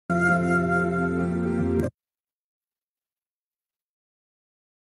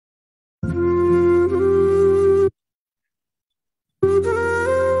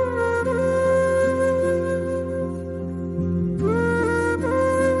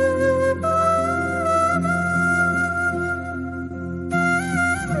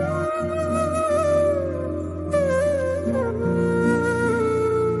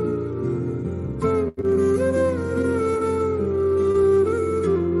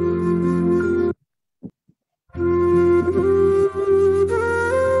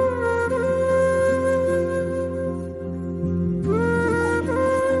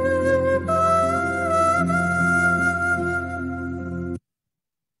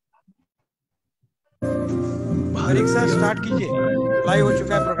Banik sir start कीजिए, live हो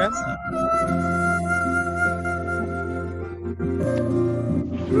चुका है प्रोग्राम।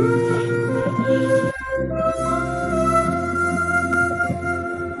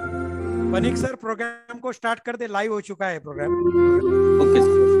 बनिक सर प्रोग्राम को स्टार्ट कर दे, लाइव हो चुका है programme. Okay.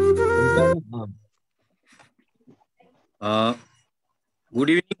 Good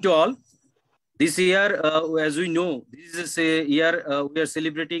evening to all. This year, as we know, this is a year we are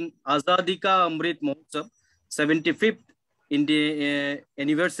celebrating Azadi Ka Amrit Mahotsav, 75th in the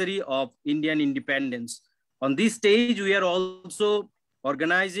anniversary of Indian independence. On this stage, we are also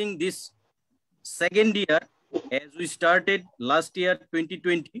organizing this second year, as we started last year,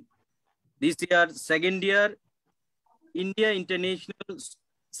 2020. This year, second year, India International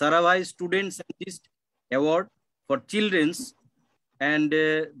Sarabhai Student Scientist Award for Children's. And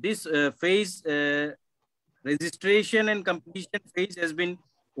this phase, registration and competition phase has been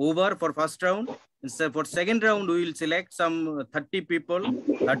over for first round. And so for second round, we will select some 30 people,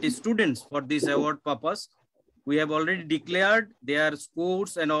 30 students for this award purpose. We have already declared their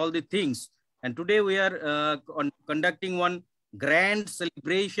scores and all the things. And today we are conducting one grand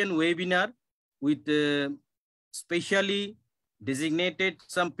celebration webinar with specially designated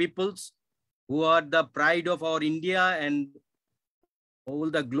some peoples who are the pride of our India and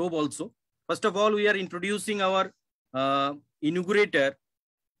all the globe also. First of all, we are introducing our inaugurator.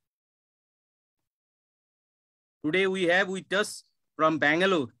 Today we have with us from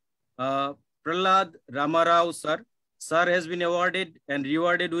Bangalore, Prahlad Ramarao sir. Sir has been awarded and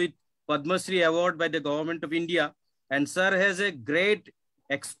rewarded with Padma Shri Award by the Government of India. And sir has a great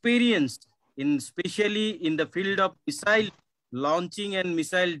experience especially in the field of missile launching and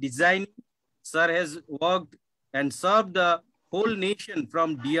missile design. Sir has worked and served the whole nation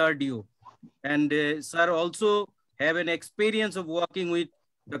from DRDO. And sir also have an experience of working with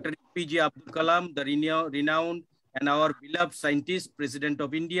Dr. APJ Abdul Kalam, the renowned and our beloved scientist, President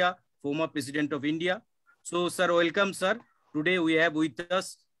of India, former President of India. So sir, welcome sir. Today we have with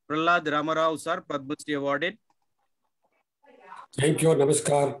us Prahlad Ramarao sir, Padma Shri awarded. Thank you,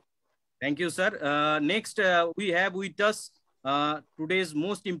 namaskar. Thank you sir. Next we have with us today's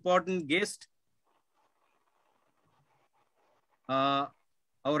most important guest, our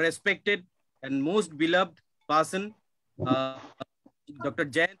respected and most beloved person, Dr.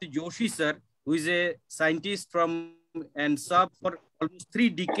 Jayant Joshi sir, who is a scientist from and served for almost 3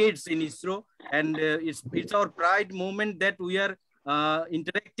 decades in ISRO. And it's our pride moment that we are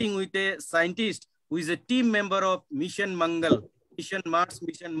interacting with a scientist who is a team member of Mission Mangal, Mission Mars,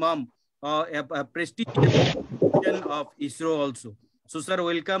 Mission MOM, a prestigious mission of ISRO also. So sir,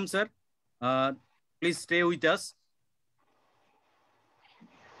 welcome sir. Please stay with us.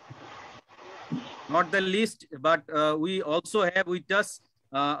 Not the least, but we also have with us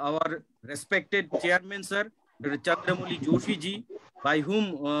our respected chairman, sir, Chandramouli Joshi ji, by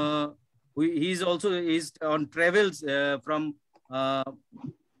whom he is also on travels from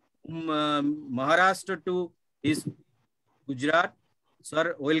Maharashtra to his Gujarat.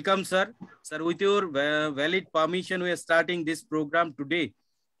 Sir, welcome, sir. Sir, with your valid permission, we are starting this program today.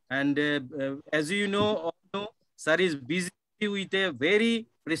 And as you know, sir is busy with a very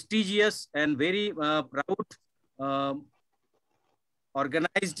prestigious and very proud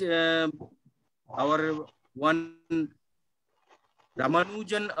organized our one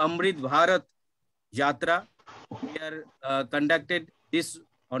Ramanujan Amrit Bharat Yatra. We are conducted this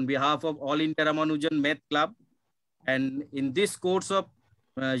on behalf of All India Ramanujan Math Club. And in this course of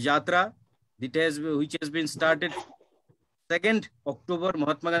Yatra, which has been started 2nd October,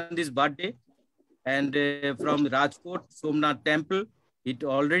 Mahatma Gandhi's birthday, and from Rajkot, Somnath Temple, it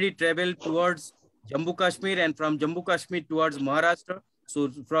already traveled towards Jammu Kashmir, and from Jammu Kashmir towards Maharashtra. So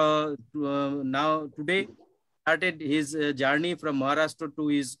from today started his journey from Maharashtra to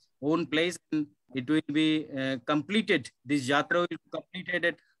his own place, and it will be completed. This Yatra will be completed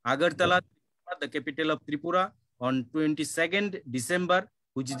at Agartala, the capital of Tripura, on 22nd December,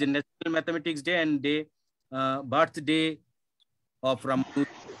 which is the National Mathematics Day and birthday of Ramanujan.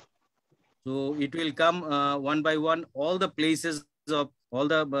 So it will come one by one, all the places of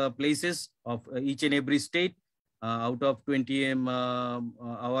each and every state out of 20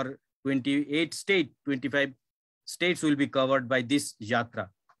 our 28 state, 25 states will be covered by this Yatra.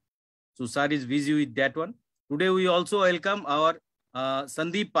 So sir is busy with that one. Today we also welcome our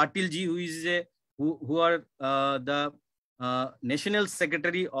Sandeep Patil ji, who is who are the National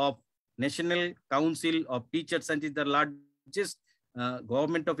Secretary of National Council of Teachers and the largest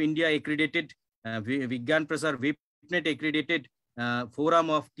Government of India accredited Vigyan Prasar VIPNet accredited forum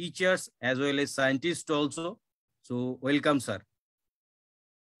of teachers as well as scientists also. So welcome sir.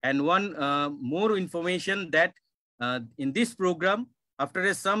 And one more information that in this program,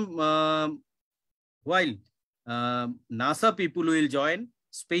 after some while, NASA people will join,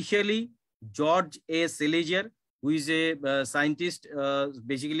 especially George Salazar, who is a scientist,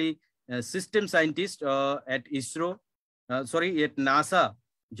 basically a system scientist at ISRO, at NASA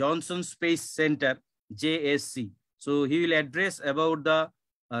Johnson Space Center, JSC. So he will address about the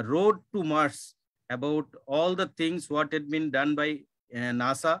road to Mars, about all the things what had been done by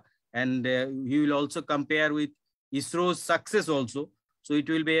NASA, and he will also compare with ISRO's success also. So it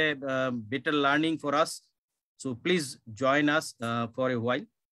will be a better learning for us. So please join us for a while.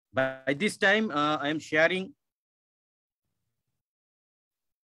 By this time, I am sharing.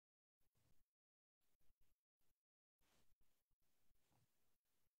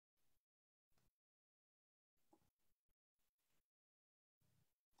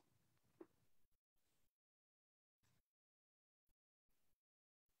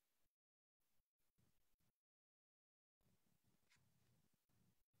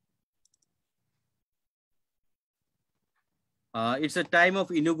 It's a time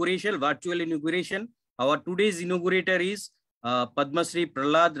of inauguration, virtual inauguration. Our today's inaugurator is Padma Shri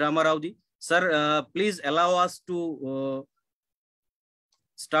Prahlad Ramaraudi. Sir, please allow us to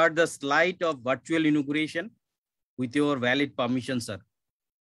start the slide of virtual inauguration with your valid permission, sir.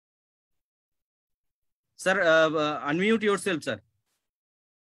 Sir, unmute yourself, sir.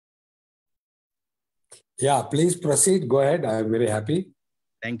 Yeah, please proceed. Go ahead. I'm very happy.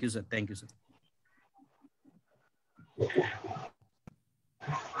 Thank you, sir. Thank you, sir.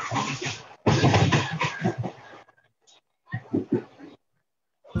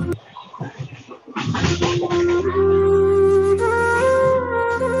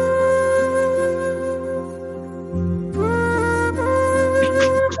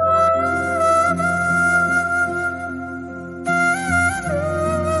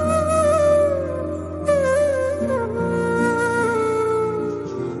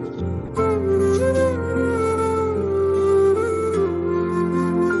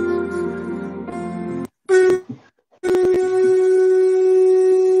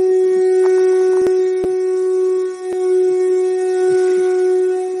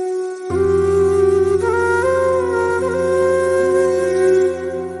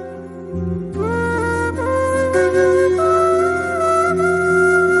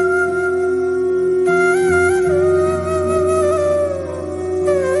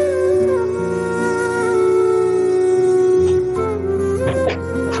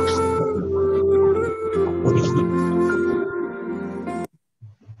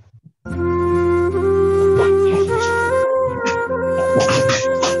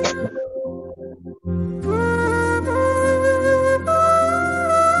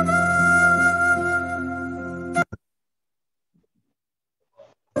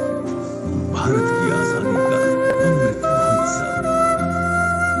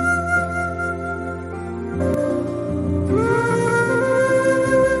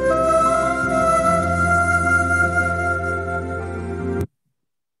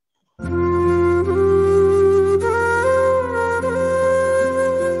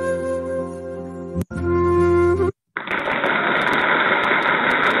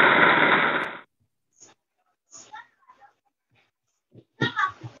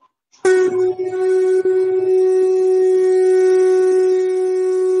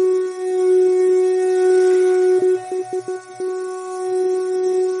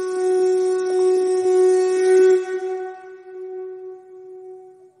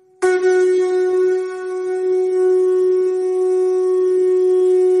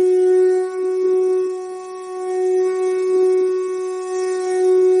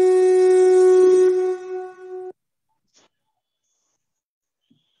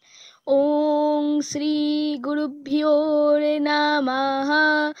 Shri गुरुभ्यो नमः।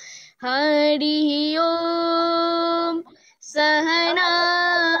 हरि ओम। सहना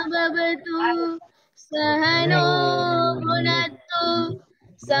भवतु सहनो भुनक्तु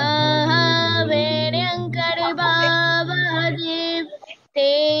सह वीर्यङ्करभावहै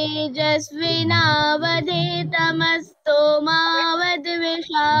तेजस्विनावधीतमस्तु मा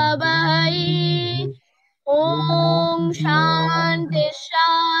विद्विषावहै। ओम शांति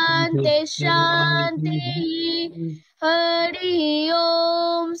शांति शांति। हरि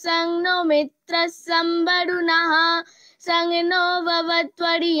ओम। संनो मित्र संवरुणः संनो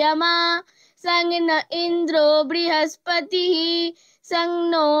भवत्वर्यमा संनो इंद्रो बृहस्पतिः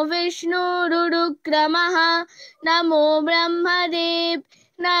संनो विष्णुरुक्रमः। नमो ब्रह्मदेव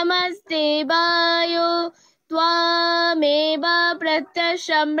नमस्ते वायो त्वामेव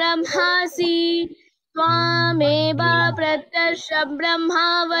प्रत्यक्षं ब्रह्मासि त्वामेव प्रत्यक्ष ब्रह्मा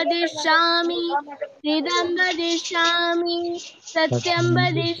वदिष्यामि हृदं वदिष्यामि सत्यं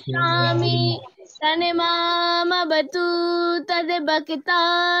वदिष्यामि तन्मामवतु तद्भक्तारमवतु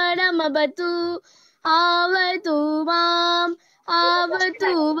आवतु माम्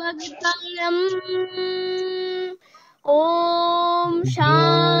आवतु भक्तारम् ॐ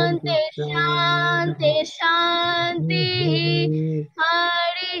शान्ति शान्ति शान्तिः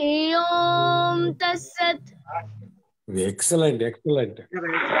हरि ओम तत्सत्। Excellent, excellent.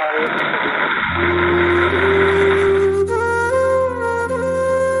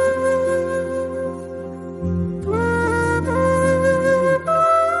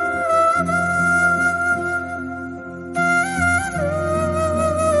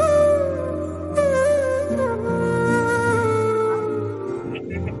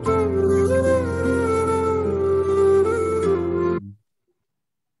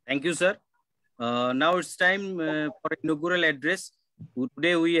 Thank you, sir. Now it's time for inaugural address.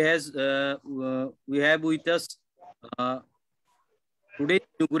 Today we have with us today's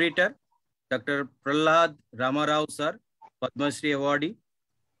inaugurator, Dr. Prahlad Ramarao, sir, Padma Shri awardee.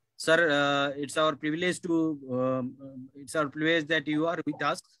 Sir, it's our privilege that you are with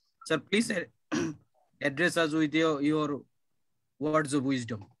us. Sir, please address us with your words of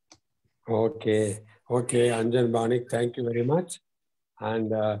wisdom. Okay, Anjan Banik, thank you very much.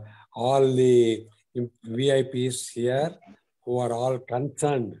 And all the VIPs here who are all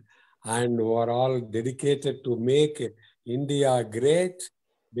concerned and who are all dedicated to make India great,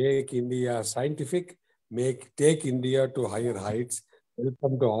 make India scientific, take India to higher heights.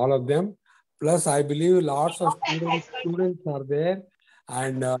 Welcome to all of them. Plus, I believe lots of students are there,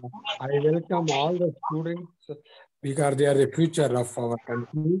 and I welcome all the students because they are the future of our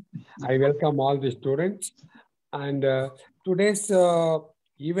country. I welcome all the students. And today's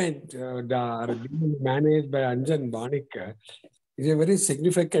event, managed by Anjan Banik, is a very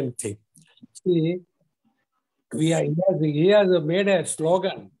significant thing. See, he has made a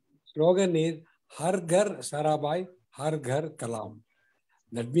slogan. Slogan is Har Ghar Sarabhai, Har Ghar Kalam.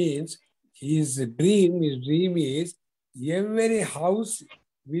 That means his dream is every house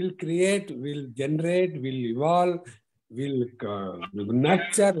will create, will generate, will evolve, will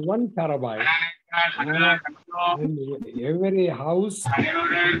nurture one Sarabhai. And every house,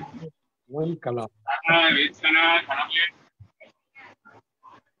 one kalam.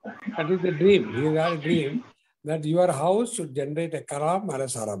 That is the dream. He had a dream that your house should generate a kalam or a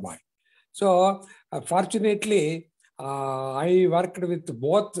Sarabhai. So, fortunately, I worked with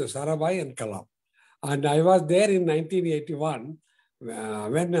both Sarabhai and Kalam. And I was there in 1981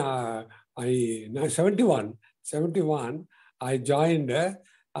 when 71, I joined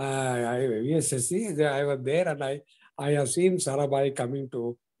VSSC. I was there and I have seen Sarabhai coming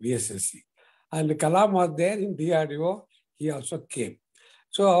to VSSC. And Kalam was there in DRDO. He also came.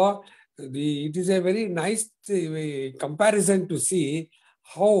 So it is a very nice comparison to see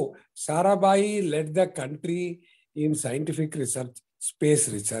how Sarabhai led the country in scientific research, space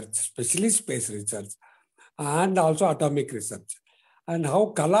research, especially space research, and also atomic research. And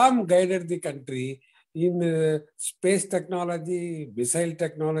how Kalam guided the country in space technology, missile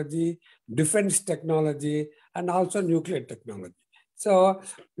technology, defense technology, and also nuclear technology. So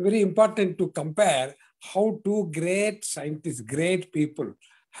very important to compare how two great scientists, great people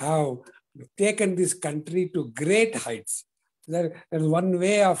have taken this country to great heights. There is one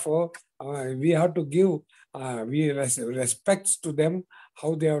way of, we have to give respects to them,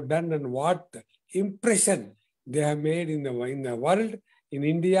 how they have done and what impression they have made in the world, in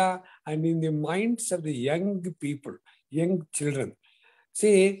India, and in the minds of the young people, young children.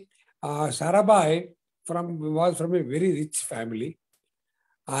 See, Sarabhai was from a very rich family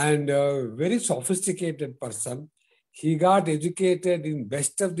and a very sophisticated person. He got educated in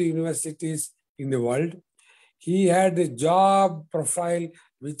best of the universities in the world. He had a job profile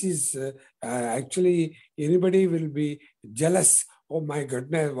which is actually anybody will be jealous. Oh my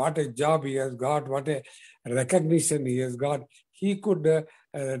goodness, what a job he has got, what a recognition he has got. He could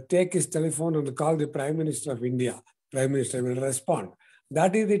take his telephone and call the Prime Minister of India. Prime Minister will respond.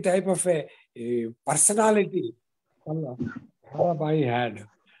 That is the type of a personality Sarabhai had.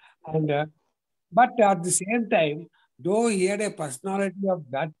 And but at the same time, though he had a personality of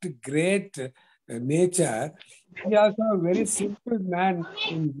that great nature, he also a very simple man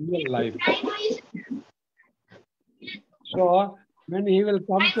in real life. So when he will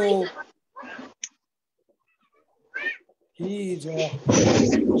come to, he is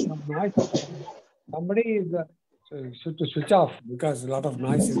somebody is should to switch off because a lot of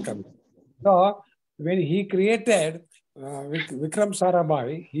noise is coming. So when he created Vikram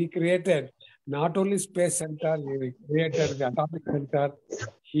Sarabhai, he created not only space center, he created the atomic center,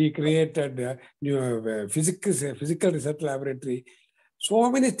 he created physical research laboratory.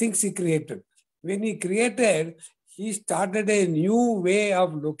 So many things he created. When he created, he started a new way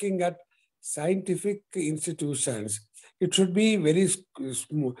of looking at scientific institutions. It should be very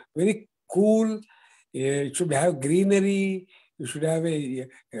smooth, very cool. It should have greenery. You should have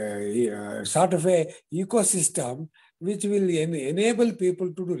a sort of a ecosystem which will enable people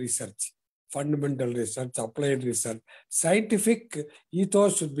to do research, fundamental research, applied research. Scientific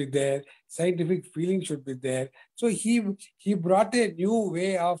ethos should be there. Scientific feeling should be there. So he brought a new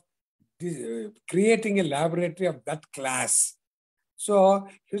way of creating a laboratory of that class. So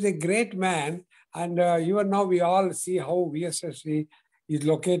he was a great man, and even now we all see how VSSC is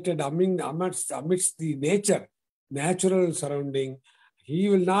located amidst the natural surrounding. He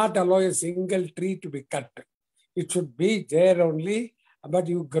will not allow a single tree to be cut. It should be there only, but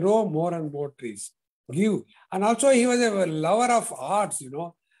you grow more and more trees. Give. And also he was a lover of arts,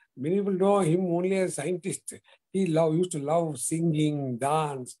 Many people know him only as a scientist. He used to love singing,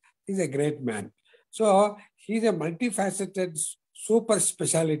 dance. He's a great man. So he's a multifaceted super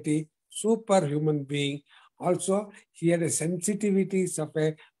speciality, super human being. Also, he had a sensitivities of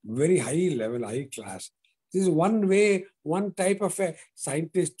a very high level, high class. This is one way, one type of a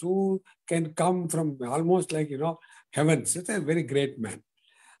scientist who can come from almost like, heavens. It's a very great man.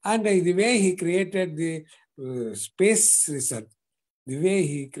 And the way he created the space research, the way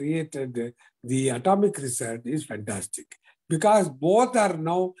he created the atomic research is fantastic. Because both are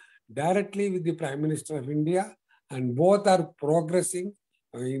now directly with the Prime Minister of India, and both are progressing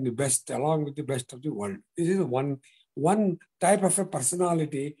in the best, along with the best of the world. This is one type of a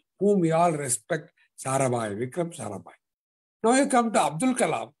personality whom we all respect, Sarabhai, Vikram Sarabhai. Now you come to Abdul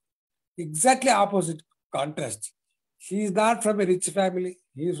Kalam, exactly opposite contrast. He is not from a rich family.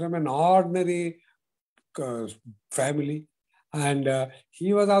 He is from an ordinary family. And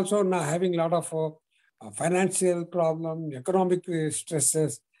he was also now having a lot of financial problem, economic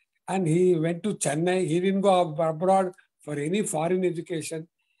stresses. And he went to Chennai. He didn't go abroad for any foreign education.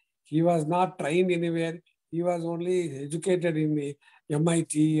 He was not trained anywhere. He was only educated in the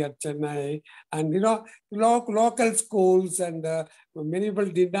MIT at Chennai. And, local schools, and many people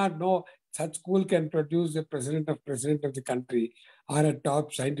did not know such school can produce the president of the country, or a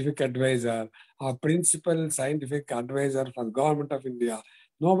top scientific advisor, or principal scientific advisor for the government of India.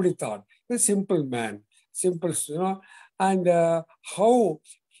 Nobody thought. A simple man, and how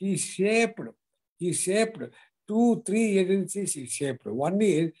he shaped 2-3 agencies he shaped. One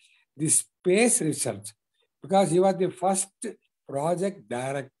is the space research, because he was the first project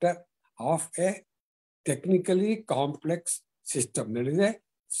director of a technically complex system. That is a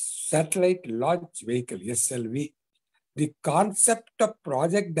satellite launch vehicle, SLV. The concept of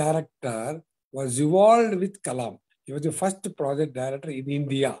project director was evolved with Kalam. He was the first project director in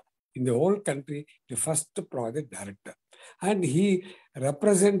India, in the whole country, the first project director. And he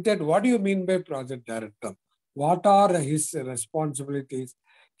represented, what do you mean by project director? What are his responsibilities,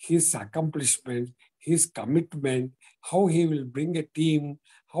 his accomplishments, his commitment, how he will bring a team,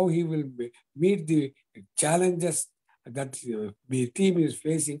 how he will meet the challenges that the team is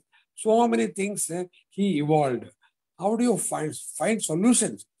facing. So many things he evolved. How do you find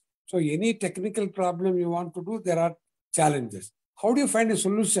solutions? So any technical problem you want to do, there are challenges. How do you find a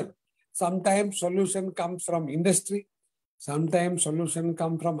solution? Sometimes solution comes from industry. Sometimes solution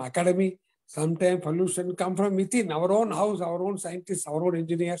comes from academy. Sometimes solution comes from within our own house, our own scientists, our own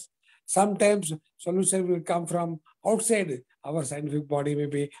engineers. Sometimes solution will come from outside our scientific body,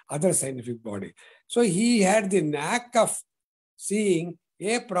 maybe other scientific body. So he had the knack of seeing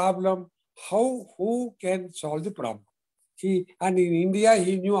a problem, who can solve the problem. And in India,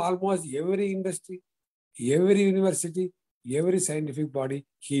 he knew almost every industry, every university, every scientific body,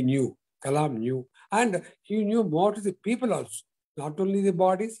 he knew. Kalam knew. And he knew more to the people also. Not only the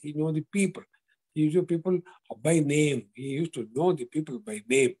bodies, he knew the people. He knew people by name. He used to know the people by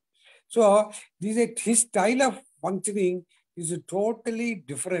name. So his style of functioning is totally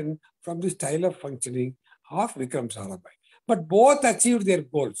different from the style of functioning of Vikram Sarabhai. But both achieved their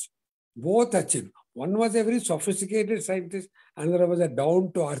goals. Both achieved. One was a very sophisticated scientist, another was a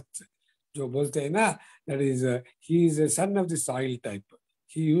down-to-earth. That is, he is a son of the soil type.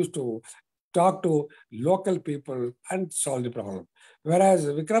 He used to talk to local people and solve the problem. Whereas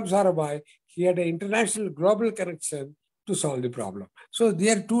Vikram Sarabhai, he had an international global connection to solve the problem. So they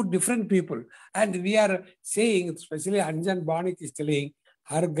are two different people. And we are saying, especially Anjan Banik is telling,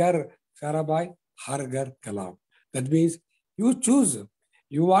 Har Ghar Sarabhai, Har Ghar Kalam. That means you choose.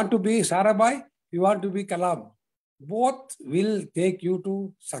 You want to be Sarabhai, you want to be Kalam. Both will take you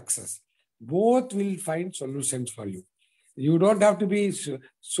to success. both will find solutions for you. You don't have to be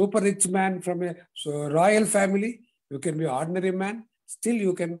super rich man from a royal family. You can be ordinary man. Still,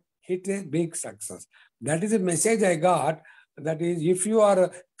 you can hit a big success. That is a message I got. That is, if you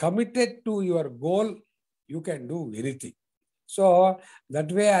are committed to your goal, you can do anything. So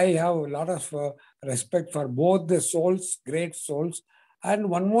that way, I have a lot of respect for both the souls, great souls. And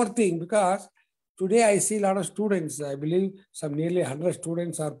one more thing, because today I see a lot of students. I believe some nearly 100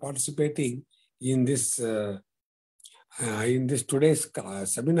 students are participating in this today's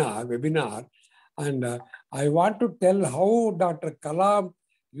webinar, and I want to tell how Dr. Kalam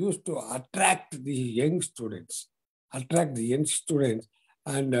used to attract the young students, and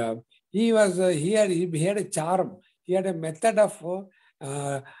he had a charm. He had a method of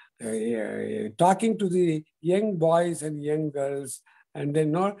talking to the young boys and young girls, and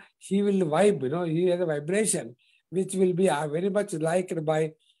then he will vibe. He has a vibration which will be very much liked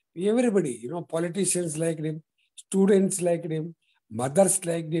by everybody. Politicians liked him, students liked him, mothers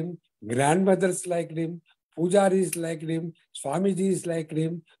liked him, grandmothers liked him, pujaris liked him, swamijis liked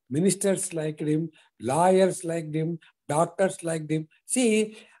him, ministers liked him, lawyers liked him, doctors liked him.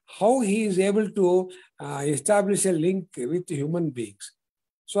 See how he is able to establish a link with human beings.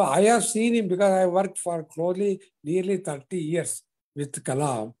 So I have seen him because I worked for nearly 30 years with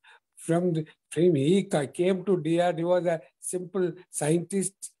Kalam. From he came to DR, he was a simple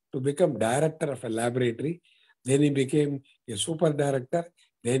scientist to become director of a laboratory. Then he became a super director.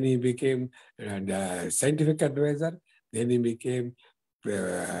 Then he became a scientific advisor. Then he became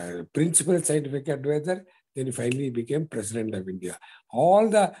principal scientific advisor. Then he finally became president of India. All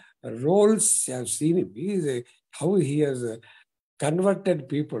the roles I have seen him. How he has converted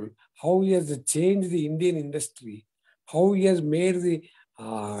people, how he has changed the Indian industry, how he has made the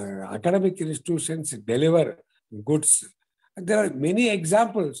academic institutions deliver goods. There are many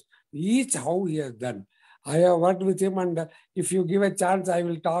examples, each how he has done. I have worked with him, and if you give a chance, I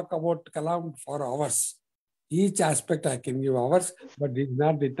will talk about Kalam for hours. Each aspect I can give hours, but it's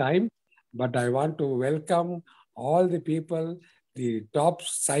not the time. But I want to welcome all the people, the top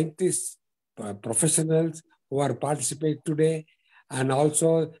scientists, professionals who are participating today, and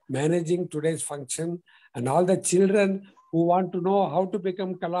also managing today's function, and all the children who want to know how to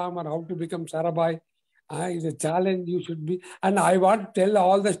become Kalam or how to become Sarabhai. Is a challenge you should be. And I want to tell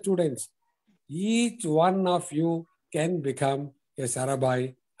all the students, each one of you can become a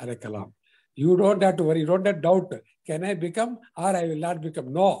Sarabhai or a Kalam. You don't have to worry, you don't have doubt. Can I become or I will not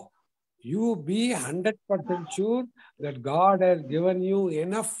become? No. You be 100% sure that God has given you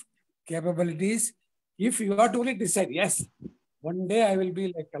enough capabilities. If you have to only decide, yes, one day I will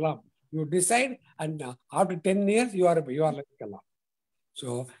be like Kalam. You decide, and after 10 years, you are like Kalam.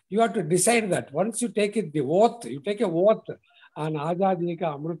 So you have to decide that. Once you take it, the oath, you take a oath on Azadi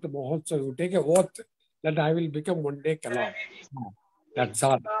Ka Amrit Mahotsav, you take a oath that I will become one day Kalam. That's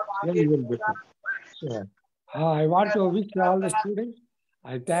all. Then you will become. So I want to wish all the students.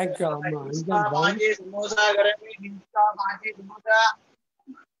 I thank Anjan Banik.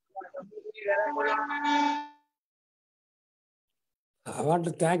 I want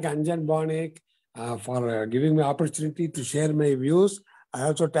to thank Anjan Banik for giving me opportunity to share my views. I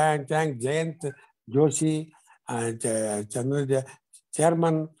also thank Jayant Joshi and Chandra,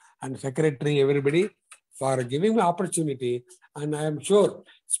 Chairman and Secretary, everybody, for giving me opportunity. And I am sure,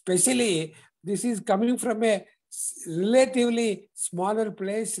 especially this is coming from a relatively smaller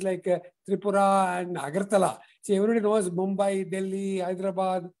place like Tripura and Agartala. See, everybody knows Mumbai, Delhi,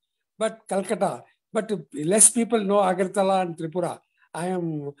 Hyderabad, but Calcutta. But less people know Agartala and Tripura. I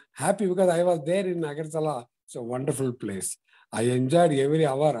am happy because I was there in Agartala. It's a wonderful place. I enjoyed every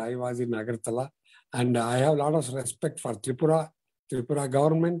hour I was in Agartala. And I have a lot of respect for Tripura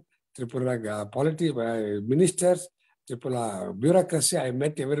government, Tripura ministers, Tripura bureaucracy. I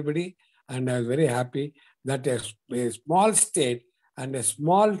met everybody and I was very happy that a small state and a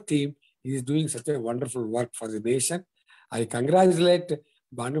small team is doing such a wonderful work for the nation. I congratulate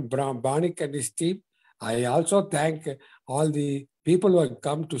Banik and his team. I also thank all the people who have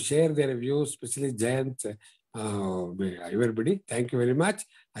come to share their views, especially Jayant, everybody. Thank you very much.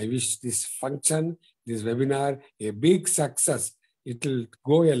 I wish this function, this webinar, a big success. It will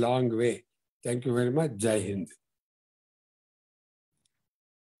go a long way. Thank you very much. Jai Hind.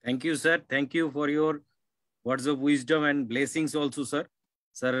 Thank you, sir. Thank you for your words of wisdom and blessings also, sir.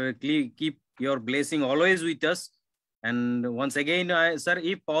 Sir, keep your blessing always with us. And once again, sir,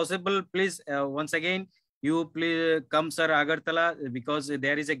 if possible, please, once again, you please come, sir, Agartala, because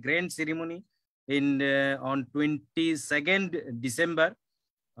there is a grand ceremony on 22nd December.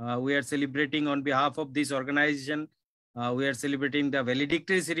 We are celebrating on behalf of this organization we are celebrating the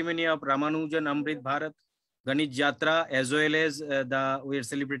valedictory ceremony of Ramanujan Amrit Bharat Ganit Jatra, as well as we are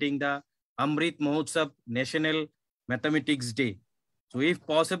celebrating the Amrit Mahotsav National Mathematics Day. So if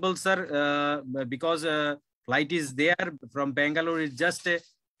possible, sir, because flight is there from Bangalore, it's just a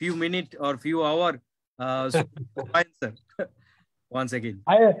few minutes or few hours. So fine, sir. Once again.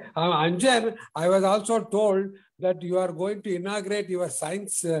 Anjan, I was also told that you are going to inaugurate your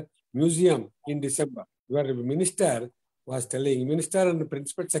science museum in December. Your minister was telling, minister and the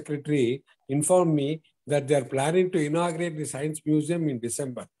principal secretary informed me that they are planning to inaugurate the science museum in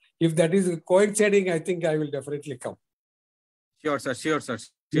December. If that is coinciding, I think I will definitely come. Sure, sir. Sure, sir.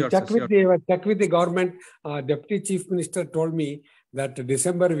 Sure, check with the government. Deputy Chief Minister told me that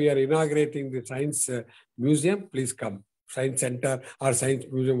December we are inaugurating the science museum. Please come. Science Center or Science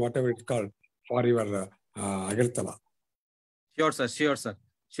Museum, whatever it's called, for your Agartala. Sure, sir. Sure, sir.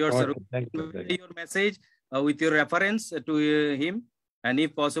 Sure, sir. Thank you. Your message with your reference to him, and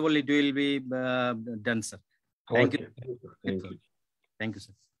if possible, it will be done, sir. Thank you. Thank you. Thank you,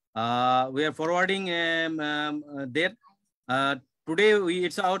 sir. We are forwarding there. Today,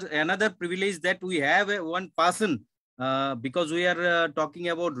 it's another privilege that we have one person because we are talking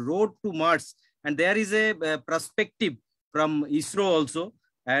about road to Mars, and there is a perspective from ISRO also,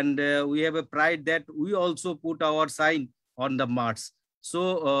 and we have a pride that we also put our sign on the Mars.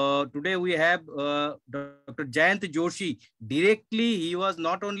 So today we have Dr. Jayant Joshi. Directly, he was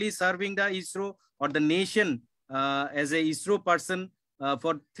not only serving the ISRO or the nation as a ISRO person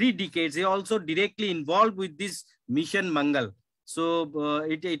for 3 decades, he also directly involved with this mission Mangal. So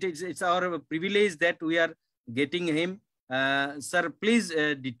it's our privilege that we are getting him. Sir, please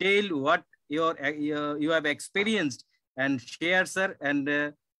detail what you have experienced and share, sir, and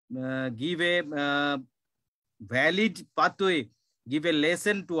give a valid pathway, give a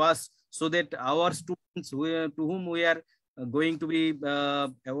lesson to us so that our students to whom we are going to be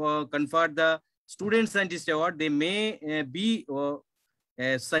conferred the Student Scientist Award, they may be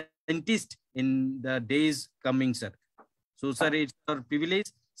a scientist in the days coming, sir. So, sir, it's our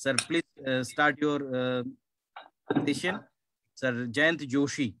privilege. Sir, please start your session. Sir, Jayant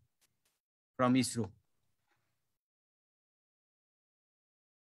Joshi from ISRO.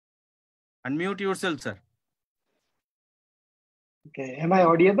 Unmute yourself, sir. Okay, am I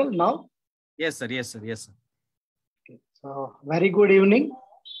audible now? Yes, sir. Yes, sir. Yes, sir. Okay. So, very good evening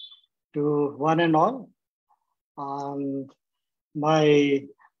to one and all. My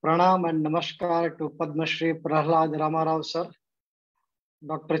pranam and namaskar to Padma Shri Prahlad Ramarao sir,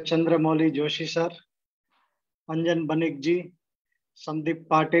 Dr. Chandramouli Joshi sir, Anjan Banik ji, Sandeep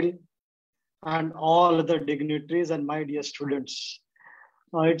Patil, and all other dignitaries and my dear students.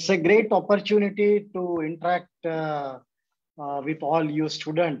 It's a great opportunity to interact with all you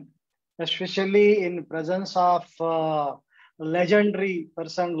students, especially in presence of a legendary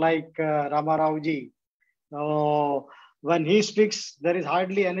person like Ramarao ji. When he speaks, there is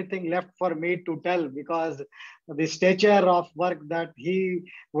hardly anything left for me to tell because the stature of work that he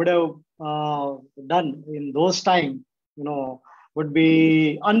would have done in those times, would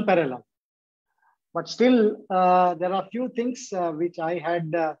be unparalleled. But still, there are few things which I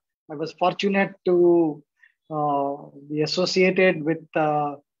was fortunate to be associated with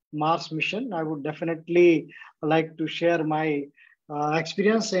Mars mission. I would definitely like to share my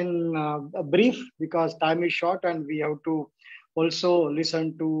experience in a brief because time is short and we have to also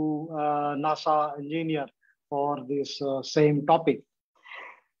listen to NASA engineer for this same topic.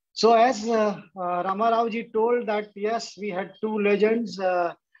 So as Ramarao ji told that, yes, we had 2 legends,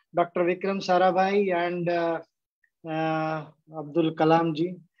 Dr. Vikram Sarabhai and Abdul Kalam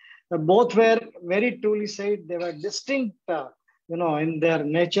ji. Both were very truly said, they were distinct, in their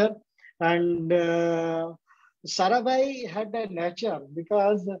nature. And Sarabhai had a nature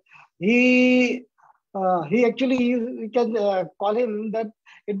because he actually, you can call him that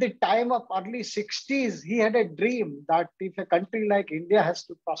at the time of early 60s, he had a dream that if a country like India has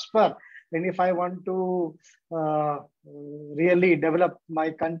to prosper, and if I want to really develop my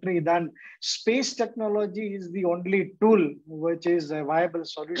country, then space technology is the only tool which is a viable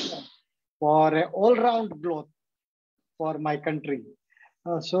solution for an all-round growth for my country.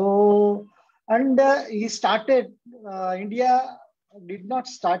 He started, India did not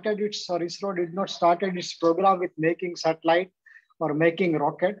started its, or ISRO did not started its program with making satellite or making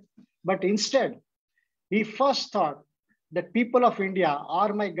rocket, but instead, he first thought that people of India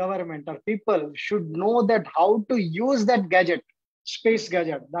or my government or people should know that how to use that gadget, space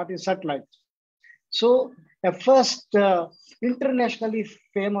gadget, that is satellite. So a first internationally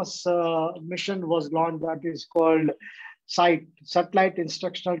famous mission was launched that is called site, satellite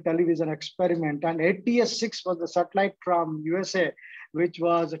instructional television experiment. And ATS-6 was the satellite from USA, which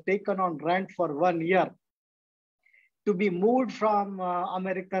was taken on rent for 1 year to be moved from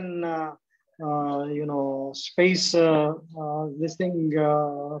American, space,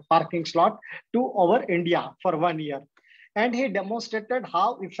 parking slot to our India for 1 year. And he demonstrated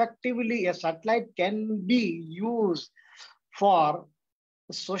how effectively a satellite can be used for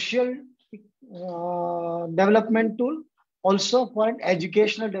social development tool, also for an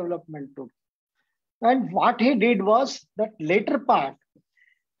educational development tool. And what he did was that later part,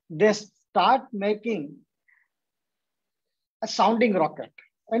 they start making a sounding rocket.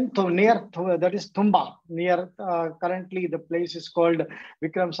 And that is Tumba, near currently the place is called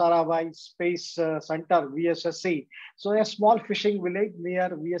Vikram Sarabhai Space Center, VSSC. So a small fishing village near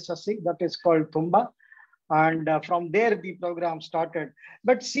VSSC that is called Tumba. And from there, the program started.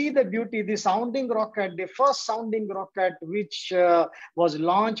 But see the beauty, the sounding rocket, the first sounding rocket, which was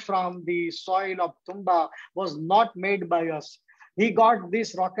launched from the soil of Tumba, was not made by us. He got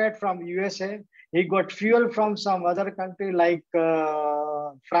this rocket from USA. He got fuel from some other country like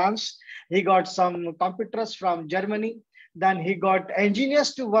France. He got some computers from Germany. Then he got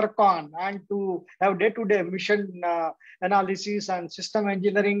engineers to work on and to have day-to-day mission analysis and system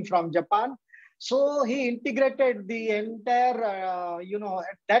engineering from Japan. So he integrated the entire,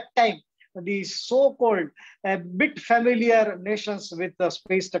 at that time, the so-called a bit familiar nations with the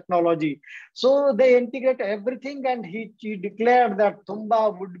space technology. So they integrate everything, and he declared that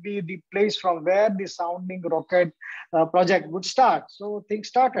Tumba would be the place from where the sounding rocket project would start. So things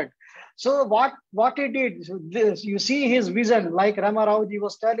started. So what he did, you see his vision, like Rama Raoji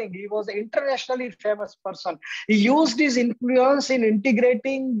was telling, he was an internationally famous person. He used his influence in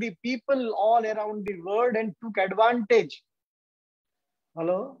integrating the people all around the world and took advantage.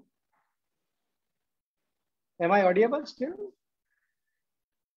 Hello? Am I audible still?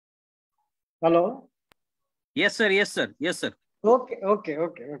 Hello? Yes, sir. Yes, sir. Yes, sir. Okay.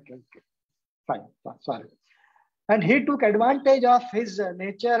 Fine. Sorry. And he took advantage of his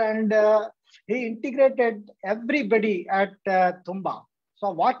nature, and he integrated everybody at Tumba. So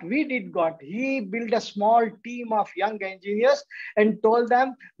what we did he built a small team of young engineers and told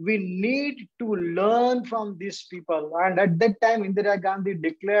them, we need to learn from these people. And at that time, Indira Gandhi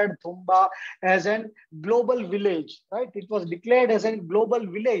declared Tumba as a global village, right? It was declared as a global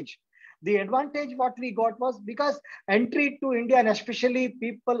village. The advantage what we got was because entry to India, and especially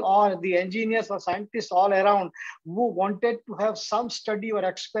people or the engineers or scientists all around who wanted to have some study or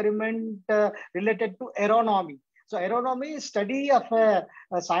experiment related to aeronomy. So aeronomy is study of a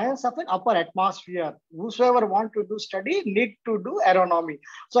science of an upper atmosphere. Whosoever want to do study need to do aeronomy.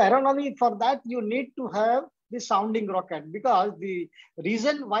 So aeronomy, for that you need to have the sounding rocket, because the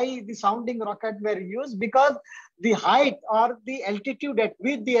reason why the sounding rocket were used, because the height or the altitude at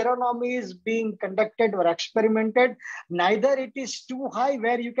which the aeronomy is being conducted or experimented, neither it is too high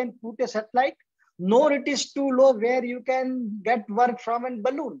where you can put a satellite, nor it is too low where you can get work from a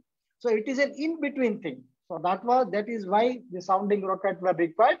balloon. So it is an in-between thing. So that is why the sounding rocket were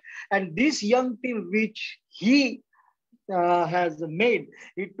required. And this young team, which he has made,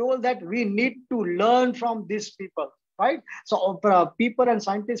 he told that we need to learn from these people, right? So people and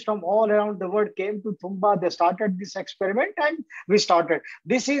scientists from all around the world came to Tumba. They started this experiment and we started.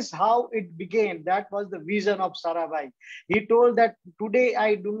 This is how it began. That was the vision of Sarabhai. He told that today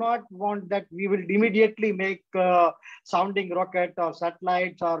I do not want that we will immediately make sounding rocket or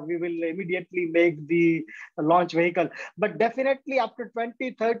satellites, or we will immediately make the launch vehicle. But definitely after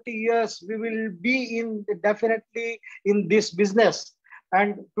 20, 30 years, we will be definitely in this business.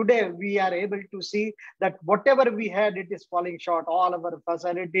 And today we are able to see that whatever we had, it is falling short, all our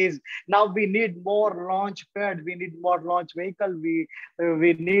facilities. Now we need more launch pad, we need more launch vehicle, we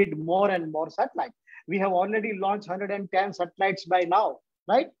need more and more satellites. We have already launched 110 satellites by now,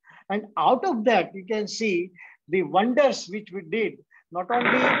 right? And out of that, you can see the wonders which we did, not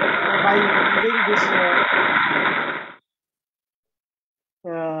only by using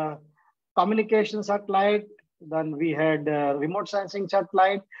this communication satellite. Then we had remote sensing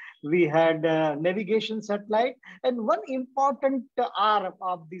satellite, we had navigation satellite, and one important arm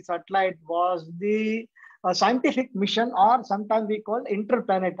of the satellite was the scientific mission, or sometimes we call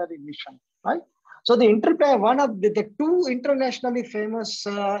interplanetary mission, right? So the one of the two internationally famous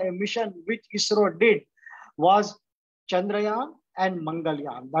mission which ISRO did was Chandrayaan and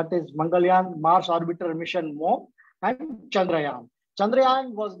Mangalyaan. That is Mangalyaan, Mars Orbiter Mission MOM, and Chandrayaan.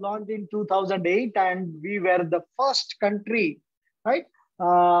 Chandrayaan was launched in 2008, and we were the first country, right,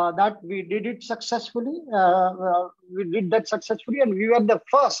 that we did it successfully. We did that successfully, and we were the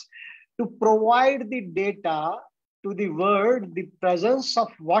first to provide the data to the world the presence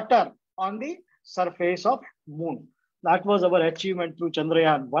of water on the surface of moon. That was our achievement through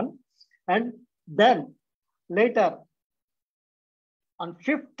Chandrayaan-1. And then later, on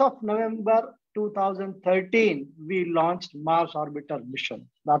 5th of November 2013, we launched Mars Orbiter mission.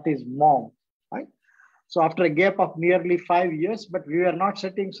 That is MOM, right? So after a gap of nearly 5 years, but we were not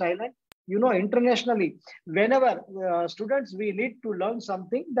sitting silent. You know, internationally, whenever students, we need to learn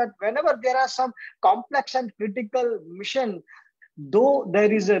something, that whenever there are some complex and critical mission, though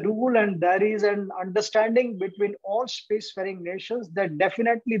there is a rule and there is an understanding between all spacefaring nations, that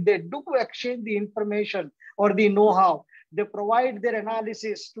definitely they do exchange the information or the know-how. They provide their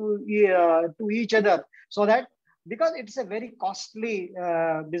analysis to each other, so that, because it's a very costly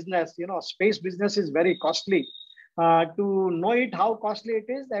business, you know, space business is very costly. To know it, how costly it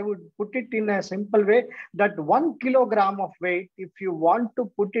is, I would put it in a simple way, that 1 kilogram of weight, if you want to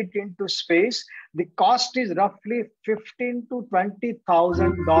put it into space, the cost is roughly $15,000 to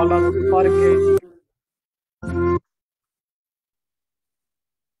 $20,000 per kg.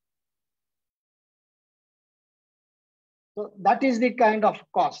 So that is the kind of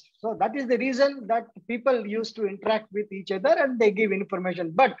cost. So that is the reason that people used to interact with each other and they give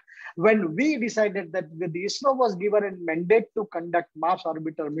information. But when we decided that the ISRO was given a mandate to conduct Mars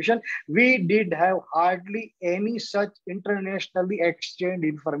Orbiter mission, we did have hardly any such internationally exchanged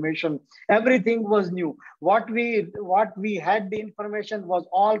information. Everything was new. What we had, the information was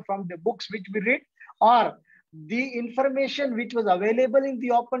all from the books which we read, or the information which was available in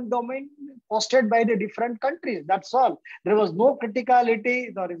the open domain posted by the different countries. That's all. There was no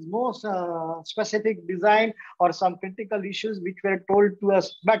criticality. There is no specific design or some critical issues which were told to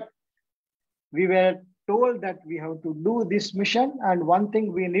us. But we were told that we have to do this mission. And one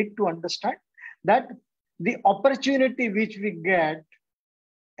thing we need to understand, that the opportunity which we get,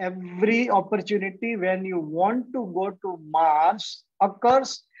 every opportunity when you want to go to Mars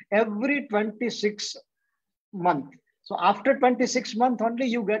occurs every 26 month. So after 26 months only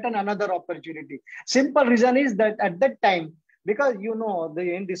you get another opportunity. Simple reason is that at that time, because you know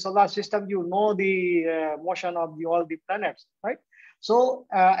in the solar system, you know the motion of all the planets, right? So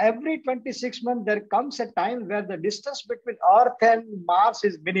every 26 months there comes a time where the distance between Earth and Mars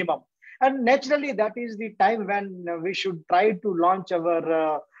is minimum, and naturally that is the time when we should try to launch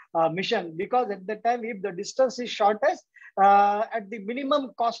our mission, because at the time, if the distance is shortest, at the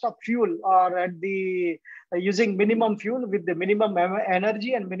minimum cost of fuel, or at the using minimum fuel with the minimum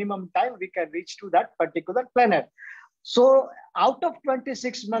energy and minimum time, we can reach to that particular planet. So out of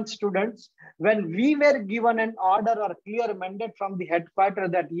 26 months, students, when we were given an order or clear mandate from the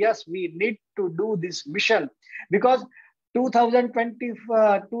headquarters that yes, we need to do this mission, because 2020,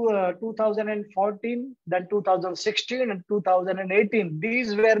 2014, then 2016 and 2018.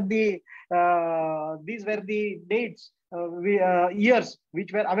 These were the dates, years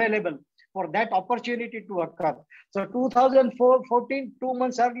which were available for that opportunity to occur. So 2014, 2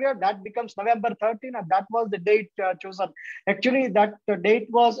 months earlier, that becomes November 13, and that was the date chosen. Actually, that date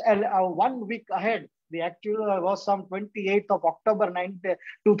was 1 week ahead. The actual was some 28th of October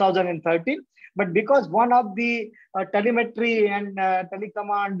 2013. But because one of the telemetry and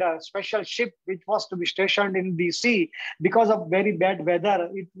telecommand special ship, which was to be stationed in the sea, because of very bad weather,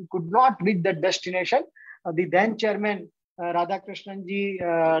 it could not reach the destination. The then chairman, Radhakrishnan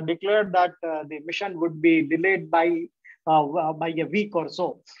declared that the mission would be delayed by a week or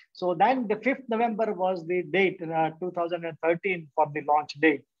so. So then the 5th November was the date, 2013, for the launch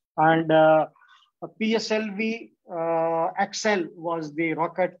date. And PSLV XL was the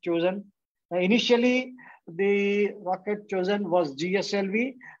rocket chosen. Initially, the rocket chosen was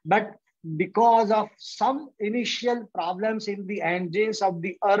GSLV, but because of some initial problems in the engines of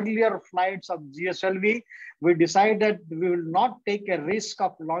the earlier flights of GSLV, we decided we will not take a risk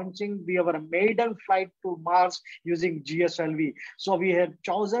of launching our maiden flight to Mars using GSLV. So we have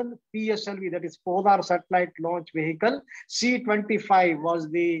chosen PSLV, that is Polar Satellite Launch Vehicle. C-25 was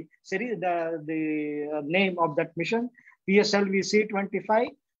the series, the name of that mission. PSLV C-25.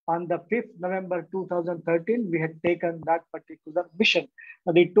 On the 5th November 2013, we had taken that particular mission.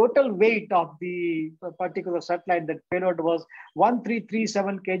 The total weight of the particular satellite, that payload, was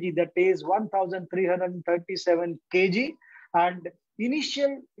 1337 kg, that is 1337 kg. And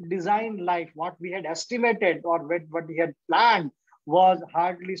initial design life, what we had estimated or what we had planned, was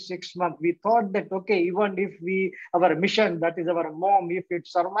hardly 6 months. We thought that, okay, even if our mission, that is our MOM, if it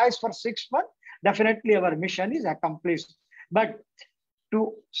survives for 6 months, definitely our mission is accomplished. But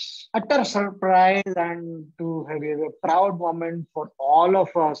to utter surprise and to have a proud moment for all of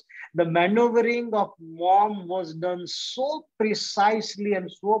us. The maneuvering of mom was done so precisely and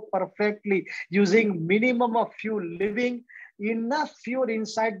so perfectly, using minimum of fuel, leaving enough fuel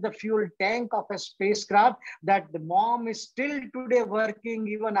inside the fuel tank of a spacecraft that the mom is still today working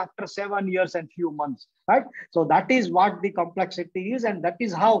even after 7 years and few months, right? So that is what the complexity is, and that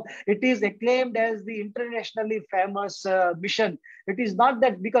is how it is acclaimed as the internationally famous mission. It is not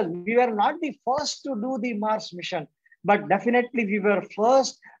that because we were not the first to do the Mars mission, but definitely we were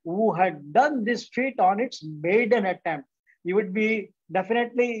first who had done this feat on its maiden attempt. You would be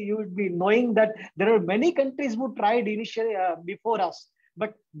knowing that there are many countries who tried initially before us,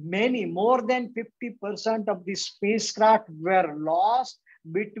 but many, more than 50% of the spacecraft were lost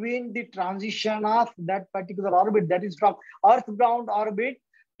between the transition of that particular orbit, that is from earthbound orbit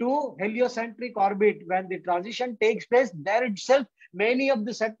to heliocentric orbit. When the transition takes place, there itself many of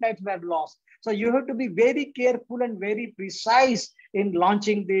the satellites were lost. So you have to be very careful and very precise in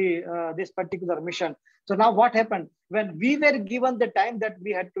launching the this particular mission. So now what happened? When we were given the time that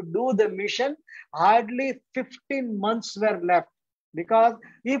we had to do the mission, hardly 15 months were left. Because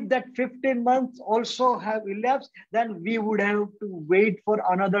if that 15 months also have elapsed, then we would have to wait for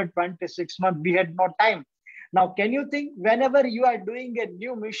another 26 months. We had no time. Now, can you think whenever you are doing a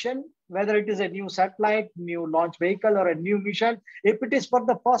new mission, whether it is a new satellite, new launch vehicle, or a new mission, if it is for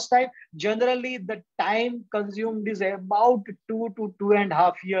the first time, generally the time consumed is about 2 to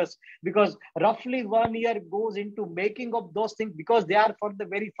 2.5 years, because roughly 1 year goes into making of those things, because they are for the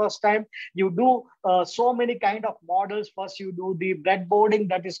very first time. You do so many kind of models. First, you do the breadboarding,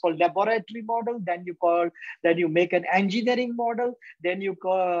 that is called laboratory model. Then you make an engineering model. Then you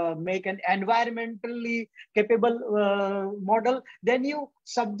make an environmentally capable model. Then you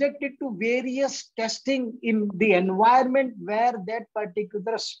subject it to various testing in the environment where that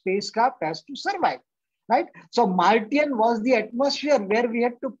particular spacecraft has to survive, right? So Martian was the atmosphere where we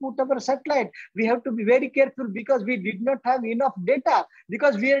had to put our satellite. We have to be very careful because we did not have enough data,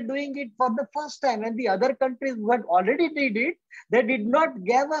 because we are doing it for the first time, and the other countries who had already did it, they did not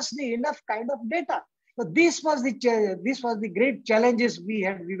give us the enough kind of data. So this was the great challenges we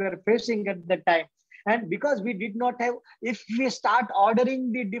were facing at the time. And because we did not have, if we start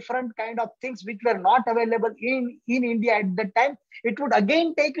ordering the different kind of things which were not available in India at that time, it would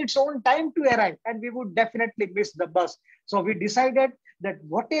again take its own time to arrive, and we would definitely miss the bus. So we decided that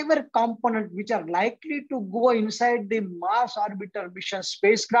whatever component which are likely to go inside the Mars orbiter mission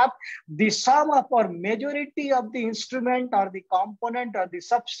spacecraft, the sum of or majority of the instrument or the component or the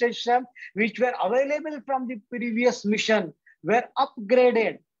substation which were available from the previous mission were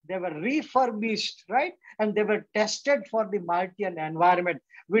upgraded. They were refurbished, right? And they were tested for the Martian environment.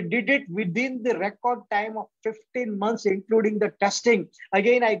 We did it within the record time of 15 months, including the testing.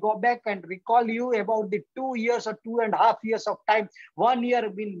 Again, I go back and recall you about the 2 years or 2.5 years of time. 1 year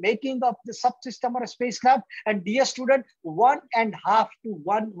in making of the subsystem or spacecraft, and dear student, 1.5 to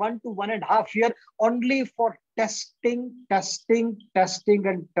 1.5 year only for testing.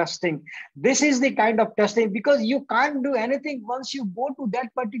 This is the kind of testing, because you can't do anything once you go to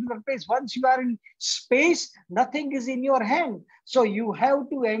that particular place. Once you are in space, nothing is in your hand. So you have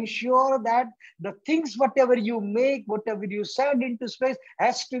to ensure that the things, whatever you make, whatever you send into space,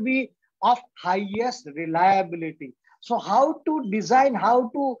 has to be of highest reliability. So how to design, how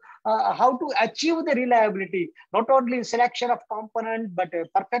to achieve the reliability, not only in selection of component, but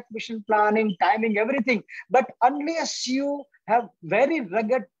perfect mission planning, timing, everything. But unless you have very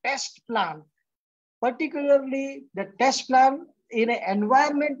rugged test plan, particularly the test plan in an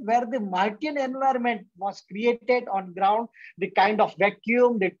environment where the Martian environment was created on ground, the kind of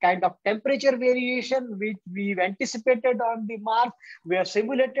vacuum, the kind of temperature variation which we've anticipated on the Mars, we are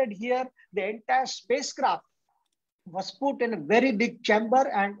simulated here. The entire spacecraft was put in a very big chamber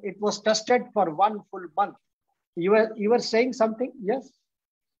and it was tested for 1 full month. You were saying something? Yes.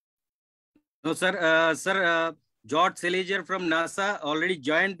 No, sir. George Salazar from NASA already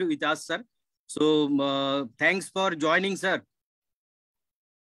joined with us, sir. So thanks for joining, sir.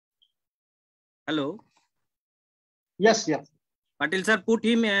 Hello. Yes. Patil sir, put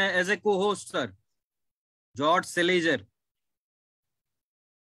him as a co-host, sir. George Salazar.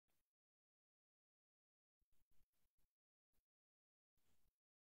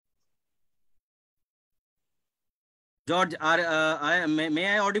 George,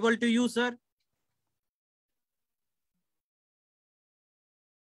 may I audible to you, sir?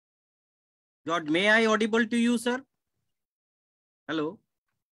 George, may I audible to you, sir? Hello.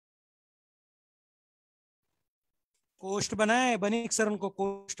 Coast बना है, Banik sir उनको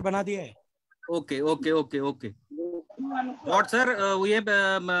coast बना दिया है. Okay. What, sir? We have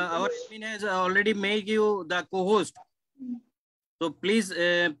our admin has already made you the co-host. So please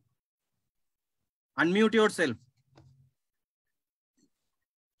unmute yourself.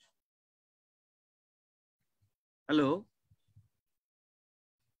 Hello.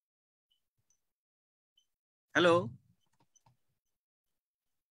 Hello.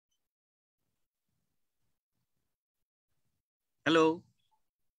 Hello.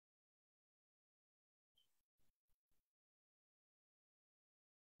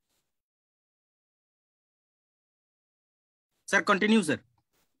 Sir, continue, sir.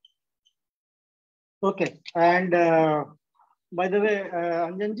 Okay. And by the way,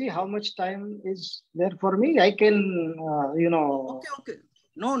 Anjanji, how much time is there for me? I can, Okay.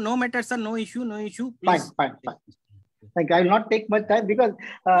 No matter, sir. No issue. Please. Fine. Like, I will not take much time because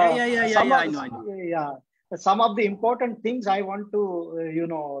I know. Yeah, some of the important things I want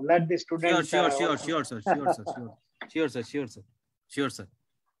to, let the students. Sure, sir.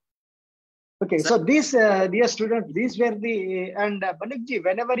 Okay, Sir. so these, dear students, these were the, and Banikji,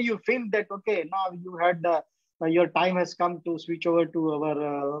 whenever you feel that, okay, now you had, your time has come to switch over to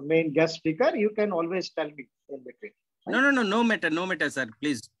our main guest speaker, you can always tell me in between. Right? No matter, sir.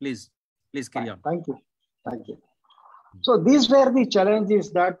 Please carry on. Thank you. So these were the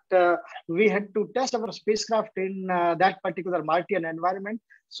challenges that we had to test our spacecraft in that particular Martian environment.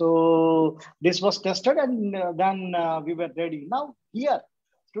 So this was tested, and then we were ready. Now here,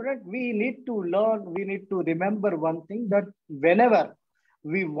 student, we need to learn, we need to remember one thing, that whenever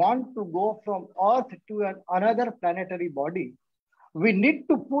we want to go from Earth to another planetary body, we need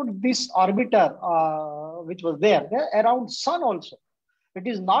to put this orbiter, which was there around Sun also. It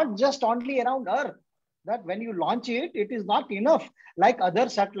is not just only around Earth, that when you launch it, it is not enough. Like other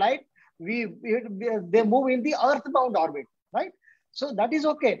satellite, they move in the earthbound orbit, right? So that is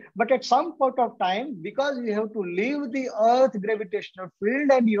okay. But at some point of time, because you have to leave the Earth gravitational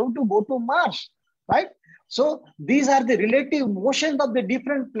field and you have to go to Mars, right? So these are the relative motions of the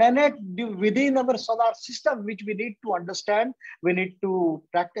different planets within our solar system, which we need to understand. We need to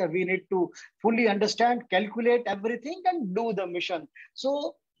practice. We need to fully understand, calculate everything, and do the mission.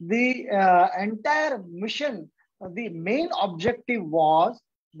 So the entire mission, the main objective was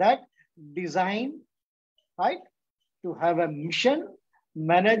that design, right, to have a mission,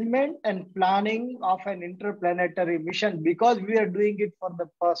 management, and planning of an interplanetary mission, because we are doing it for the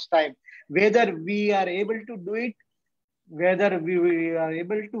first time. Whether we are able to do it, whether we are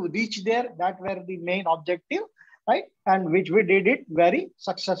able to reach there, that were the main objective, right? And which we did it very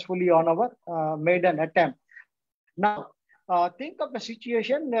successfully on our maiden attempt. Now, think of the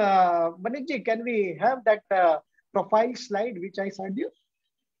situation. Banikji, can we have that profile slide which I sent you?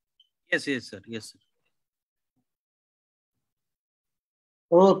 Yes, sir.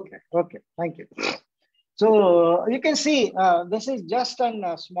 Okay, thank you. So you can see this is just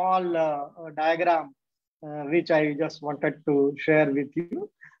a small diagram which I just wanted to share with you.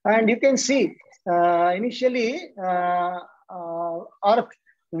 And you can see initially Earth,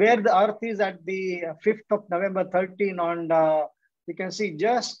 where the Earth is at the 5th of November 13 on you can see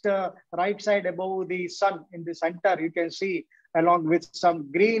just right side above the Sun in the center, you can see along with some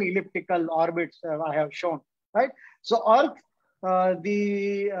green elliptical orbits I have shown, right? So Earth,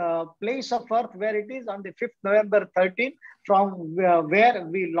 the place of Earth where it is on the 5th November 13, from where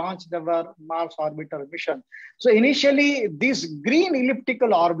we launched our Mars orbiter mission. So initially these green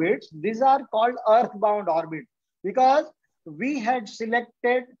elliptical orbits, these are called earthbound orbits, because we had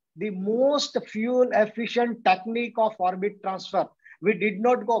selected the most fuel efficient technique of orbit transfer. We did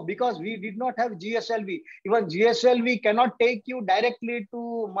not go because we did not have GSLV. Even GSLV cannot take you directly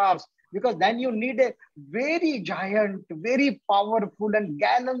to Mars, because then you need a very giant, very powerful, and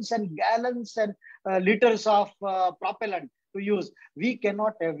gallons and liters of propellant to use. We did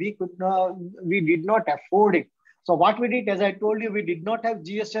not afford it. So what we did, as I told you, we did not have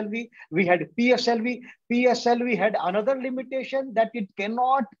GSLV. We had PSLV. PSLV had another limitation, that it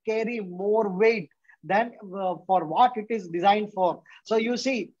cannot carry more weight than for what it is designed for. So you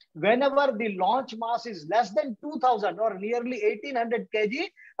see, whenever the launch mass is less than 2000 or nearly 1800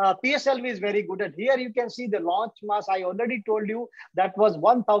 kg, PSLV is very good. And here you can see the launch mass, I already told you, that was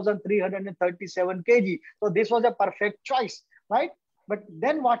 1337 kg. So this was a perfect choice, right? But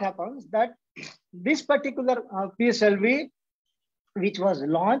then what happens, that this particular PSLV, which was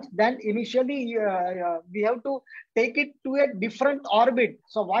launched, then initially we have to take it to a different orbit.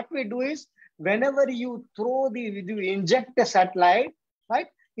 So what we do is, whenever you inject a satellite, right,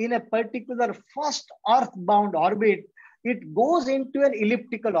 in a particular first earthbound orbit, it goes into an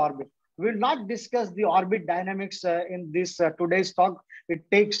elliptical orbit. We will not discuss the orbit dynamics in this today's talk. It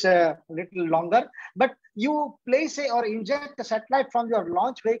takes a little longer. But you place or inject a satellite from your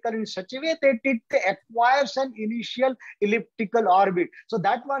launch vehicle in such a way that it acquires an initial elliptical orbit. So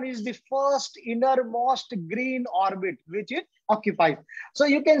that one is the first innermost green orbit which it occupies. So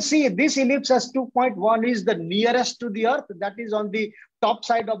you can see this ellipse has 2 points. One is the nearest to the Earth, that is on the top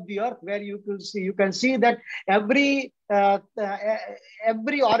side of the Earth, where you can see that every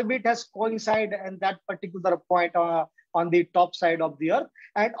orbit has coincided in that particular point on the top side of the Earth.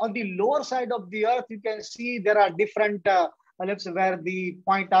 And on the lower side of the Earth, you can see there are different ellipses where the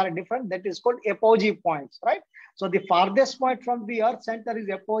points are different. That is called apogee points, right? So the farthest point from the Earth center is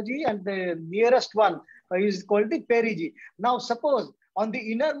apogee, and the nearest one is called the perigee. Now, suppose on the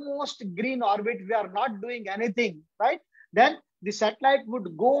innermost green orbit, we are not doing anything, right? Then the satellite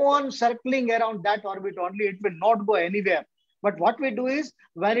would go on circling around that orbit only. It will not go anywhere. But what we do is,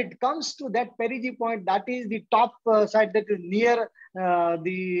 when it comes to that perigee point, that is the top side, that is near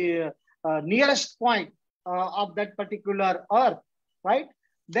the nearest point of that particular Earth, right?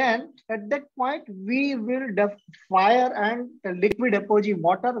 Then at that point, we will fire and liquid apogee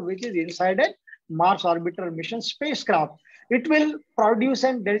motor, which is inside a Mars orbiter mission spacecraft. It will produce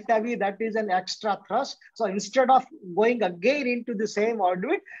an delta V, that is an extra thrust. So instead of going again into the same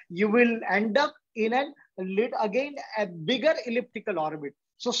orbit, you will end up in a bigger elliptical orbit.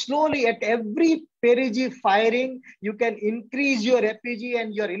 So slowly at every perigee firing, you can increase your apogee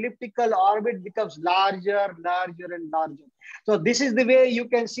and your elliptical orbit becomes larger, larger and larger. So this is the way you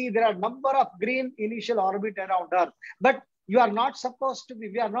can see there are a number of green initial orbit around Earth. But we are not supposed to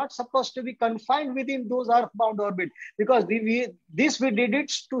be confined within those earthbound orbit, because we did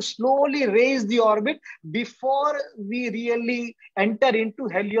it to slowly raise the orbit before we really enter into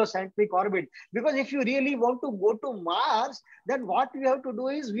heliocentric orbit. Because if you really want to go to Mars, then what we have to do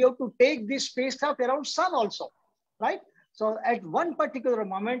is we have to take this spacecraft around Sun also, right? So at one particular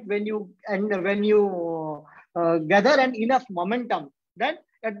moment, when you gather enough momentum, then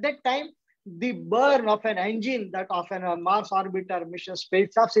at that time, the burn of an engine that of a Mars orbiter mission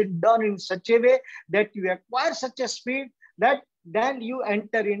spacecraft is done in such a way that you acquire such a speed that then you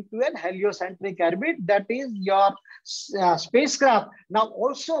enter into an heliocentric orbit. That is, your spacecraft now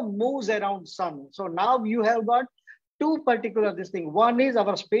also moves around Sun. So now you have got two particular this thing. One is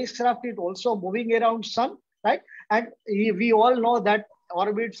our spacecraft is also moving around Sun, right? And we all know that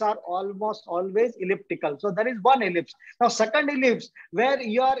orbits are almost always elliptical. So there is one ellipse. Now, second ellipse, where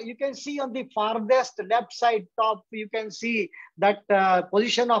you can see on the farthest left side top, you can see that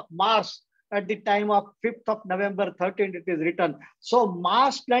position of Mars at the time of 5th of November 13th, it is written. So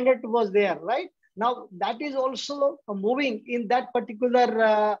Mars planet was there, right? Now that is also moving in that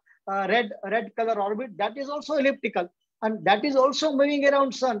particular red color orbit. That is also elliptical, and that is also moving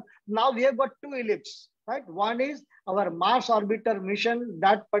around Sun. Now we have got two ellipses, right? One is our Mars orbiter mission,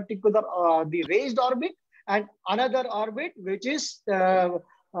 that particular the raised orbit, and another orbit which is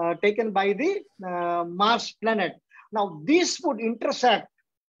taken by the Mars planet. Now this would intersect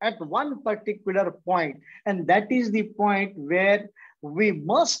at one particular point, and that is the point where we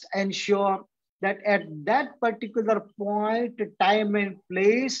must ensure that at that particular point, time and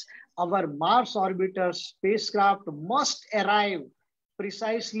place, our Mars orbiter spacecraft must arrive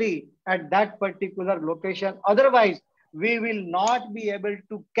precisely at that particular location. Otherwise, we will not be able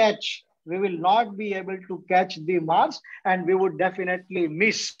to catch the Mars, and we would definitely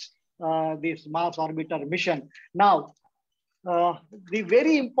miss this Mars orbiter mission. Now, the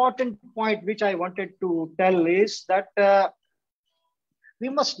very important point which I wanted to tell is that we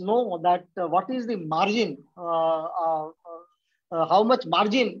must know that what is the margin, how much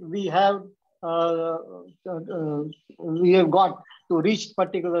margin we have got to reach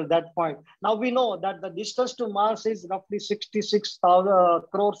particular that point. Now we know that the distance to Mars is roughly 66,000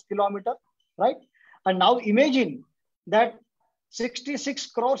 crores kilometers, right? And now imagine that 66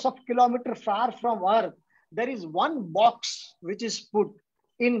 crores of kilometers far from Earth, there is one box which is put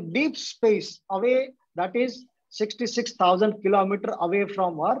in deep space away, that is 66,000 kilometers away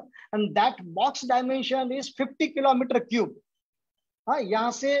from Earth, and that box dimension is 50 kilometer cube.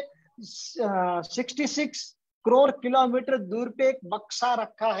 यहाँ से 66 crore kilometre दूर पे एक बक्सा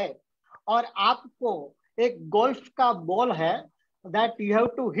रखा है, और आपको एक गोल्फ का बॉल है, that you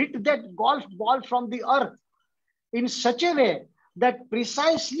have to hit that golf ball from the Earth in such a way that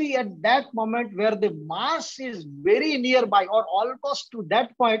precisely at that moment where the Mars is very nearby or almost to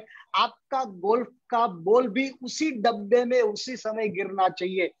that point, आपका golf का ball भी उसी डब्बे में उसी समय गिरना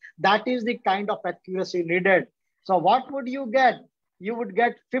चाहिए. That is the kind of accuracy needed. So what would you get? You would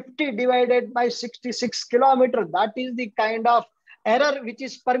get 50 divided by 66 kilometers. That is the kind of error which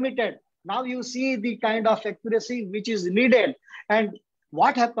is permitted. Now you see the kind of accuracy which is needed. And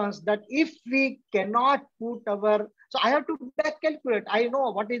what happens that if we cannot put our, so I have to back calculate. I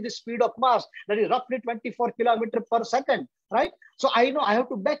know what is the speed of Mars, that is roughly 24 kilometers per second, right? So I know I have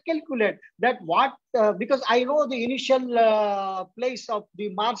to back calculate that what, because I know the initial place of the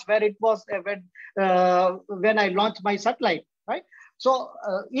Mars where it was when I launched my satellite, right? So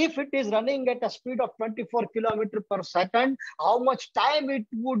if it is running at a speed of 24 kilometers per second, how much time it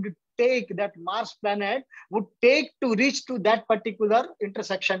would take, that Mars planet would take to reach to that particular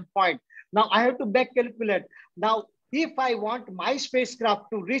intersection point. Now I have to back calculate. Now, if I want my spacecraft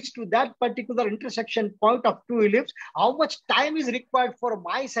to reach to that particular intersection point of two ellipses, how much time is required for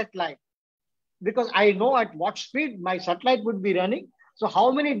my satellite? Because I know at what speed my satellite would be running. So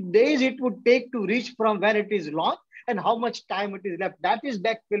how many days it would take to reach from where it is launched and how much time it is left. That is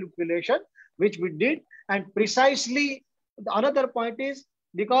back calculation, which we did. And precisely another point is,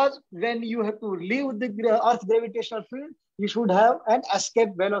 because when you have to leave the Earth's gravitational field, you should have an escape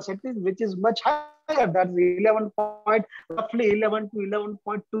velocity, which is much higher. That's roughly 11 to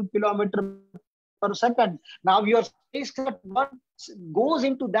 11.2 kilometers per second. Now your spacecraft goes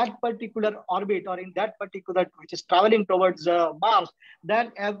into that particular orbit, or in that particular, which is traveling towards Mars,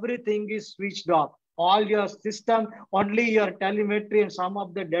 then everything is switched off. All your system, only your telemetry and some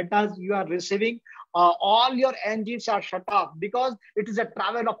of the data you are receiving, all your engines are shut off because it is a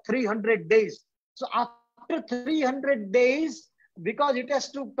travel of 300 days. So after 300 days, because it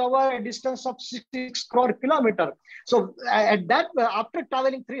has to cover a distance of 66 crore kilometers. So at that, after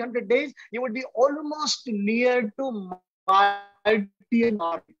traveling 300 days, you would be almost near to Martian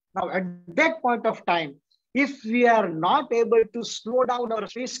orbit. Now at that point of time, if we are not able to slow down our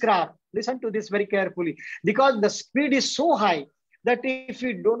spacecraft, listen to this very carefully, because the speed is so high that if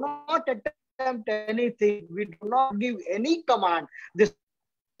we do not attempt anything, we do not give any command, this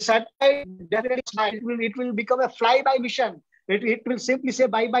satellite definitely it will become a flyby mission. It will simply say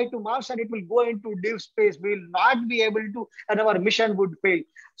bye-bye to Mars and it will go into deep space. We will not be able to, and our mission would fail.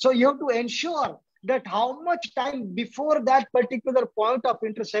 So you have to ensure that how much time before that particular point of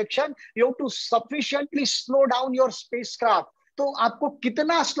intersection, you have to sufficiently slow down your spacecraft. तो आपको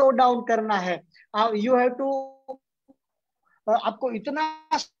कितना slow down करना है? You have to, आपको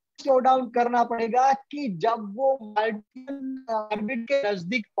इतना slow down करना पड़ेगा कि जब वो मार्टियन ऑर्बिट के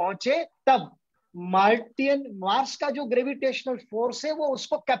नजदीक पहुंचे, तब मार्स का जो ग्रेविटेशनल फोर्स है वो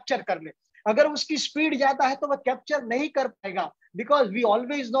उसको कैप्चर कर ले. अगर उसकी स्पीड ज्यादा है तो वो कैप्चर नहीं कर पाएगा, बिकॉज वी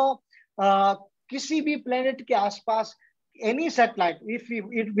ऑलवेज नो किसी भी प्लेनेट के आसपास any satellite, if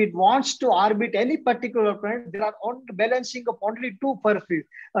it wants to orbit any particular planet, there are balancing of only two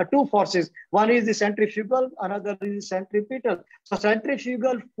forces. One is the centrifugal, another is the centripetal. So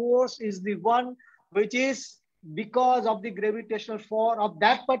centrifugal force is the one which is because of the gravitational force of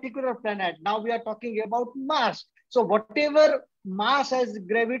that particular planet. Now we are talking about Mars. So whatever Mars has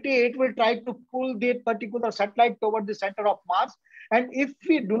gravity, it will try to pull that particular satellite toward the center of Mars. And if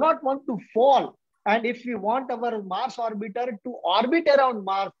we do not want to fall, and if we want our Mars orbiter to orbit around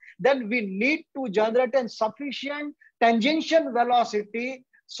Mars, then we need to generate a sufficient tangential velocity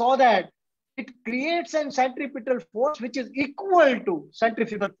so that it creates a centripetal force which is equal to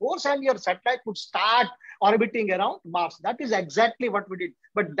centrifugal force, and your satellite would start orbiting around Mars. That is exactly what we did.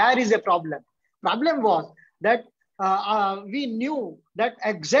 But there is a problem. Problem was that we knew that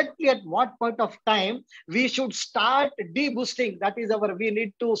exactly at what point of time we should start deboosting. That is we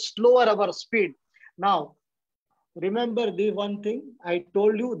need to slower our speed. Now, remember the one thing I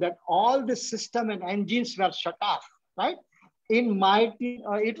told you, that all the system and engines were shut off, right? In Martian,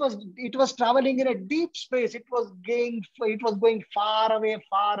 it was traveling in a deep space. It was going far away,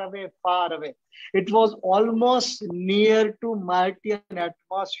 far away, far away. It was almost near to Martian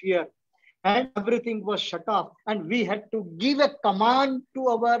atmosphere, and everything was shut off. And we had to give a command to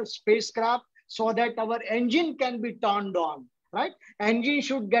our spacecraft so that our engine can be turned on, right? Engine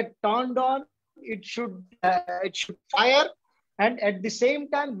should get turned on. It should fire, and at the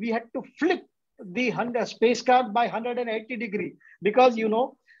same time we had to flip the spacecraft by 180 degrees, because you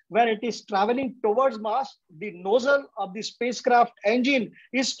know when it is traveling towards Mars, the nozzle of the spacecraft engine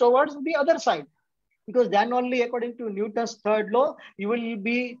is towards the other side, because then only according to Newton's third law you will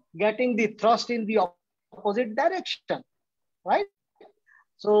be getting the thrust in the opposite direction, right?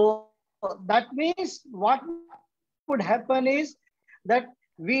 So that means what would happen is that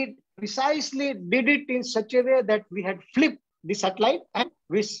we precisely did it in such a way that we had flipped the satellite, and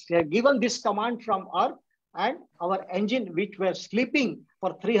we had given this command from Earth, and our engine, which were sleeping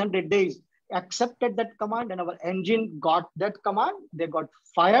for 300 days, accepted that command, and our engine got that command. They got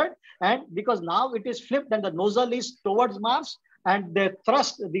fired, and because now it is flipped and the nozzle is towards Mars, and the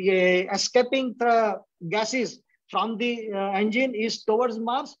thrust, the escaping gases from the engine is towards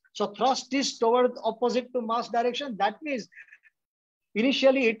Mars. So thrust is towards opposite to Mars direction. That means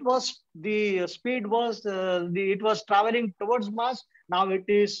initially it was the speed was it was traveling towards Mars. Now it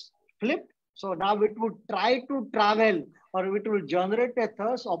is flipped. So now it would try to travel, or it will generate a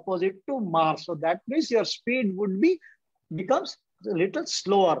thrust opposite to Mars. So that means your speed would be becomes a little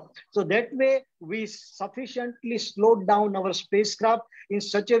slower. So that way we sufficiently slowed down our spacecraft in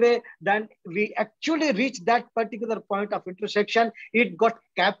such a way that we actually reached that particular point of intersection. It got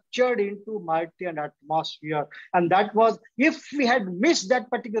captured into Martian atmosphere. And that was, if we had missed that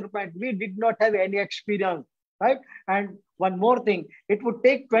particular point, we did not have any experience, right? And one more thing, it would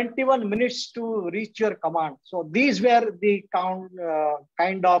take 21 minutes to reach your command. So these were the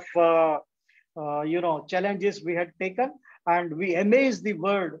kind of challenges we had taken, and we amazed the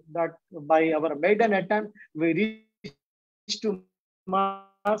world that by our maiden attempt we reached to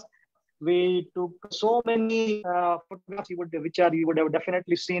Mars. We took so many photographs you would have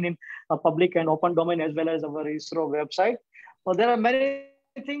definitely seen in a public and open domain as well as our ISRO website. So there are many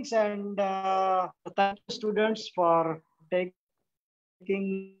things, and thank you students for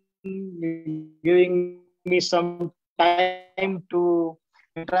giving me some time to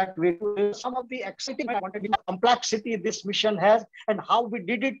interact with you. Some of the exciting complexity this mission has, and how we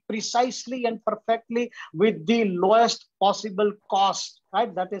did it precisely and perfectly with the lowest possible cost,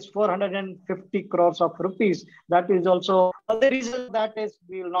 right? That is 450 crores of rupees. That is also the reason that is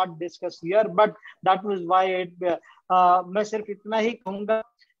we will not discuss here, but that was why it मैं सिर्फ इतना ही कहूंगा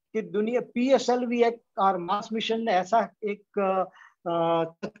कि दुनिया PSLV एक और Mars mission ने ऐसा एक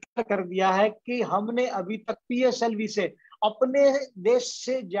कर दिया है कि हमने अभी तक PSLV से अपने देश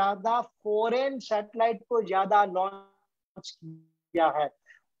से ज्यादा फॉरेन सैटेलाइट को ज्यादा लॉन्च किया है।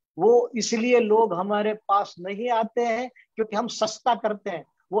 वो इसलिए लोग हमारे पास नहीं आते हैं क्योंकि हम सस्ता करते हैं,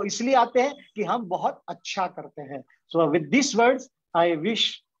 वो इसलिए आते हैं कि हम बहुत अच्छा करते हैं। So with these words, I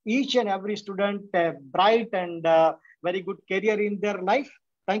wish each and every student a bright and very good career in their life.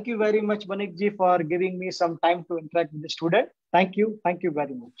 Thank you very much, Banik ji, for giving me some time to interact with the student. Thank you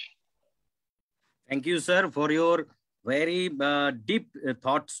very much. Thank you, sir, for your very deep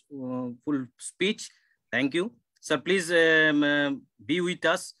thoughts, full speech. Thank you, sir. Please be with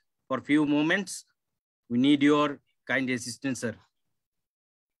us for a few moments. We need your kind assistance, sir.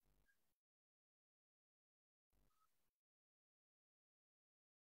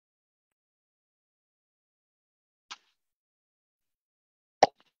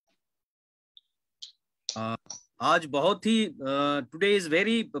 आज बहुत ही today is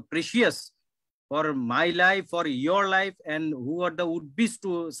very precious for my life, for your life, and who are the would-be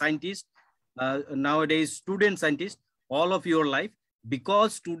scientists, nowadays student scientists, all of your life,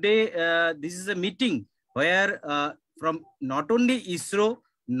 because today this is a meeting where from not only ISRO,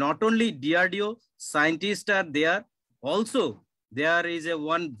 not only DRDO, scientists are there, also there is a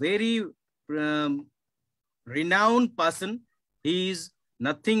one very renowned person. He is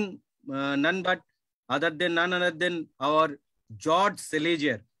none other than our George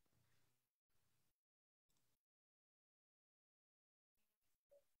Salazar.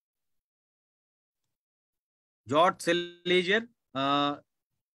 George Salazar,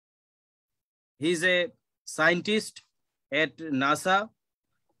 he is a scientist at NASA,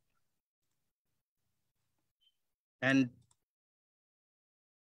 and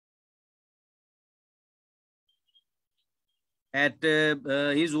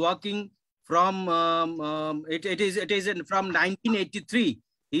he's working from it is from 1983.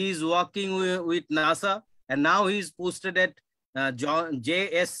 He is working with NASA, and now he is posted at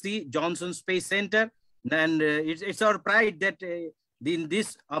JSC, Johnson Space Center. And it's our pride that in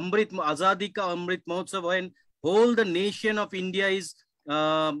this Azadi Ka Amrit Mahotsav, when whole the nation of India is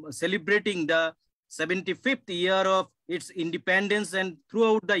celebrating the 75th year of its independence, and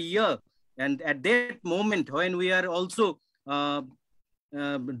throughout the year, and at that moment when we are also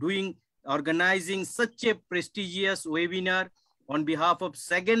organizing such a prestigious webinar on behalf of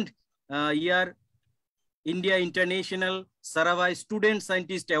second year India International Sarabhai Student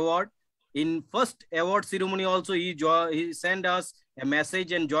Scientist Award. In first award ceremony also, he sent us a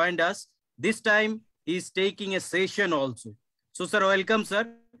message and joined us. This time he is taking a session also. So sir, welcome sir.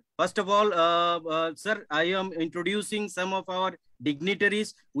 First of all, sir, I am introducing some of our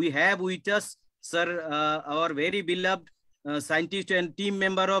dignitaries. We have with us sir, our very beloved scientist and team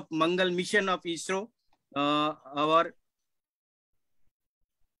member of Mangal mission of ISRO, our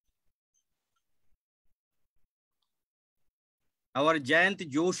Jayant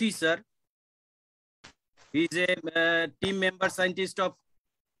Joshi sir. He is a team member scientist of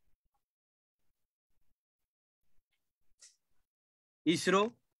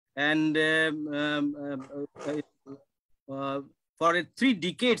ISRO, and for 3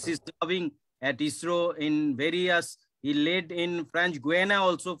 decades he's serving at ISRO in various. He led in French Guiana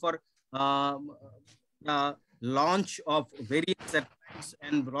also for launch of various satellites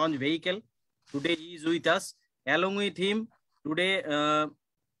and launch vehicle. Today he is with us. Along with him today,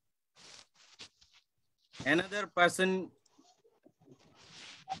 another person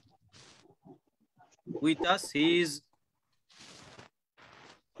with us. He is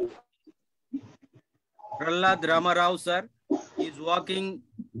Prahlad Ramarao sir. He is working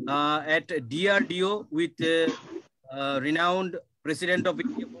at DRDO with renowned President of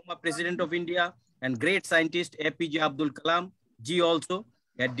India, former President of India, and great scientist APJ Abdul Kalam ji also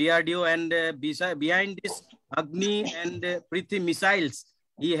at DRDO. And behind this Agni and Prithvi missiles,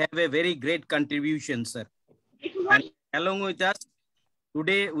 he have a very great contribution, sir. And along with us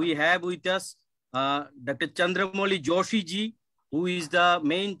today, we have with us Dr. Chandramouli Joshi ji, who is the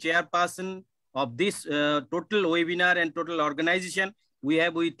main chairperson of this total webinar and total organization. We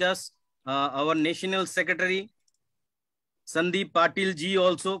have with us our National Secretary, Sandeep Patil ji,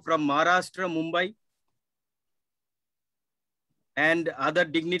 also from Maharashtra, Mumbai, and other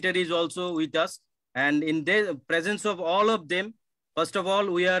dignitaries also with us. And in the presence of all of them, first of all,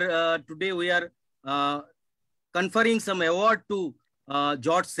 we are today we are conferring some award to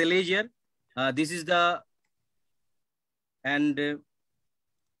George Salazar. This is the, and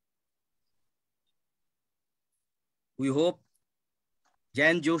we hope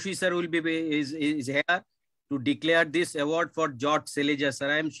Jan Joshi sir will be is here to declare this award for George Salazar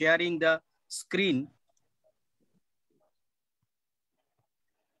sir. I am sharing the screen.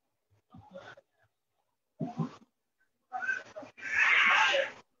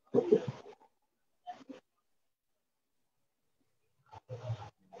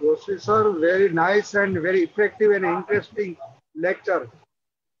 Joshi sir, very nice and very effective and interesting lecture.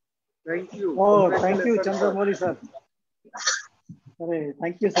 Thank you. Oh, thank you, Chandramouli sir.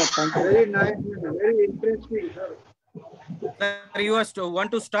 Thank you, sir. Thank you. Very nice and very interesting, sir. Sir, you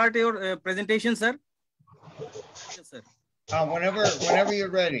want to start your presentation, sir? Yes, sir. Whenever you're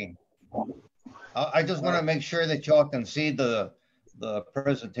ready. I just want to make sure that y'all can see the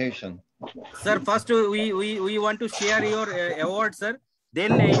presentation. Sir, first we want to share your award, sir.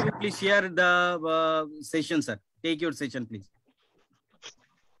 Then you please share the session, sir. Take your session, please.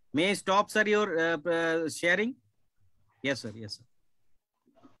 May I stop, sir, your sharing? Yes, sir. Yes, sir.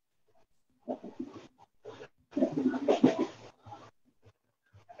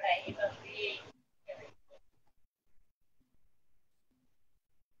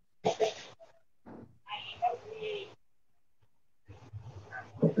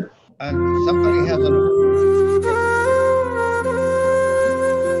 And somebody has an...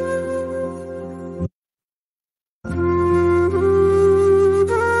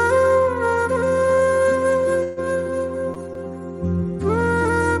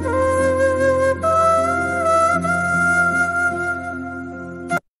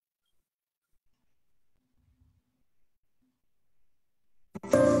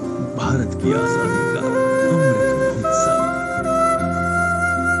 Bharat की आजादी का Amrit Mahotsav.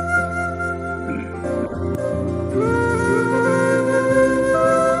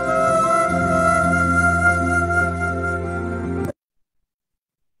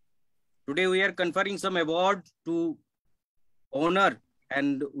 Today we are conferring some award to honor,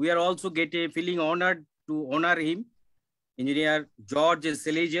 and we are also feeling honored to honor him, Engineer George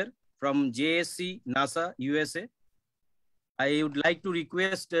Salazar from JSC, NASA, USA. I would like to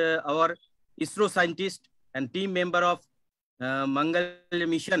request our ISRO scientist and team member of Mangal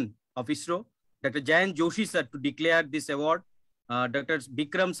mission of ISRO, Dr. Jan Joshi sir, to declare this award. Dr.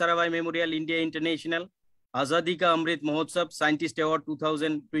 Bikram Sarabhai Memorial India International Azadi Ka Amrit Mahotsav Scientist Award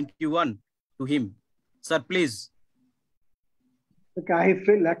 2021 to him. Sir, please. Okay, I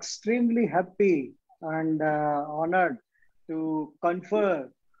feel extremely happy and honored to confer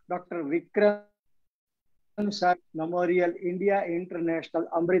Dr. Vikram Memorial India International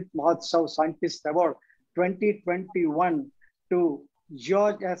Amrit Mahotsav Scientist Award 2021 to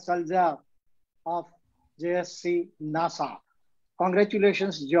George S. Salazar of JSC NASA.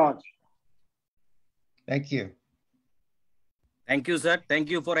 Congratulations, George. Thank you. Thank you, sir. Thank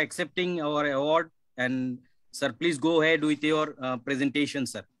you for accepting our award. And sir, please go ahead with your presentation,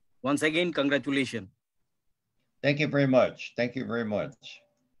 sir. Once again, congratulations. Thank you very much. Thank you very much.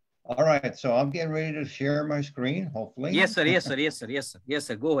 All right, so I'm getting ready to share my screen, hopefully. Yes, sir. Yes, sir. Yes, sir. Yes, sir. Yes,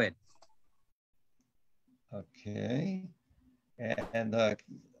 sir. Go ahead. Okay. And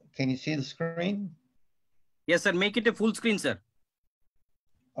can you see the screen? Yes, sir. Make it a full screen, sir.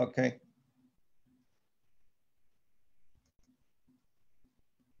 Okay.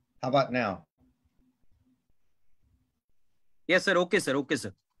 How about now? Yes, sir. Okay, sir. Okay,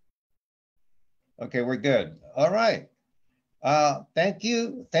 sir. Okay, we're good. All right. Thank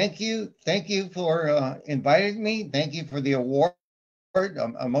you for inviting me. Thank you for the award.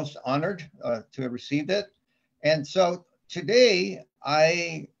 I'm most honored to have received it. And so today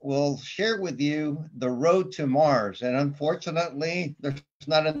I will share with you the road to Mars. And unfortunately, there's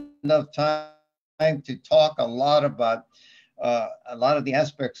not enough time to talk a lot about a lot of the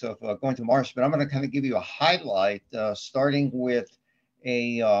aspects of going to Mars, but I'm going to kind of give you a highlight, starting with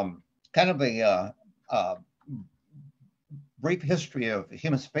a kind of a brief history of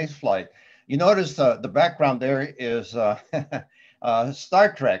human spaceflight. You notice the background there is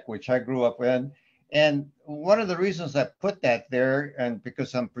Star Trek, which I grew up in. And one of the reasons I put that there, and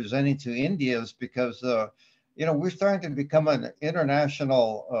because I'm presenting to India, is because, we're starting to become an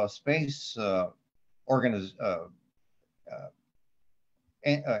international space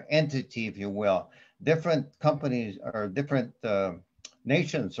entity, if you will. Different companies or different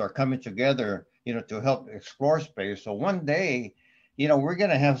nations are coming together, to help explore space. So one day, we're going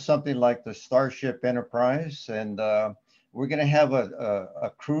to have something like the Starship Enterprise, and we're going to have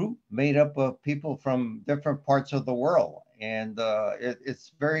a crew made up of people from different parts of the world. And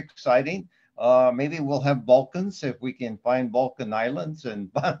it's very exciting. Maybe we'll have Vulcans if we can find Vulcan islands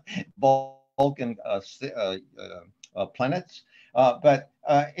and Vulcan planets. But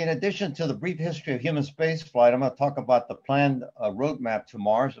in addition to the brief history of human spaceflight, I'm going to talk about the planned roadmap to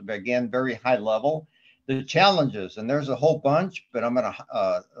Mars, again, very high level. The challenges, and there's a whole bunch, but I'm going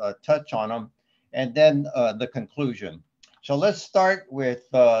to touch on them, and then the conclusion. So let's start with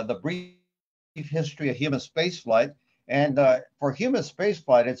the brief history of human spaceflight. And for human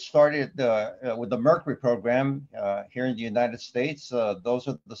spaceflight, it started with the Mercury program here in the United States. Those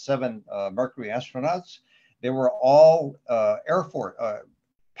are the 7 Mercury astronauts. They were all Air Force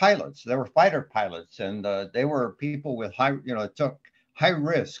pilots. They were fighter pilots, and they were people with took high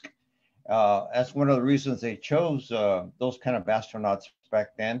risk. That's one of the reasons they chose those kind of astronauts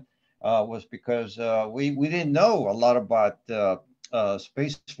back then, was because we didn't know a lot about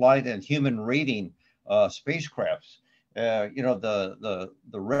space flight and human rating spacecrafts. The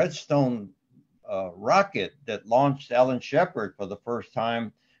Redstone rocket that launched Alan Shepard for the first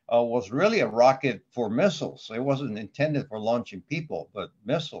time was really a rocket for missiles. It wasn't intended for launching people, but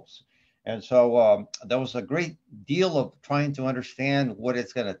missiles. And so there was a great deal of trying to understand what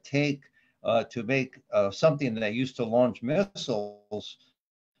it's going to take to make something that used to launch missiles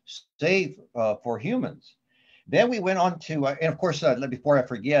safe for humans. Then we went on to, and of course, before I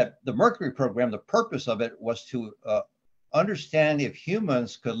forget, the Mercury program, the purpose of it was to understand if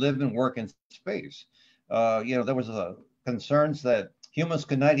humans could live and work in space. There was concerns that humans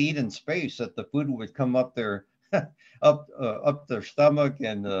could not eat in space, that the food would come up their up their stomach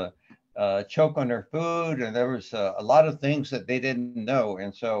and choke on their food, and there was a lot of things that they didn't know.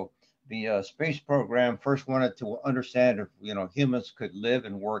 And so the space program first wanted to understand if humans could live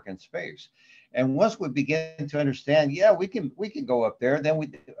and work in space. And once we began to understand, we can go up there, then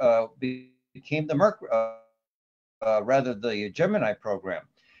we became the the Gemini program.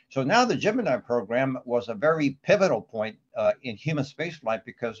 So now the Gemini program was a very pivotal point in human spaceflight,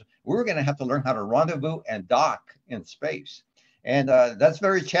 because we were going to have to learn how to rendezvous and dock in space. And that's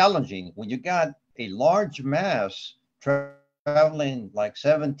very challenging when you got a large mass traveling like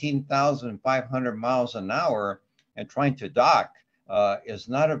 17,500 miles an hour, and trying to dock is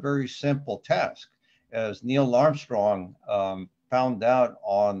not a very simple task, as Neil Armstrong found out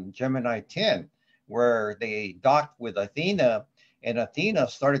on Gemini 10, where they docked with Athena, and Athena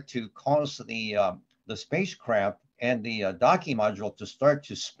started to cause the spacecraft and the docking module to start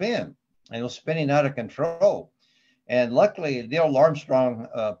to spin, and it was spinning out of control. And luckily, Neil Armstrong,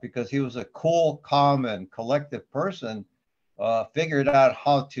 because he was a cool, calm, and collective person, figured out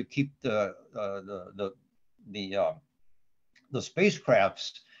how to keep the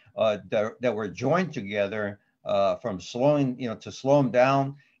spacecrafts that were joined together from slowing, to slow them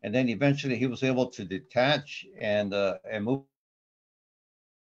down, and then eventually he was able to detach and move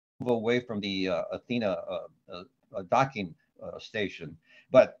away from the Athena docking station.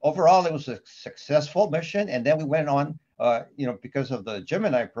 But overall, it was a successful mission. And then we went on, because of the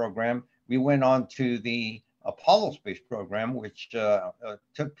Gemini program, we went on to the Apollo space program, which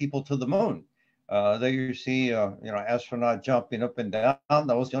took people to the moon. There you see, astronaut jumping up and down.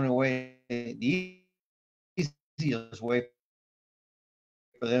 That was the only way, the easiest way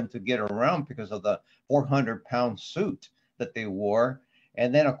for them to get around, because of the 400-pound suit that they wore.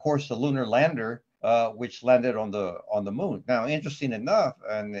 And then, of course, the lunar lander, which landed on the moon. Now, interesting enough,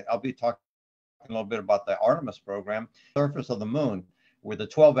 and I'll be talking a little bit about the Artemis program, surface of the moon. with the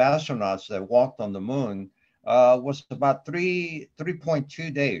 12 astronauts that walked on the moon, was about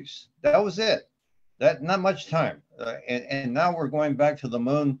 3.2 days. That was it. That not much time. And now we're going back to the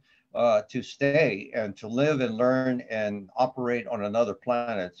moon to stay and to live and learn and operate on another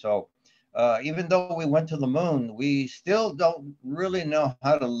planet. So even though we went to the moon, we still don't really know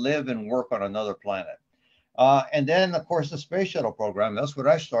how to live and work on another planet. And then, of course, the space shuttle program. That's what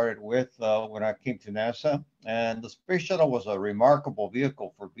I started with when I came to NASA. And the space shuttle was a remarkable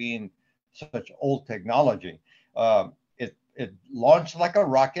vehicle for being such old technology. It launched like a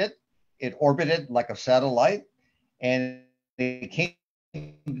rocket. It orbited like a satellite, and it came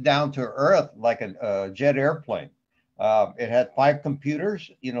down to Earth like a jet airplane. It had 5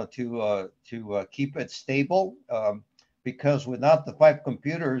 computers, to keep it stable. Because without the 5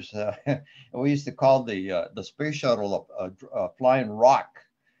 computers, we used to call the space shuttle a flying rock.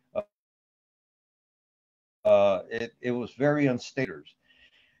 It was very unstable.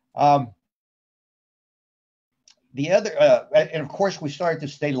 The other, and of course, we started to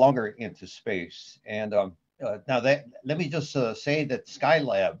stay longer into space. And now let me just say that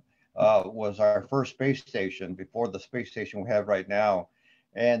Skylab was our first space station before the space station we have right now.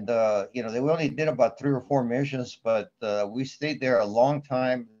 And they only did about 3 or 4 missions, but we stayed there a long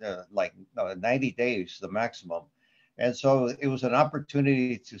time, like 90 days, the maximum. And so it was an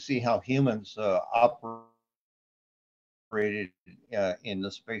opportunity to see how humans operated in the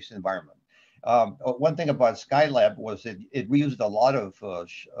space environment. One thing about Skylab was it reused a lot of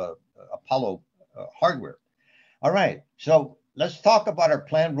Apollo hardware. All right, so let's talk about our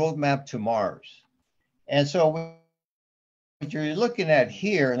planned roadmap to Mars. And so what you're looking at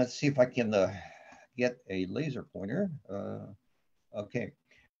here, and let's see if I can get a laser pointer. Okay,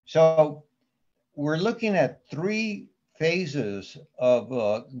 so we're looking at 3 phases of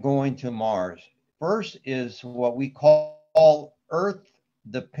going to Mars. First is what we call Earth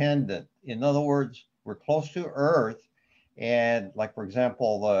dependent. In other words, we're close to Earth, and like for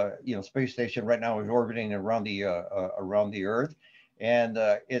example, the space station right now is orbiting around the Earth, and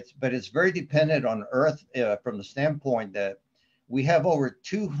it's very dependent on Earth from the standpoint that we have over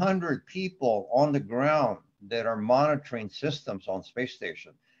 200 people on the ground that are monitoring systems on space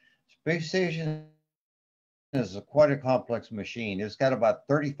station. Space station is quite a complex machine. It's got about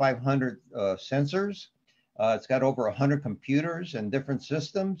 3,500 sensors. It's got over 100 computers and different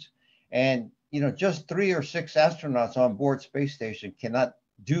systems. And, just 3 or 6 astronauts on board space station cannot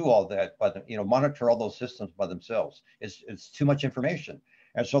do all that, monitor all those systems by themselves. It's too much information.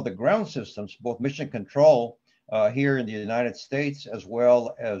 And so the ground systems, both mission control here in the United States as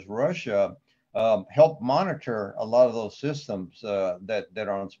well as Russia, help monitor a lot of those systems that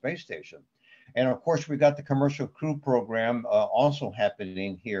are on space station. And of course, we got the commercial crew program also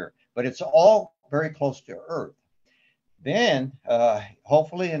happening here, but it's all very close to Earth. Then,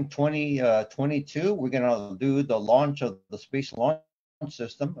 hopefully in 2022, we're going to do the launch of the Space Launch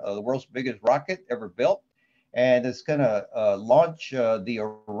System, the world's biggest rocket ever built. And it's going to launch the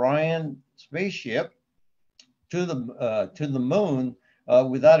Orion spaceship to the moon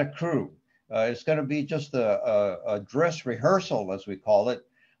without a crew. It's going to be just a dress rehearsal, as we call it,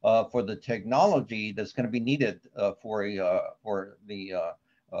 for the technology that's going to be needed for the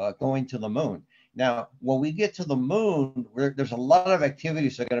going to the moon. Now, when we get to the moon, there's a lot of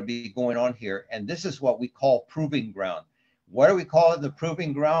activities that are going to be going on here, and this is what we call proving ground. Why do we call it the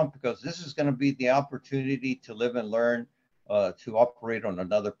proving ground? Because this is going to be the opportunity to live and learn to operate on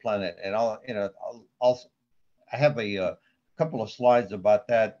another planet. And I have a couple of slides about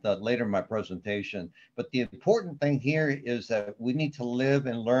that later in my presentation. But the important thing here is that we need to live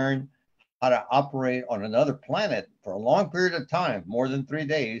and learn how to operate on another planet for a long period of time, more than 3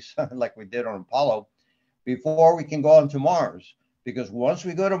 days, like we did on Apollo, before we can go on to Mars. Because once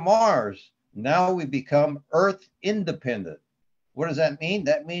we go to Mars, now we become Earth independent. What does that mean?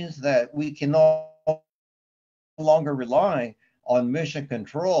 That means that we can no longer rely on mission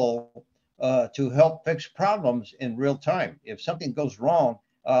control to help fix problems in real time. If something goes wrong,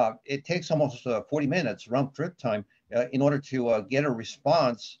 it takes almost 40 minutes round trip time in order to get a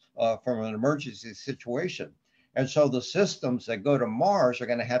response from an emergency situation. And so the systems that go to Mars are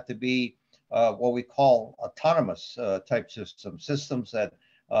going to have to be what we call autonomous type systems that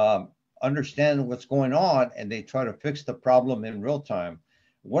understand what's going on and they try to fix the problem in real time.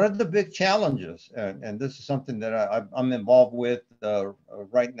 One of the big challenges, and this is something that I'm involved with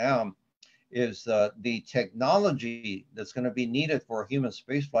right now, is the technology that's going to be needed for a human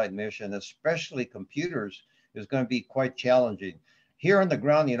spaceflight mission, especially computers, is going to be quite challenging. Here on the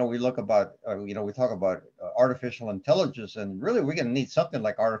ground, we look about, we talk about artificial intelligence, and really we're going to need something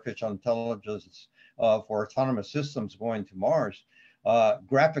like artificial intelligence for autonomous systems going to Mars.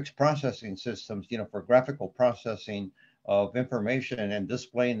 graphics processing systems, for graphical processing of information and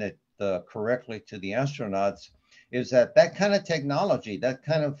displaying it correctly to the astronauts, is that kind of technology, that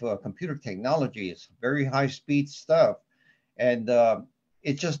kind of computer technology is very high speed stuff. And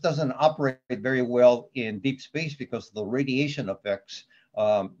it just doesn't operate very well in deep space because of the radiation effects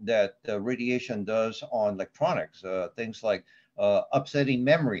that radiation does on electronics, things like upsetting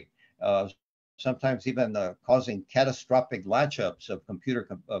memory, sometimes even causing catastrophic latch-ups of computer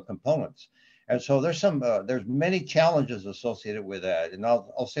components. And so there's many challenges associated with that. And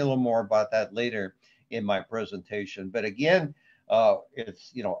I'll say a little more about that later in my presentation. But again,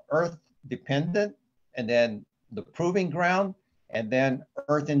 it's, Earth dependent, and then the proving ground, and then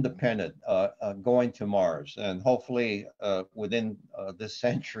Earth independent, going to Mars. And hopefully within this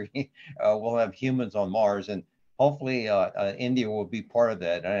century, we'll have humans on Mars. And hopefully India will be part of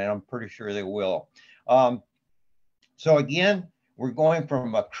that. And I'm pretty sure they will. So again, we're going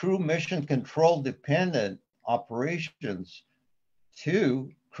from a crew mission control dependent operations to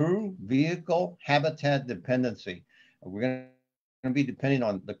crew vehicle habitat dependency. We're going to be depending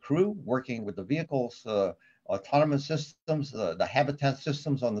on the crew working with the vehicles, autonomous systems, the habitat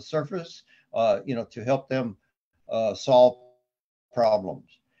systems on the surface, to help them solve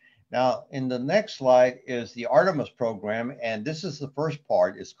problems. Now, in the next slide is the Artemis program, and this is the first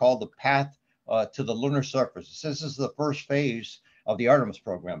part. It's called the Path to the Lunar Surface. This is the first phase of the Artemis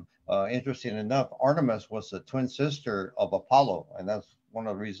program. Interesting enough, Artemis was the twin sister of Apollo, and that's one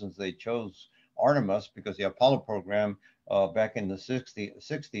of the reasons they chose Artemis, because the Apollo program back in the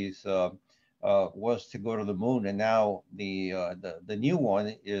 60s was to go to the moon, and now the new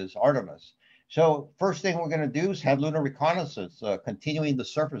one is Artemis. So first thing we're going to do is have lunar reconnaissance, continuing the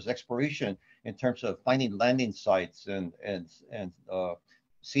surface exploration in terms of finding landing sites and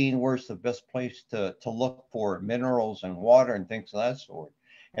seeing where's the best place to look for minerals and water and things of that sort.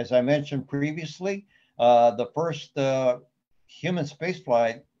 As I mentioned previously, the first human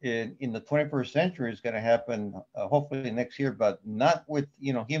spaceflight in the 21st century is going to happen hopefully next year, but not with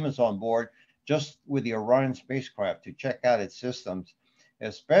humans on board, just with the Orion spacecraft to check out its systems,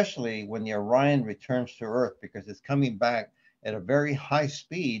 especially when the Orion returns to Earth, because it's coming back at a very high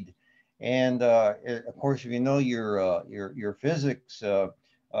speed. And of course, if you know your physics, the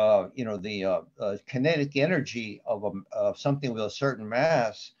kinetic energy of something with a certain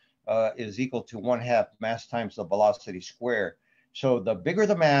mass is equal to 1/2 mass times the velocity squared. So the bigger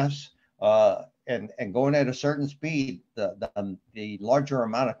the mass and going at a certain speed, the larger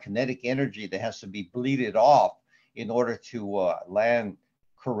amount of kinetic energy that has to be bleeded off in order to land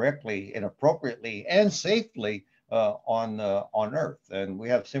correctly and appropriately and safely on Earth. And we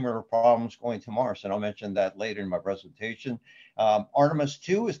have similar problems going to Mars, and I'll mention that later in my presentation. Artemis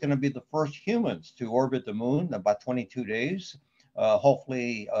 2 is going to be the first humans to orbit the moon in about 22 days,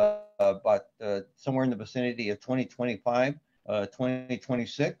 hopefully about somewhere in the vicinity of 2025,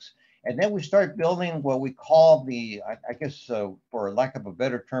 2026. And then we start building what we call I guess for lack of a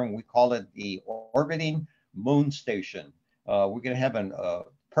better term, we call it the orbiting moon station. We're going to have a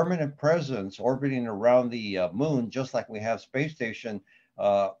permanent presence orbiting around the moon, just like we have space station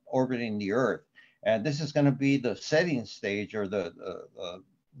orbiting the Earth. And this is going to be the setting stage, or the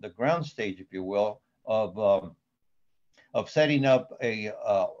ground stage, if you will, of setting up a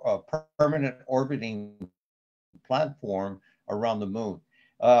permanent orbiting platform around the moon.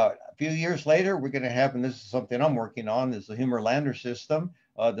 A few years later, we're going to have, and this is something I'm working on, is the Human Lander system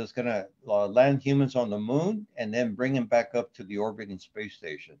that's going to land humans on the moon and then bring them back up to the orbiting space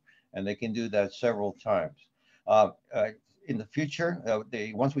station. And they can do that several times. In the future,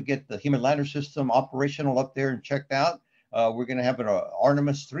 once we get the Human Lander system operational up there and checked out, we're going to have an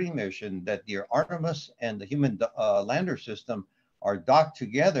Artemis 3 mission that the Artemis and the Human Lander system are docked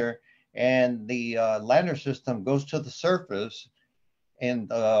together, and the lander system goes to the surface and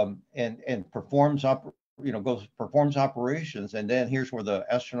performs operations. And then here's where the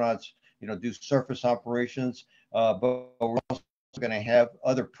astronauts do surface operations, but we're also going to have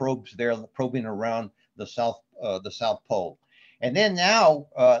other probes there probing around the South Pole. And then now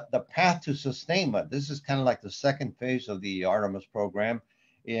the path to sustainment. This is kind of like the second phase of the Artemis program.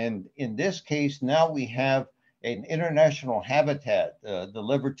 In this case, now we have an international habitat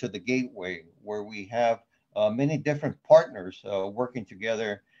delivered to the gateway, where we have many different partners working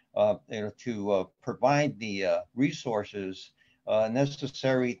together to provide the resources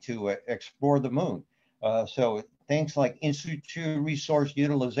necessary to explore the moon. So things like in situ resource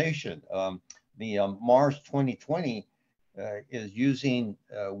utilization. The Mars 2020 is using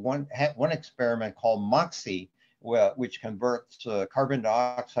one experiment called MOXIE, which converts carbon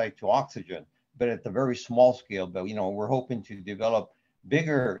dioxide to oxygen but at the very small scale. But, you know, we're hoping to develop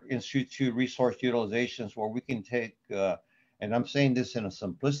bigger in situ resource utilizations where we can take, and I'm saying this in a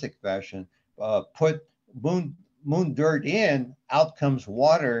simplistic fashion, put moon dirt in, out comes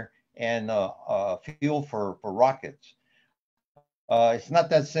water and fuel for rockets. It's not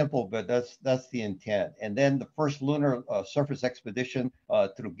that simple, but that's the intent. And then the first lunar surface expedition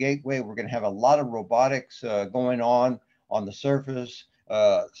through Gateway, we're going to have a lot of robotics going on the surface,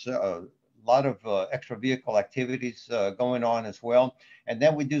 a lot of extra vehicle activities going on as well. And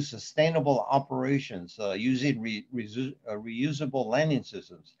then we do sustainable operations using reusable landing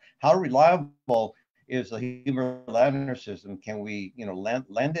systems. How reliable is a human lander system? Can we, you know,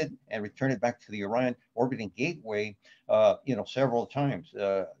 land it and return it back to the Orion orbiting gateway, you know, several times?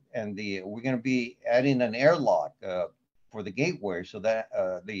 And we're going to be adding an airlock for the gateway so that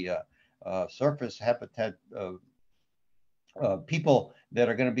the surface habitat people that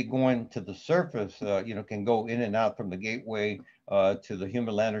are going to be going to the surface, you know, can go in and out from the gateway to the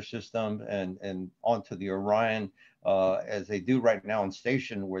human lander system and onto the Orion, as they do right now on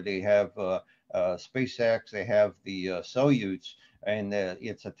station, where they have SpaceX, they have the Soyuz, and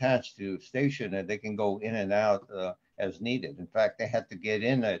it's attached to station, and they can go in and out as needed. In fact, they had to get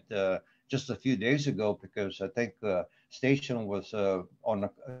in at just a few days ago because I think station was on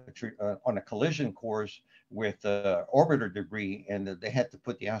a collision course with orbiter debris, and they had to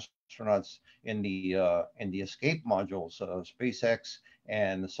put the astronauts in the escape modules, SpaceX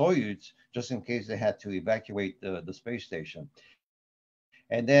and the Soyuz, just in case they had to evacuate the space station.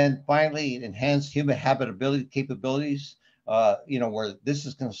 And then finally, enhanced human habitability capabilities, you know, where this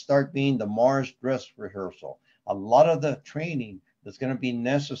is going to start being the Mars dress rehearsal. A lot of the training that's going to be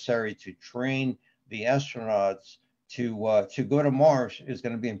necessary to train the astronauts to go to Mars is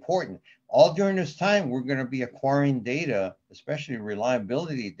going to be important. All during this time, we're going to be acquiring data, especially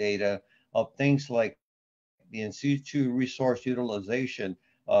reliability data of things like the in situ resource utilization,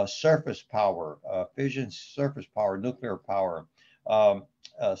 surface power, fission surface power, nuclear power,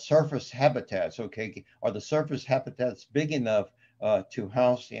 surface habitats. Okay, are the surface habitats big enough to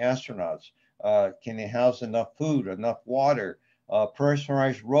house the astronauts? Can they house enough food, enough water?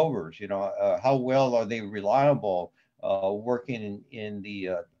 Pressurized rovers, you know, how well are they reliable working in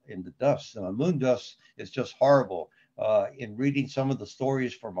the dust? Moon dust is just horrible. In reading some of the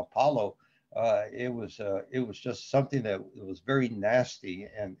stories from Apollo, it was just something that was very nasty,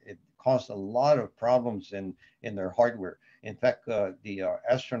 and it caused a lot of problems in their hardware. In fact, the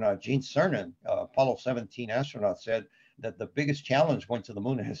astronaut Gene Cernan, Apollo 17 astronaut, said that the biggest challenge went to the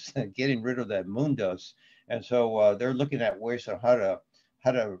moon is getting rid of that moon dust. And so they're looking at ways of how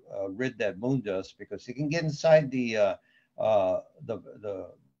to rid that moon dust, because it can get inside the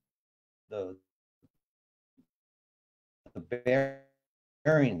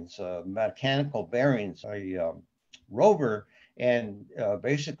bearings, mechanical bearings, a rover, and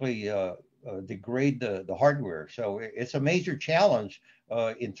basically degrade the hardware. So it's a major challenge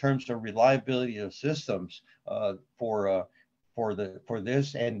in terms of reliability of systems for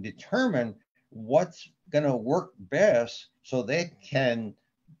this, and determine what's going to work best so they can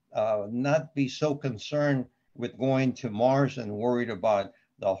not be so concerned with going to Mars and worried about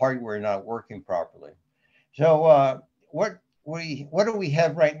the hardware not working properly. So what do we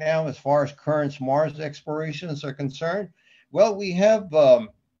have right now as far as current Mars explorations are concerned? Well, we have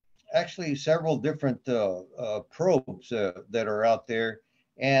actually several different probes that are out there,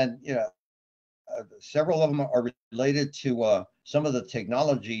 and you know, several of them are related to some of the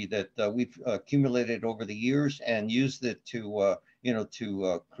technology that we've accumulated over the years and used it to, you know,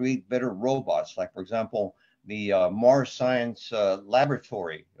 to create better robots. Like, for example, the Mars Science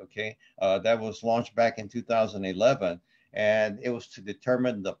Laboratory, okay, that was launched back in 2011, and it was to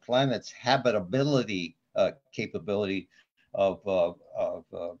determine the planet's habitability capability of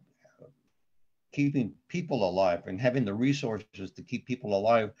keeping people alive and having the resources to keep people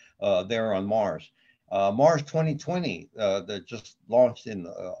alive there on Mars. Mars 2020 that just launched in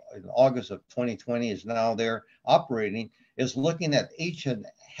August of 2020 is now there operating, is looking at ancient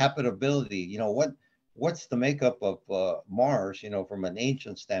habitability. You know, what's the makeup of Mars, you know, from an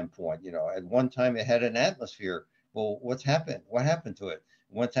ancient standpoint? You know, at one time it had an atmosphere. Well, what's happened? What happened to it?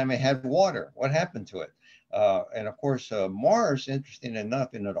 One time it had water. What happened to it? And of course, Mars, interesting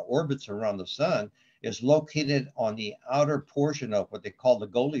enough, in the orbits around the sun, is located on the outer portion of what they call the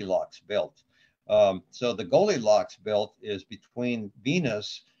Goldilocks belt. So the Goldilocks belt is between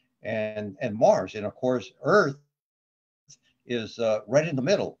Venus and Mars. And of course, Earth is right in the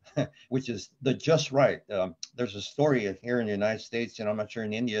middle, which is the just right. There's a story here in the United States, and I'm not sure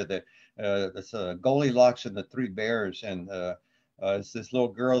in India, that that's Goldilocks and the Three Bears. And It's this little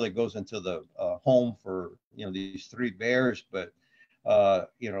girl that goes into the home for, these three bears, but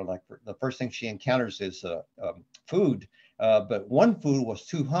like the first thing she encounters is food, but one food was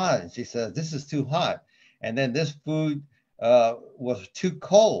too hot, and she says, "This is too hot," and then this food was too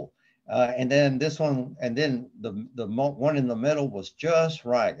cold. And then this one, and then the one in the middle was just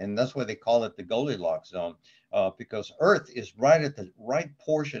right, and that's why they call it the Goldilocks zone, because Earth is right at the right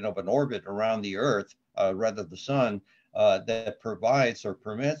portion of an orbit around the Earth, rather the Sun, that provides or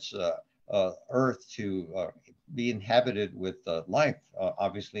permits Earth to be inhabited with life,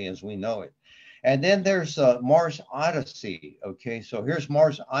 obviously as we know it. And then there's Mars Odyssey. Okay, so here's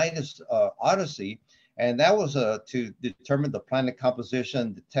Mars Odyssey. And that was to determine the planet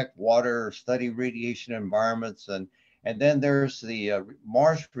composition, detect water, study radiation environments, and then there's the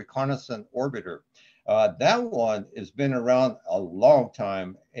Mars Reconnaissance Orbiter. That one has been around a long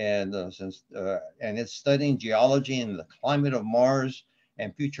time, and and it's studying geology and the climate of Mars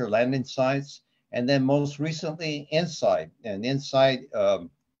and future landing sites. And then most recently, InSight, and InSight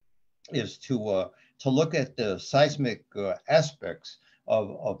is to look at the seismic aspects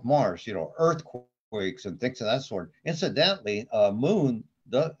of Mars, earthquakes and things of that sort. Incidentally, Moon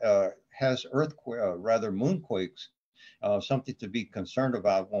has moonquakes, something to be concerned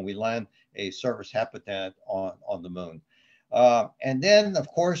about when we land a surface habitat on the Moon. And then, of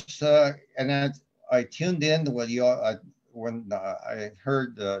course, and I tuned in when I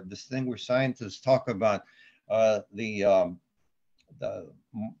heard distinguished scientists talk about the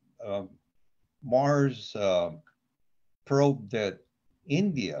Mars probe that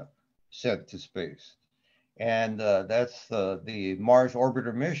India sent to space. And that's the Mars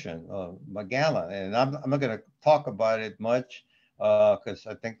Orbiter mission, Magellan. And I'm not going to talk about it much because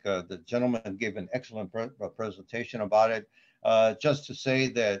I think the gentleman gave an excellent presentation about it. Just to say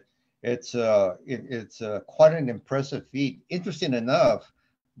that it's quite an impressive feat. Interesting enough,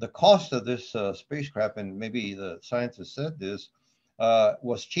 the cost of this spacecraft, and maybe the scientist said this,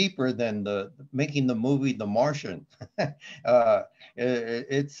 was cheaper than making the movie The Martian.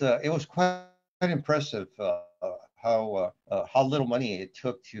 It was quite impressive how little money it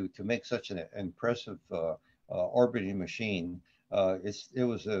took to make such an impressive orbiting machine. It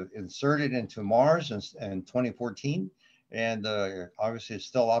was inserted into Mars in 2014, and obviously it's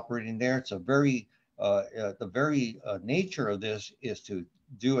still operating there. It's the very nature of this is to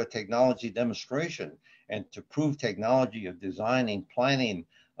do a technology demonstration and to prove technology of designing, planning,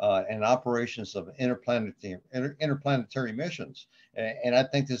 and operations of interplanetary missions. And I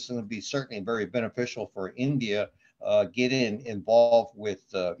think this is going to be certainly very beneficial for India getting involved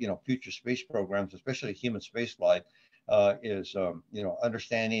with future space programs, especially human spaceflight, is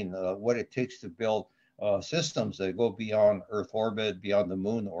understanding what it takes to build systems that go beyond Earth orbit, beyond the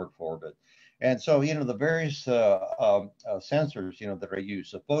Moon orbit. And so, the various sensors, that are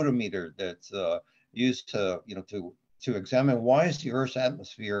used, a photometer that's used to examine why is the Earth's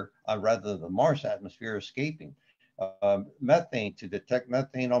atmosphere, rather than the Mars atmosphere, escaping. Methane, to detect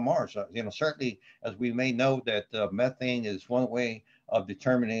methane on Mars. Certainly, as we may know, that methane is one way of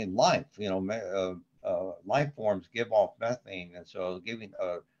determining life. Life forms give off methane, and so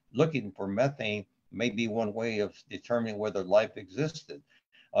looking for methane may be one way of determining whether life existed.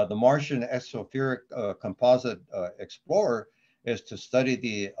 The Martian Exospheric Composite Explorer is to study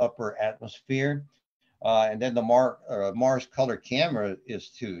the upper atmosphere. And then the Mars Color Camera is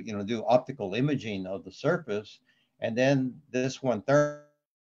to do optical imaging of the surface. And then this one,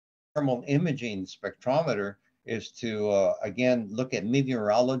 thermal imaging spectrometer, is to again look at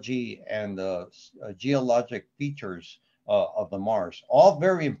meteorology and geologic features of the Mars. All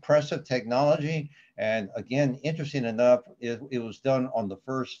very impressive technology. And again, interesting enough, it was done on the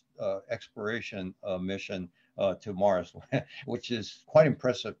first exploration mission to Mars, which is quite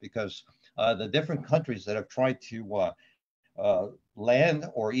impressive because the different countries that have tried to land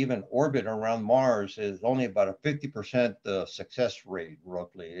or even orbit around Mars is only about a 50% success rate,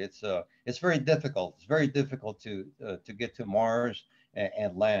 roughly. It's very difficult. It's very difficult to get to Mars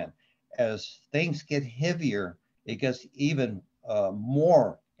and land. As things get heavier, it gets even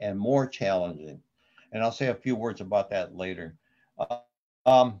more and more challenging. And I'll say a few words about that later.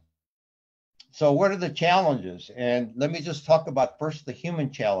 So what are the challenges? And let me just talk about first the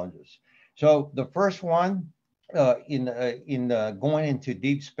human challenges. So the first one in going into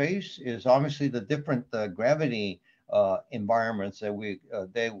deep space is obviously the different gravity environments that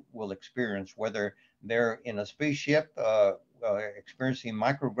they will experience, whether they're in a spaceship experiencing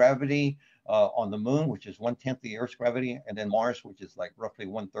microgravity on the Moon, which is 1/10 the Earth's gravity, and then Mars, which is like roughly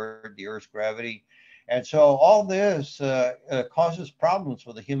 1/3 the Earth's gravity. And so all this causes problems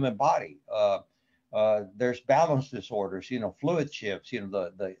for the human body. There's balance disorders, fluid shifts,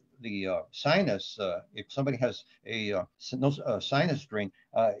 the sinus. If somebody has a sinus drain,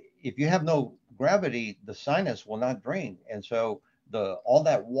 if you have no gravity, the sinus will not drain, and so all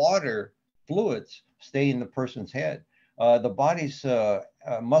that water fluids stay in the person's head. The body's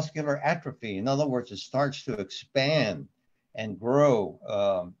muscular atrophy, in other words, it starts to expand and grow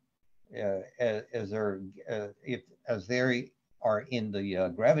as they are in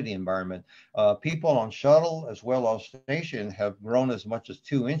the gravity environment. People on shuttle as well as station have grown as much as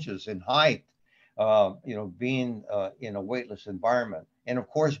 2 inches in height, being in a weightless environment. And of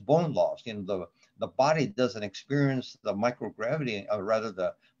course, bone loss. The body doesn't experience the microgravity, or rather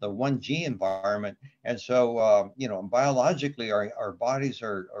the 1G environment. And so, biologically, our bodies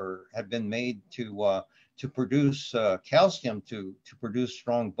have been made to produce calcium, to produce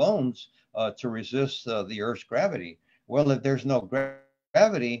strong bones, to resist the Earth's gravity. Well, if there's no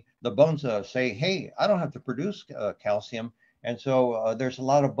gravity, the bones say, hey, I don't have to produce calcium. And so there's a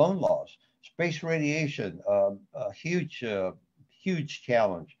lot of bone loss. Space radiation, a huge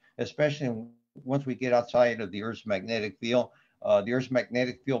challenge, especially once we get outside of the Earth's magnetic field. The Earth's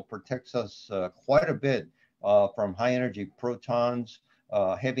magnetic field protects us quite a bit from high energy protons,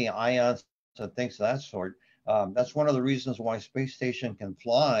 heavy ions, and things of that sort. That's one of the reasons why space station can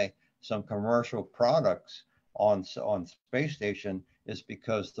fly some commercial products on space station, is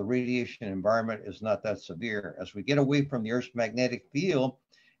because the radiation environment is not that severe. As we get away from the Earth's magnetic field,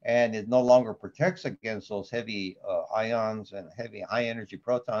 and it no longer protects against those heavy ions and heavy high energy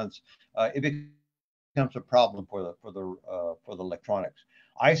protons, it becomes a problem for the electronics.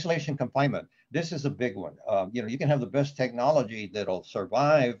 Isolation confinement. This is a big one. You can have the best technology that'll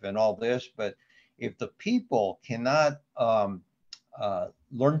survive and all this, but if the people cannot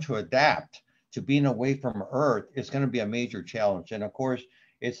learn to adapt to being away from Earth, it's going to be a major challenge. And of course,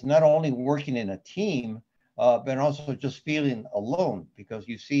 it's not only working in a team, but also just feeling alone, because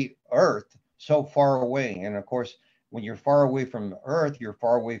you see Earth so far away. And of course, when you're far away from Earth, you're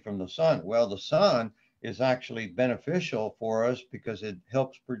far away from the sun. Well, the sun is actually beneficial for us because it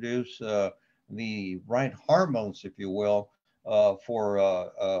helps produce the right hormones, if you will, for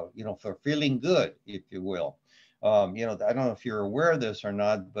feeling good, if you will. I don't know if you're aware of this or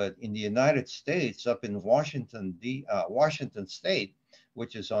not, but in the United States, up in Washington State,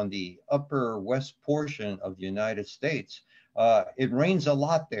 which is on the upper west portion of the United States, it rains a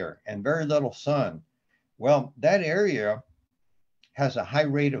lot there and very little sun. Well, that area has a high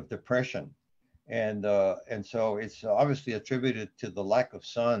rate of depression, and so it's obviously attributed to the lack of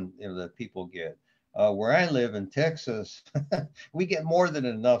sun that people get. Where I live in Texas, we get more than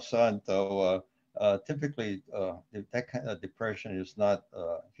enough sun, though. Typically, that kind of depression is not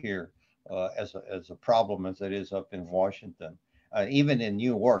here as a problem as it is up in Washington, even in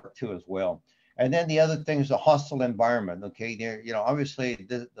New York too as well. And then the other thing is the hostile environment. Okay, obviously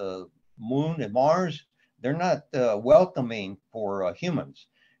the Moon and Mars, they're not welcoming for humans,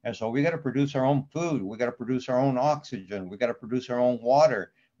 and so we got to produce our own food. We got to produce our own oxygen. We got to produce our own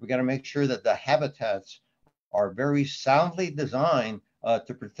water. We got to make sure that the habitats are very soundly designed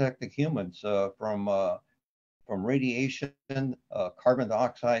to protect the humans from radiation, carbon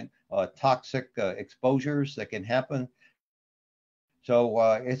dioxide, toxic exposures that can happen. So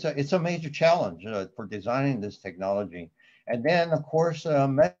it's a major challenge for designing this technology. And then, of course,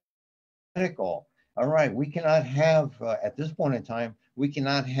 medical. All right, we cannot have, at this point in time, we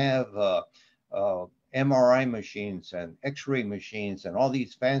cannot have MRI machines and X-ray machines and all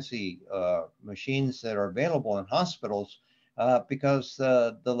these fancy machines that are available in hospitals because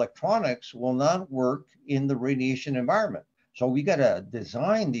the electronics will not work in the radiation environment. So we got to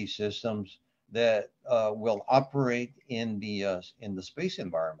design these systems that will operate in the space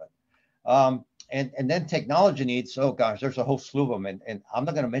environment. And then technology needs, oh gosh, there's a whole slew of them. And I'm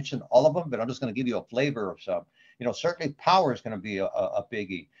not going to mention all of them, but I'm just going to give you a flavor of some. Certainly power is going to be a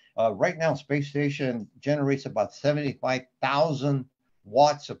biggie. Right now, space station generates about 75,000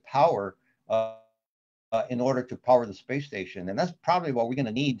 watts of power in order to power the space station. And that's probably what we're going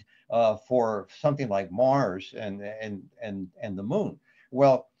to need for something like Mars and the moon.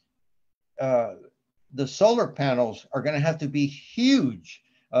 Well, the solar panels are going to have to be huge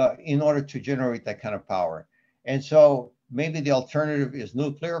in order to generate that kind of power. And so maybe the alternative is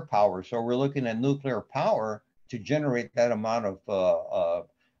nuclear power. So we're looking at nuclear power to generate that amount of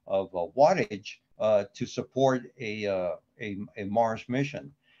wattage to support a Mars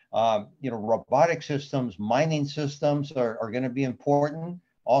mission. Robotic systems, mining systems are going to be important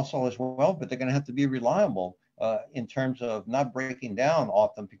also as well, but they're going to have to be reliable in terms of not breaking down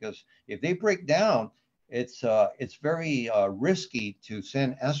often, because if they break down, it's very risky to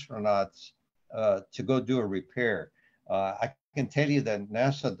send astronauts to go do a repair. I can tell you that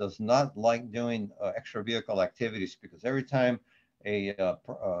NASA does not like doing extra vehicle activities, because every time a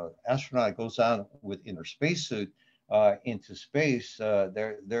astronaut goes out in their spacesuit into space,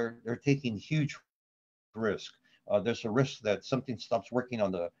 they're taking huge risk. There's a risk that something stops working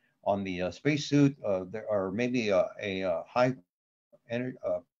on the spacesuit, or maybe a high energy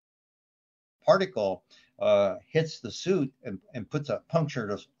particle hits the suit and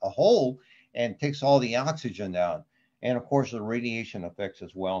punctures a hole and takes all the oxygen down, and of course the radiation effects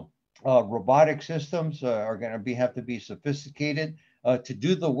as well. Robotic systems are going to have to be sophisticated to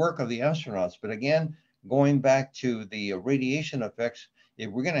do the work of the astronauts. But again, going back to the radiation effects, if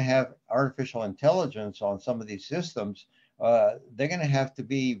we're going to have artificial intelligence on some of these systems, they're going to have to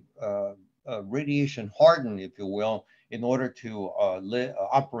be radiation hardened, if you will, in order to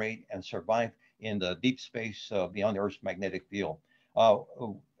operate and survive in the deep space beyond the Earth's magnetic field.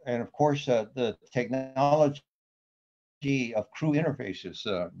 And of course, the technology of crew interfaces.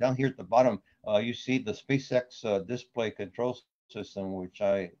 Down here at the bottom, you see the SpaceX display control system, which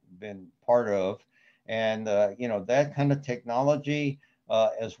I've been part of. And, that kind of technology,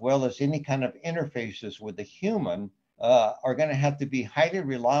 as well as any kind of interfaces with the human, are going to have to be highly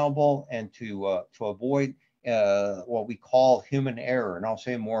reliable and to avoid what we call human error. And I'll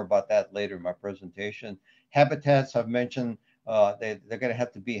say more about that later in my presentation. Habitats I've mentioned, they're going to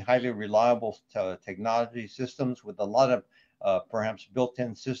have to be highly reliable technology systems with a lot of perhaps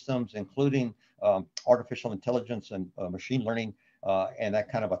built-in systems, including artificial intelligence and machine learning and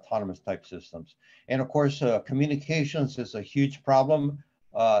that kind of autonomous type systems. And of course, communications is a huge problem.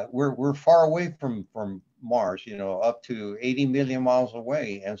 We're far away from Mars, up to 80 million miles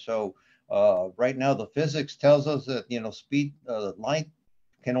away. And so right now, the physics tells us that, speed, light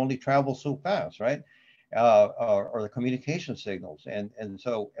can only travel so fast, right? Or the communication signals. And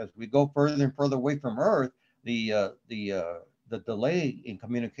so as we go further and further away from Earth, the delay in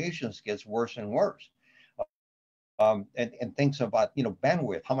communications gets worse and worse. And things about,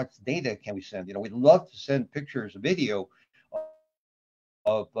 bandwidth, how much data can we send? We'd love to send pictures, video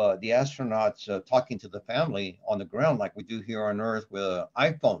of the astronauts talking to the family on the ground like we do here on Earth with an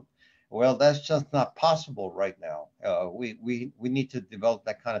iPhone. Well, that's just not possible right now. We need to develop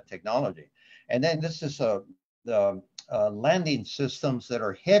that kind of technology. And then this is the landing systems that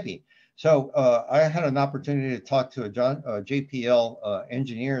are heavy. So I had an opportunity to talk to a JPL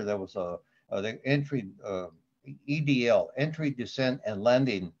engineer that was the entry EDL, entry, descent, and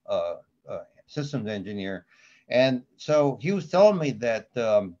landing systems engineer. And so he was telling me that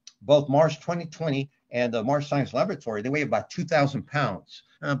both Mars 2020 and the Mars Science Laboratory, they weigh about 2,000 pounds,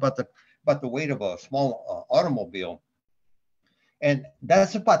 about the weight of a small automobile. And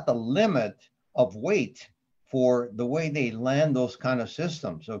that's about the limit of weight for the way they land those kind of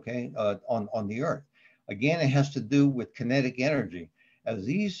systems, okay, on the Earth. Again, it has to do with kinetic energy. As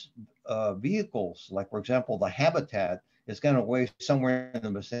these vehicles, like for example, the Habitat is going to weigh somewhere in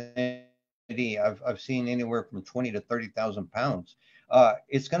the vicinity, I've seen anywhere from 20 to 30,000 pounds.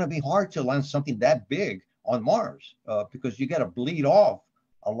 It's going to be hard to land something that big on Mars because you got to bleed off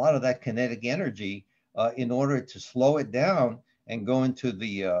a lot of that kinetic energy in order to slow it down and go into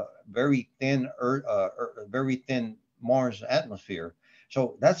the very thin Mars atmosphere.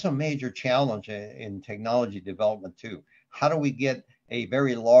 So that's a major challenge in technology development too. How do we get a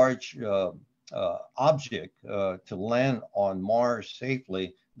very large object to land on Mars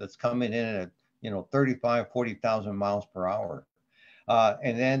safely that's coming in at 35, 40,000 miles per hour?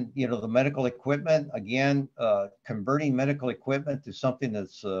 And then, the medical equipment, again, converting medical equipment to something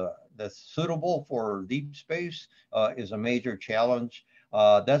that's suitable for deep space is a major challenge.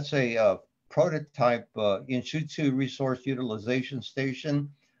 That's a prototype in situ resource utilization station.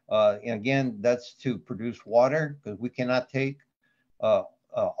 And again, that's to produce water, because we cannot take a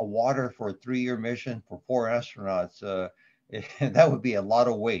water for a 3-year mission for 4 astronauts. That would be a lot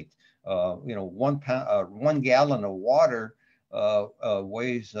of weight. 1 gallon of water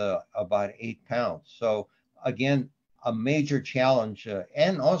weighs about 8 pounds. So again, a major challenge,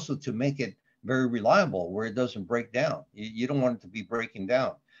 and also to make it very reliable where it doesn't break down. You don't want it to be breaking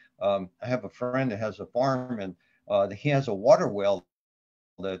down. I have a friend that has a farm, and he has a water well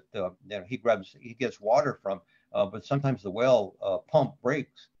that he gets water from, but sometimes the well pump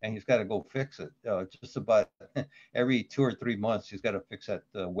breaks and he's got to go fix it. Just about every 2 or 3 months, he's got to fix that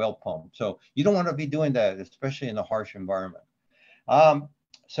well pump. So you don't want to be doing that, especially in a harsh environment.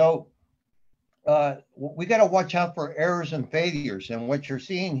 So we got to watch out for errors and failures. And what you're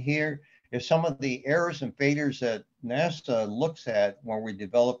seeing here is some of the errors and failures that NASA looks at when we're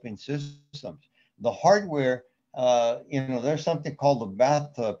developing systems. The hardware there's something called the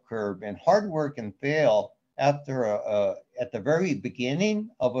bathtub curve, and hardware can fail after at the very beginning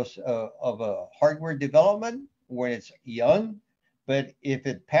of a hardware development when it's young, but if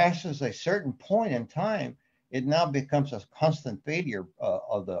it passes a certain point in time, it now becomes a constant failure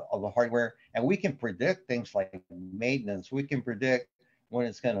of the hardware, and we can predict things like maintenance. We can predict when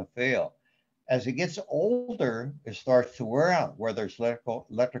it's going to fail. As it gets older, it starts to wear out, whether it's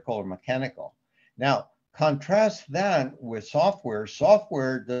electrical or mechanical. Now, contrast that with software.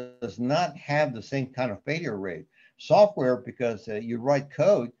 Software does not have the same kind of failure rate. Software, because you write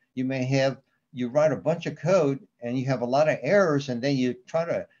code, you write a bunch of code and you have a lot of errors, and then you try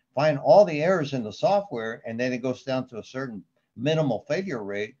to find all the errors in the software, and then it goes down to a certain minimal failure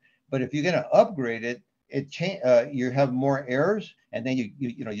rate. But if you're going to upgrade it, you have more errors, and then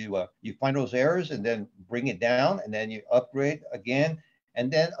you find those errors and then bring it down, and then you upgrade again, and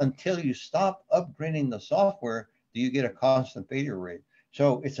then until you stop upgrading the software, do you get a constant failure rate.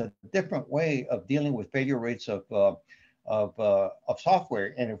 So it's a different way of dealing with failure rates of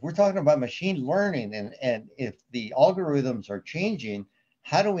software. And if we're talking about machine learning, and if the algorithms are changing,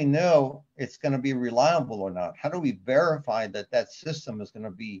 how do we know it's going to be reliable or not? How do we verify that that system is going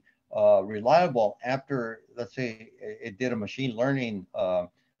to be reliable after, let's say, it did a machine learning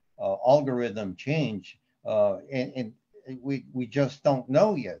algorithm change, and we just don't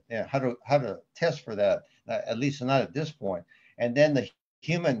know yet how to test for that, at least not at this point. And then the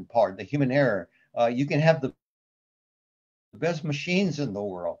human part, the human error. You can have the best machines in the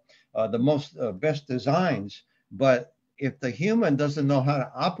world, the most best designs, but if the human doesn't know how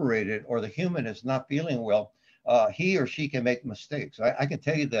to operate it, or the human is not feeling well, he or she can make mistakes. I can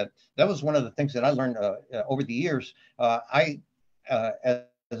tell you that was one of the things that I learned over the years. As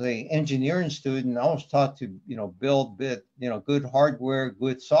an engineering student, I was taught to build good hardware,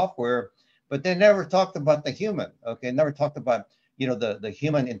 good software, but they never talked about the human. Okay, never talked about the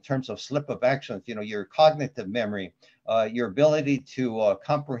human in terms of slip of actions. Your cognitive memory, your ability to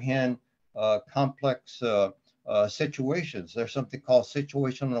comprehend complex situations. There's something called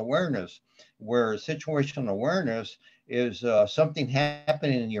situational awareness, where situational awareness is something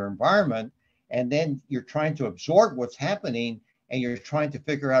happening in your environment, and then you're trying to absorb what's happening, and you're trying to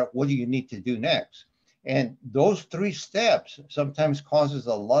figure out what do you need to do next. And those three steps sometimes causes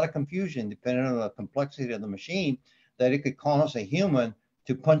a lot of confusion, depending on the complexity of the machine, that it could cause a human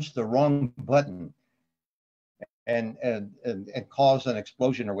to punch the wrong button and cause an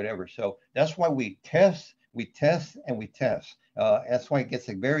explosion or whatever. So that's why we test, and we test. That's why it gets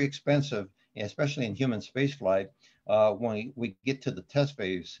very expensive, especially in human spaceflight, when we get to the test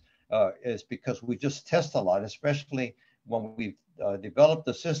phase, is because we just test a lot, especially when we've developed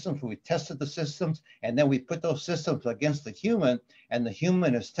the systems, we tested the systems, and then we put those systems against the human, and the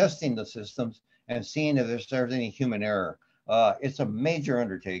human is testing the systems and seeing if there's any human error. It's a major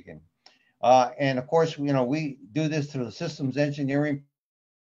undertaking. And of course, we do this through the systems engineering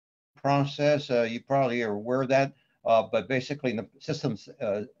process. You probably are aware of that, but basically in the systems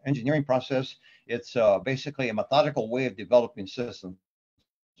engineering process, it's basically a methodical way of developing systems.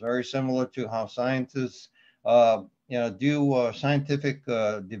 Very similar to how scientists do scientific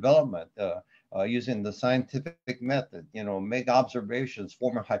development using the scientific method. Make observations,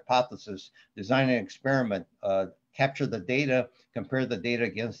 form a hypothesis, design an experiment, capture the data, compare the data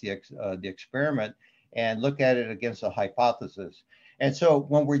against the experiment, and look at it against a hypothesis. And so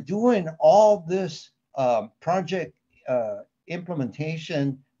when we're doing all this project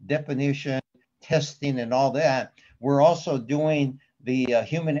implementation, definition, testing, and all that, we're also doing the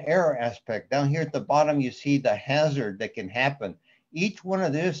human error aspect. Down here at the bottom, you see the hazard that can happen. Each one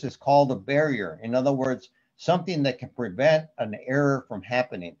of this is called a barrier. In other words, something that can prevent an error from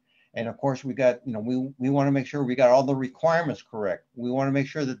happening. And of course, we got, we want to make sure we got all the requirements correct. We want to make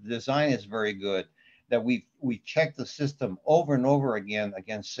sure that the design is very good, that we check the system over and over again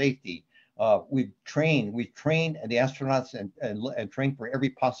against safety. We've trained the astronauts and trained for every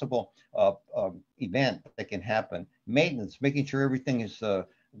possible event that can happen. Maintenance, making sure everything is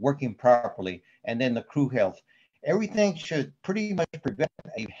working properly, and then the crew health. Everything should pretty much prevent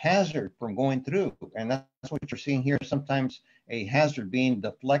a hazard from going through, and that's what you're seeing here. Sometimes a hazard being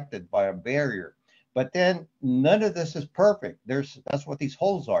deflected by a barrier, but then none of this is perfect. That's what these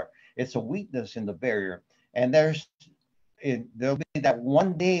holes are. It's a weakness in the barrier, and there'll be that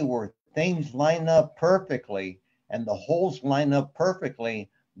one day where things line up perfectly and the holes line up perfectly,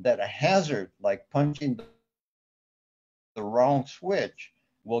 that a hazard like punching the wrong switch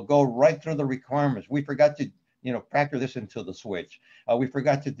will go right through the requirements. We forgot to factor this into the switch. We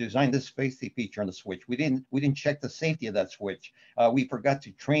forgot to design this safety feature on the switch. We didn't check the safety of that switch. We forgot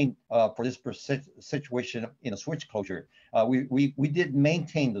to train for this situation in a switch closure. We didn't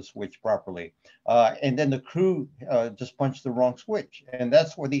maintain the switch properly. And then the crew just punched the wrong switch. And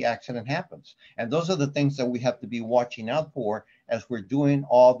that's where the accident happens. And those are the things that we have to be watching out for as we're doing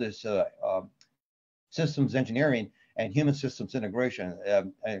all this systems engineering and human systems integration.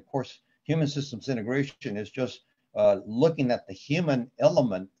 And of course, human systems integration is just looking at the human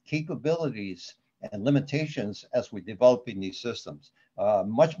element capabilities and limitations as we're developing these systems.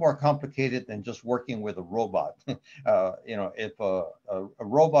 Much more complicated than just working with a robot. If a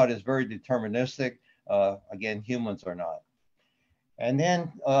robot is very deterministic, again, humans are not. And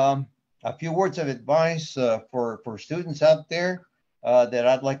then a few words of advice for students out there that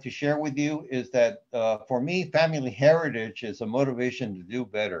I'd like to share with you is that for me, family heritage is a motivation to do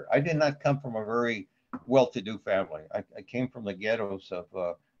better. I did not come from a very well-to-do family. I came from the ghettos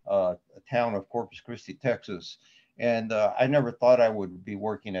of a town of Corpus Christi, Texas. And I never thought I would be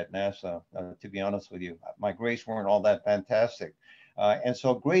working at NASA, to be honest with you. My grades weren't all that fantastic. And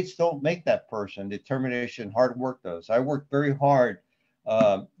so grades don't make that person. Determination, hard work does. I worked very hard,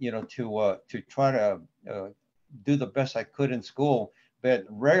 to try to do the best I could in school, but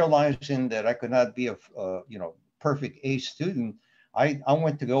realizing that I could not be a perfect A student, I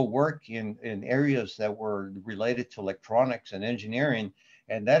went to go work in areas that were related to electronics and engineering,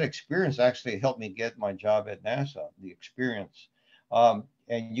 and that experience actually helped me get my job at NASA. The experience, and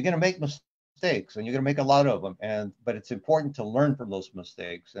you're going to make mistakes, and you're going to make a lot of them, but it's important to learn from those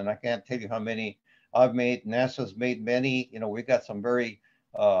mistakes. And I can't tell you how many I've made. NASA's made many. We've got some very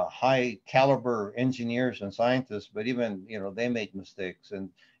high caliber engineers and scientists, but even they make mistakes, and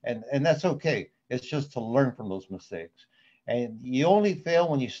that's okay. It's just to learn from those mistakes. And you only fail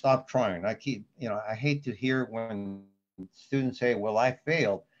when you stop trying. I hate to hear when students say, "Well, I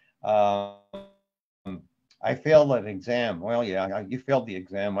failed. I failed an exam." Well, yeah, you failed the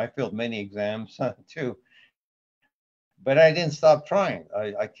exam. I failed many exams too. But I didn't stop trying.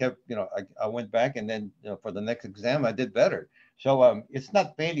 I kept, I went back, and then for the next exam, I did better. So it's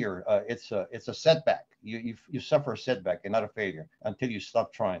not failure. It's a setback. You suffer a setback and not a failure until you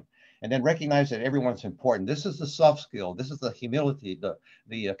stop trying. And then recognize that everyone's important. This is the soft skill. This is the humility,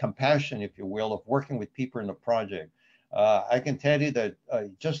 the compassion, if you will, of working with people in the project. I can tell you that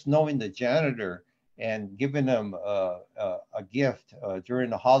just knowing the janitor and giving them a gift during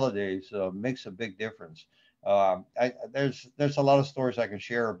the holidays makes a big difference. There's a lot of stories I can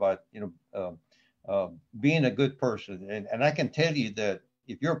share about being a good person, and I can tell you that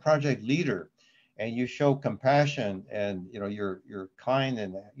if you're a project leader and you show compassion and you're kind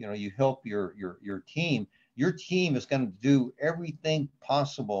and you help your team is going to do everything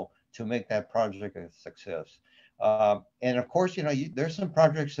possible to make that project a success. And of course, there's some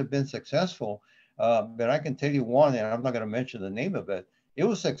projects that have been successful, but I can tell you one, and I'm not going to mention the name of it. It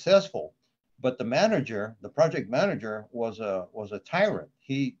was successful, but the project manager was a tyrant.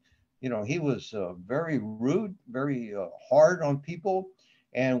 He was very rude, very hard on people.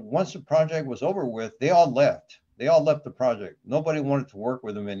 And once the project was over with, they all left. They all left the project. Nobody wanted to work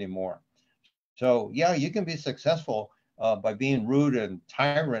with them anymore. So yeah, you can be successful by being rude and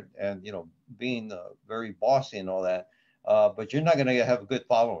tyrant and being very bossy and all that, but you're not going to have a good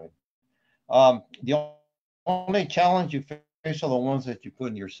following. The only challenge you face are the ones that you put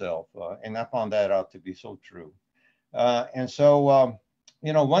in yourself, and I found that out to be so true. And so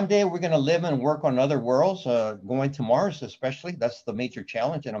one day we're going to live and work on other worlds, going to Mars especially. That's the major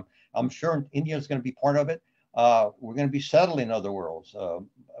challenge, and I'm sure India is going to be part of it. We're going to be settling other worlds.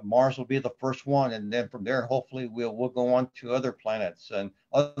 Mars will be the first one, and then from there, hopefully, we'll go on to other planets and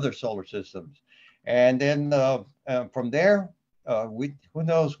other solar systems. And then from there, who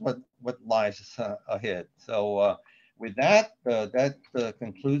knows what lies ahead. So with that, that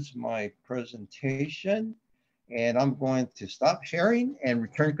concludes my presentation. And I'm going to stop sharing and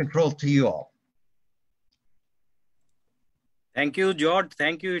return control to you all. Thank you, George.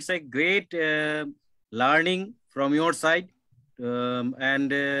 Thank you. It's a great learning from your side.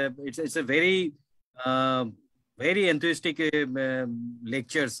 And it's a very, very enthusiastic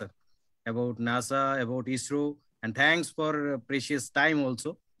lectures about NASA, about ISRO. And thanks for precious time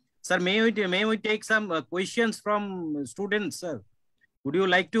also. Sir, may we take some questions from students, sir? Would you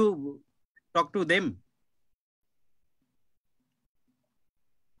like to talk to them?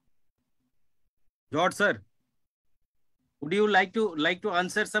 George, sir, would you like to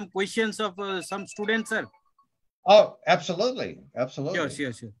answer some questions of some students, sir? Oh, absolutely. Absolutely.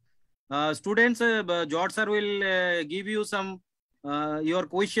 Sure. Students, George, sir will give you some your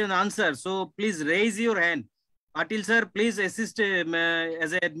question answer. So please raise your hand. Patil sir, please assist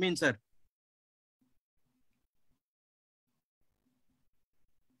as an admin, sir.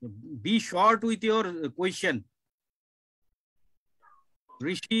 Be short with your question.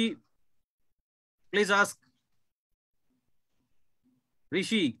 Rishi, please ask.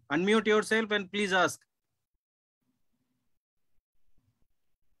 Rishi, unmute yourself and please ask.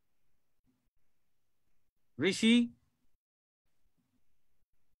 Rishi.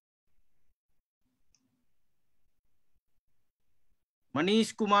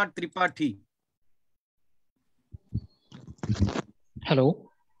 Manish Kumar Tripathi. Hello.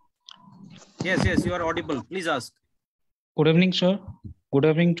 Yes, you are audible. Please ask. Good evening, sir. Good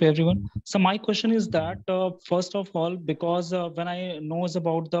evening to everyone. So my question is that first of all, because when I knows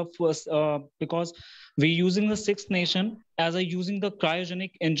about the first, because we using the Sixth Nation as a using the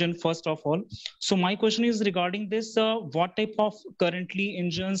cryogenic engine first of all. So my question is regarding this: what type of currently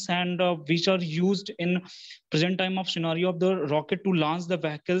engines and which are used in present time of scenario of the rocket to launch the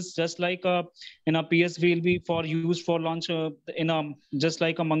vehicles, just like in a PSV will be for use for launch in a just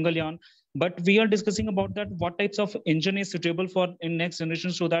like a Mangalyaan. But we are discussing about that what types of engine is suitable for in next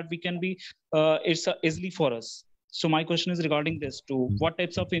generation so that we can be it's easily for us. So my question is regarding this too: what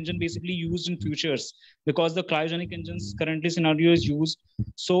types of engine basically used in futures, because the cryogenic engines currently scenario is used.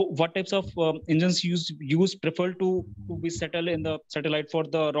 So what types of engines used prefer to be settled in the satellite for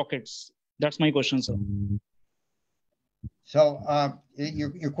the rockets? That's my question, sir. So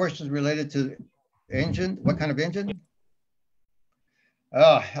your question is related to engine. What kind of engine?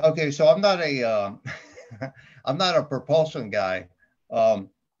 Okay, so I'm not a I'm not a propulsion guy,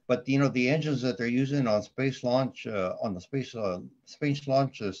 but you know the engines that they're using on space launch on the space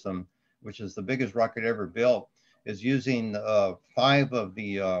launch system, which is the biggest rocket ever built, is using 5 of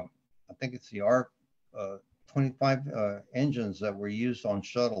the I think it's the R-25 engines that were used on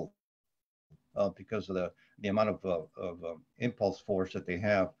shuttle because of the amount of impulse force that they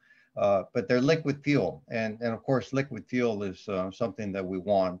have. But they're liquid fuel, and of course liquid fuel is something that we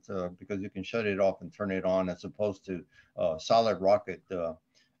want because you can shut it off and turn it on, as opposed to solid rocket.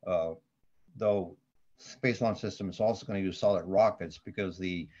 Though Space Launch System is also going to use solid rockets because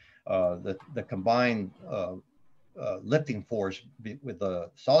the combined lifting force with the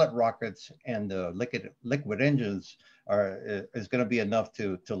solid rockets and the liquid engines is going to be enough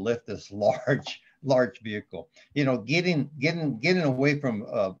to lift this large vehicle. You know, getting away from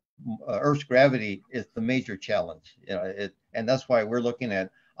Earth's gravity is the major challenge. You know, and that's why we're looking at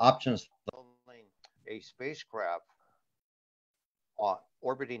options for building a spacecraft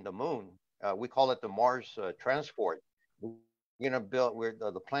orbiting the moon. We call it the Mars transport. We're going to build.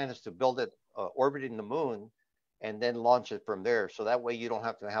 The plan is to build it orbiting the moon, and then launch it from there. So that way you don't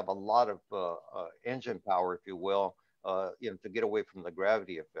have to have a lot of engine power, if you will, you know, to get away from the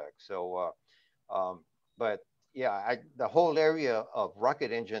gravity effect. So, but yeah, the whole area of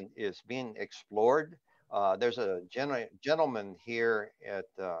rocket engine is being explored. There's a gentleman here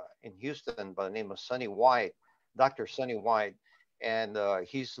in Houston by the name of Sonny White, Dr. Sonny White, and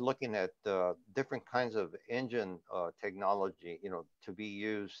he's looking at different kinds of engine technology, you know, to be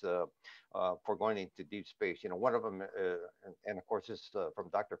used for going into deep space. You know, one of them, and of course, this from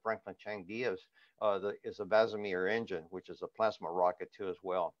Dr. Franklin Chang Diaz, is a Casimir engine, which is a plasma rocket too as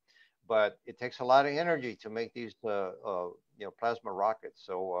well. But it takes a lot of energy to make these, you know, plasma rockets.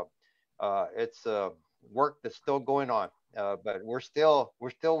 So it's work that's still going on. But we're still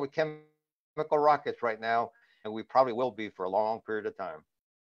with chemical rockets right now, and we probably will be for a long period of time.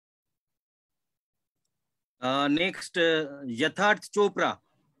 Next, Yatharth Chopra,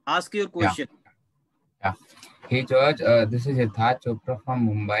 ask your question. Yeah. Hey George, this is Yatharth Chopra from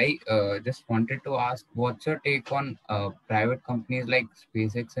Mumbai. Just wanted to ask, what's your take on private companies like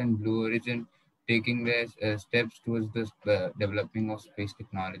SpaceX and Blue Origin taking their steps towards this developing of space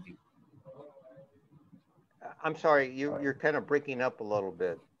technology? I'm sorry, you're kind of breaking up a little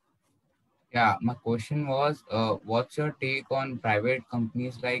bit. Yeah, my question was, what's your take on private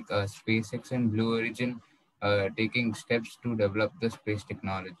companies like SpaceX and Blue Origin taking steps to develop the space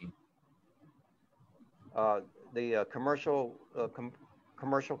technology? The commercial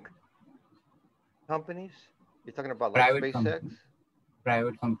companies? You're talking about like SpaceX?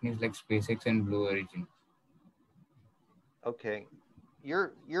 Private companies like SpaceX and Blue Origin. Okay.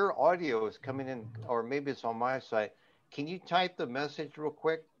 Your audio is coming in, or maybe it's on my side. Can you type the message real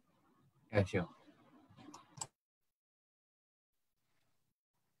quick? Yeah, sure.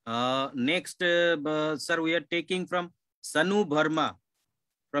 Next, sir, we are taking from Sanu Verma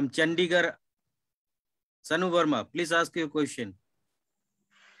from Chandigarh. Sanu Verma, please ask your question.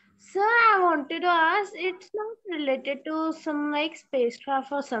 Sir, I wanted to ask, it's not related to some like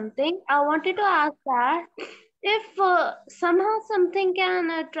spacecraft or something. I wanted to ask that If somehow something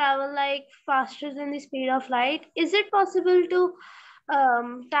can travel like faster than the speed of light, is it possible to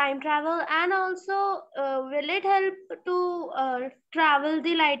time travel? And also, will it help to travel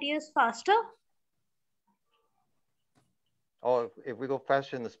the light years faster? Oh, if we go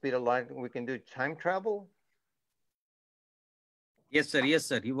faster than the speed of light, we can do time travel? Yes, sir. Yes,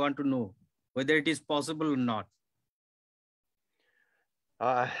 sir. You want to know whether it is possible or not.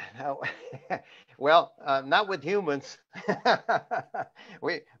 Uh, well, not with humans.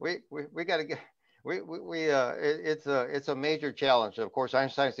 We got to get. It's a major challenge. Of course,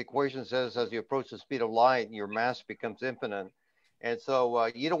 Einstein's equation says as you approach the speed of light, your mass becomes infinite, and so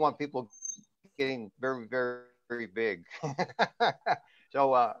you don't want people getting very, very big.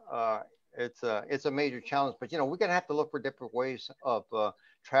 So it's a major challenge. But we're gonna have to look for different ways of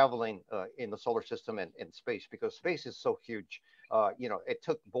traveling in the solar system and in space, because space is so huge. It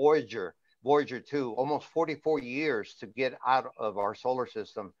took Voyager 2 almost 44 years to get out of our solar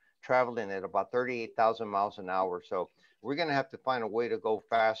system, traveling at about 38,000 miles an hour. So we're going to have to find a way to go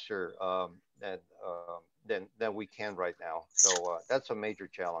faster than we can right now. So that's a major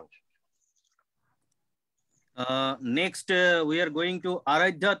challenge. Next, we are going to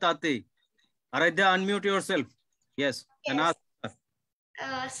Aradhya Tate. Aradhya, unmute yourself. Yes. And ask.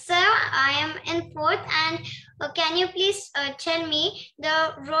 Sir, I am in fourth, and can you please tell me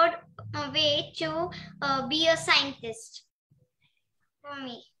the road way to be a scientist for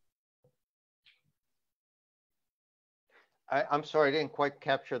me? I'm sorry, I didn't quite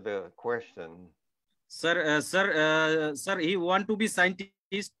capture the question. Sir, he want to be scientist.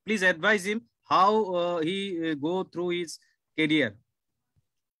 Please advise him how he go through his career.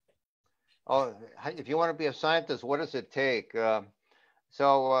 Oh, if you want to be a scientist, what does it take?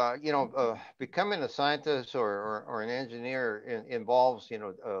 Becoming a scientist or an engineer involves,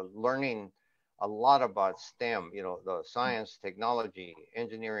 learning a lot about STEM, the science, technology,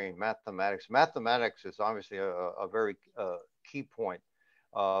 engineering, mathematics. Mathematics is obviously a very key point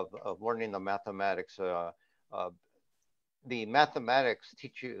of learning the mathematics. The mathematics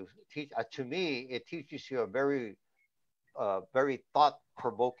to me, it teaches you a very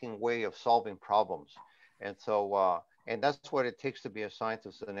thought-provoking way of solving problems. And so, and that's what it takes to be a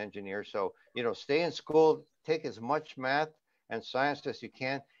scientist and engineer. So, stay in school, take as much math and science as you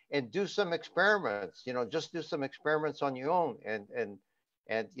can, and do some experiments. Just do some experiments on your own, and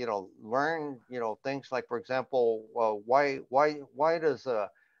learn things like, for example, why does a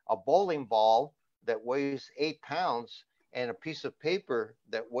bowling ball that weighs 8 pounds and a piece of paper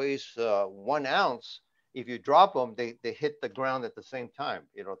that weighs 1 ounce, if you drop them, they hit the ground at the same time?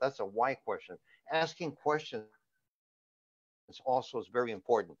 That's a why question. Asking questions also is very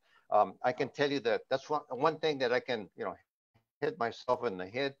important. I can tell you that that's one thing that I can, hit myself in the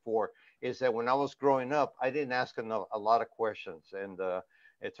head for, is that when I was growing up, I didn't ask a lot of questions, and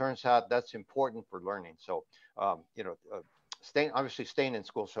it turns out that's important for learning. So, staying in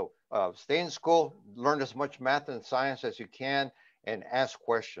school. So stay in school, learn as much math and science as you can, and ask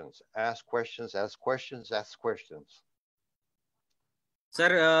questions. Ask questions. Ask questions. Ask questions.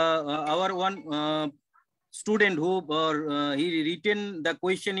 Sir, our one student who he written the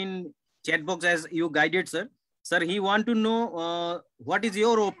question in chat box as you guided, sir. Sir, he want to know what is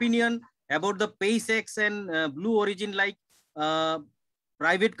your opinion about the SpaceX and Blue Origin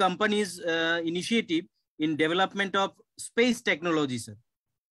private companies initiative in development of space technology, sir?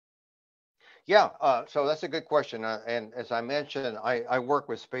 Yeah, so that's a good question. And as I mentioned, I work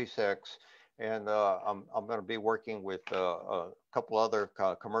with SpaceX, and I'm going to be working with a couple other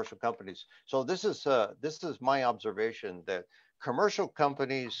commercial companies. So this is my observation, that commercial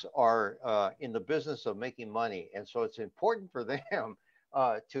companies are in the business of making money, and so it's important for them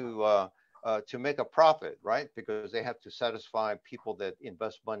to make a profit, right? Because they have to satisfy people that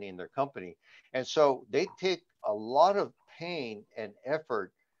invest money in their company, and so they take a lot of pain and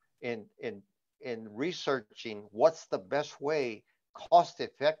effort in researching what's the best way,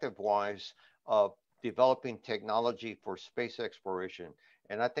 cost-effective wise, of developing technology for space exploration.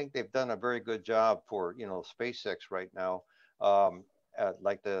 And I think they've done a very good job for SpaceX right now.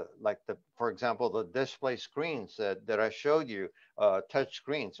 For example, the display screens that I showed you, touch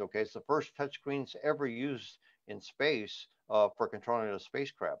screens. Okay, it's the first touch screens ever used in space for controlling a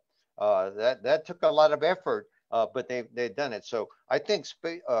spacecraft. That took a lot of effort, but they've done it. So I think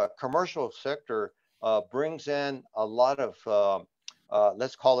commercial sector brings in a lot of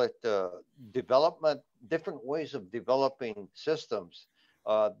let's call it development, different ways of developing systems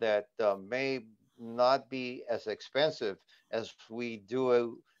that may not be as expensive as we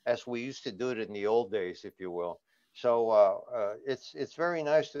used to do it in the old days, if you will. So it's very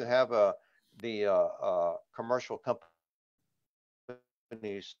nice to have the commercial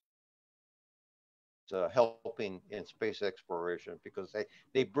companies helping in space exploration, because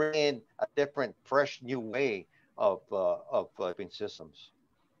they bring in a different, fresh, new way of developing systems.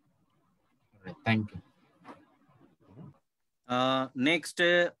 Thank you. Next,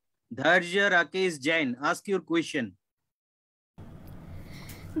 Dharja Rakesh Jain, ask your question.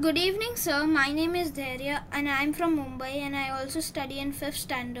 Good evening, sir. My name is Dharya and I am from Mumbai and I also study in 5th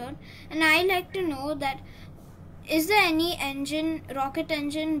standard. And I like to know that is there any engine, rocket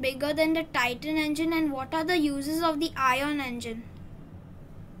engine bigger than the Titan engine, and what are the uses of the ion engine?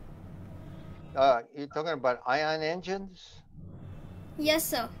 You're talking about ion engines? Yes,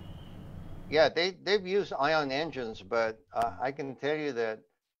 sir. Yeah, they've used ion engines, but I can tell you that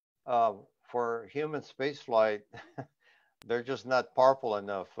for human spaceflight, they're just not powerful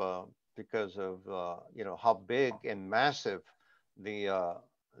enough because of how big and massive the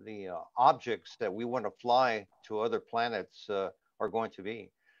objects that we want to fly to other planets are going to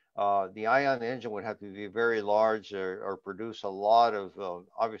be. The ion engine would have to be very large or produce a lot of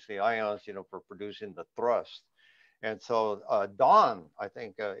obviously ions, for producing the thrust. And so Dawn, I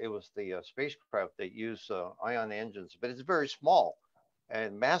think it was the spacecraft that used ion engines, but it's very small,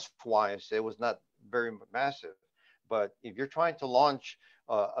 and mass-wise, it was not very massive. But if you're trying to launch,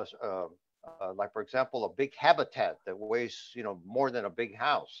 like for example, a big habitat that weighs, more than a big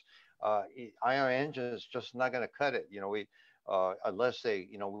house, ion engine is just not going to cut it. Unless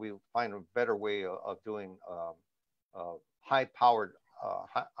we find a better way of doing high-powered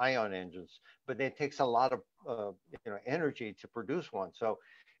ion engines, but it takes a lot of energy to produce one. So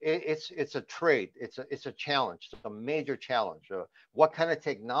it's a trade. It's a challenge. It's a major challenge. What kind of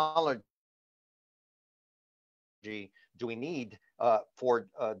technology do we need for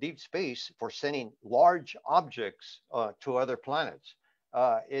deep space for sending large objects to other planets?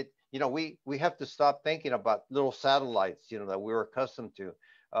 We have to stop thinking about little satellites, that we're accustomed to.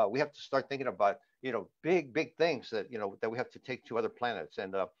 We have to start thinking about, big things that, that we have to take to other planets.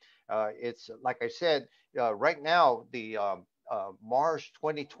 And it's like I said, right now, the Mars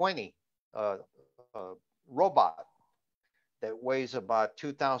 2020 robot that weighs about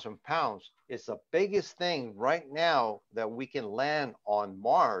 2,000 pounds is the biggest thing right now that we can land on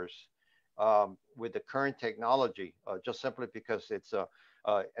Mars with the current technology, just simply because it's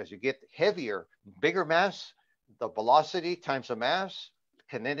as you get heavier, bigger mass, the velocity times the mass,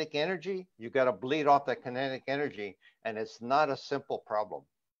 kinetic energy, you got to bleed off that kinetic energy, and it's not a simple problem.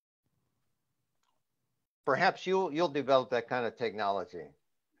 Perhaps you'll develop that kind of technology.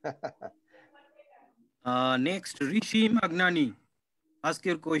 Next, Rishi Magnani, ask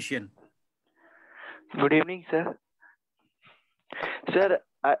your question. Good evening, sir. Sir,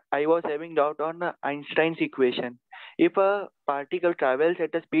 I was having doubt on Einstein's equation. If a particle travels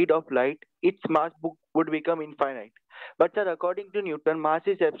at the speed of light, its mass would become infinite. But sir, according to Newton, mass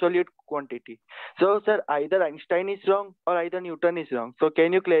is absolute quantity. So sir, either Einstein is wrong or either Newton is wrong. So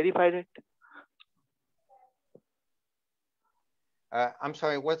can you clarify that? I'm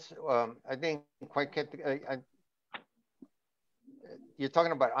sorry, I didn't quite get you're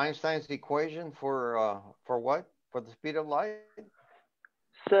talking about Einstein's equation for what? For the speed of light?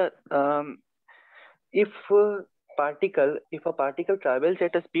 Sir, if a particle travels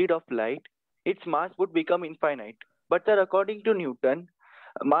at a speed of light, its mass would become infinite. But sir, according to Newton,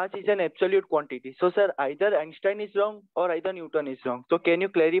 mass is an absolute quantity. So sir, either Einstein is wrong or either Newton is wrong. So can you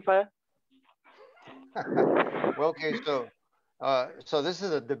clarify? Well, okay, so this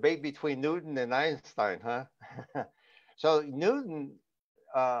is a debate between Newton and Einstein, huh? So Newton,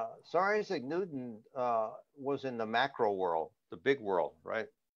 Sir Isaac Newton was in the macro world, the big world, right?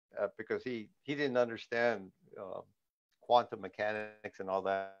 Because he didn't understand quantum mechanics and all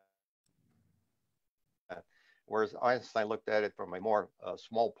that. Whereas Einstein looked at it from a more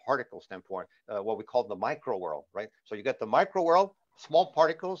small particle standpoint, what we call the micro world, right? So you got the micro world, small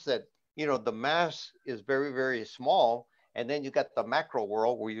particles that, the mass is very, very small. And then you got the macro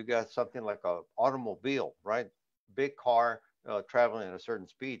world where you got something like an automobile, right? Big car traveling at a certain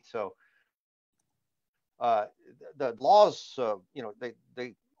speed. So the laws,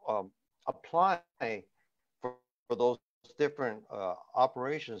 they apply for those different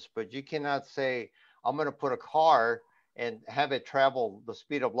operations, but you cannot say, I'm going to put a car and have it travel the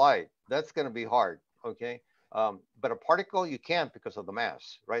speed of light. That's going to be hard, okay? But a particle, you can't because of the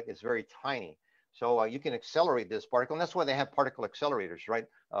mass, right? It's very tiny. So you can accelerate this particle, and that's why they have particle accelerators, right?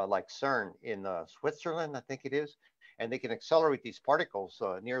 Like CERN in Switzerland, I think it is. And they can accelerate these particles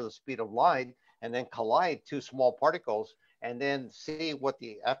near the speed of light and then collide two small particles and then see what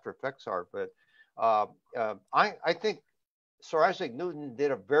the after effects are. But I think Sir Isaac Newton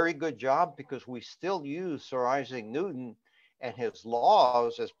did a very good job because we still use Sir Isaac Newton and his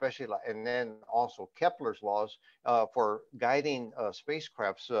laws, especially, and then also Kepler's laws for guiding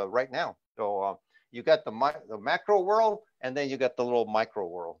spacecrafts right now. So you got the macro world, and then you got the little micro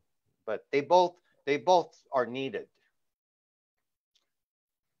world, but they both are needed.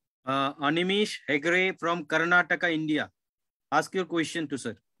 Animish Hegre from Karnataka, India. Ask your question to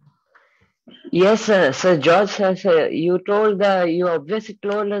sir. Yes, sir. Sir George, sir, you obviously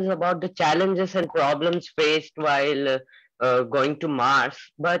told us about the challenges and problems faced while going to Mars.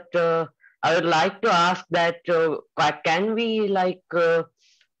 But I would like to ask that can we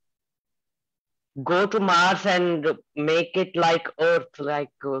go to Mars and make it like Earth?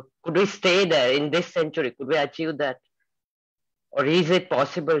 Could we stay there in this century? Could we achieve that? Or is it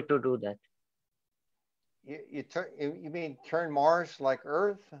possible to do that? You mean turn Mars like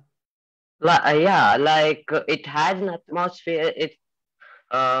Earth? Yeah, it has an atmosphere.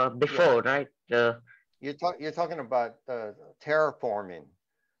 Before, yeah. Right? You're talking about terraforming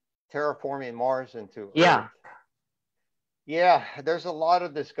Mars into Earth. Yeah, there's a lot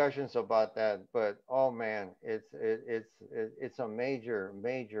of discussions about that, but oh man, it's a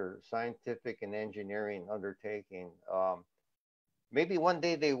major scientific and engineering undertaking. Maybe one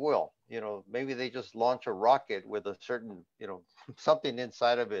day they will. Maybe they just launch a rocket with a certain something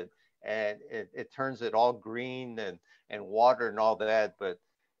inside of it, and it turns it all green and water and all that. But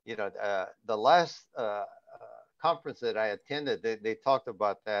the last conference that I attended, they talked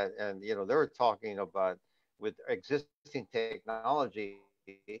about that, and they were talking about with existing technology,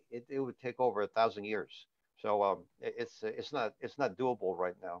 it would take over 1,000 years. So it's not doable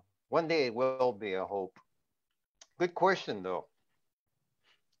right now. One day it will be, I hope. Good question though.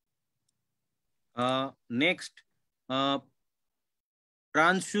 Next, Pranshu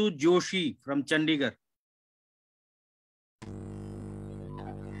Joshi from Chandigarh.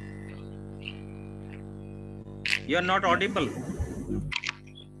 You are not audible.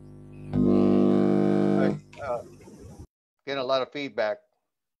 Get a lot of feedback.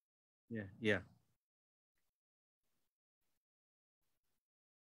 Yeah.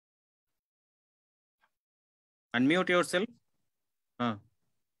 Unmute yourself.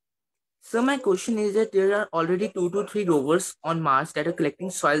 So my question is that there are already 2 to 3 rovers on Mars that are collecting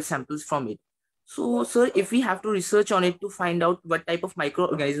soil samples from it. So, sir, if we have to research on it to find out what type of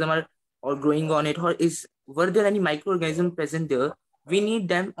microorganism are growing on it, or were there any microorganism present there, we need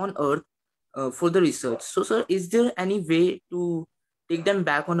them on Earth for the research. So, sir, is there any way to take them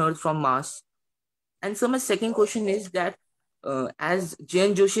back on Earth from Mars? And so my second question is that, as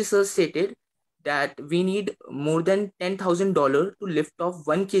Jan Joshi sir stated, that we need more than $10,000 to lift off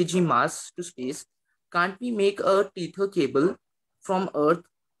 1 kg mass to space. Can't we make a tether cable from Earth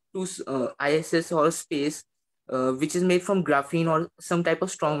to ISS or space, which is made from graphene or some type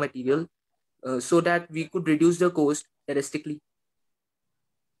of strong material, so that we could reduce the cost drastically?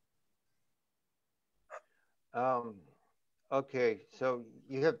 Okay, so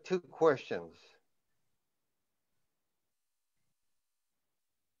you have 2 questions.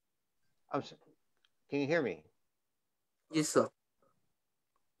 Can you hear me? Yes, sir.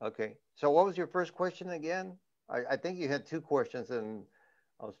 Okay. So what was your first question again? I think you had 2 questions, and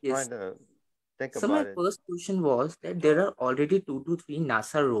I was trying to think about it. So my first question was that there are already 2 to 3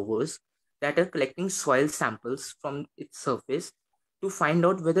 NASA rovers that are collecting soil samples from its surface to find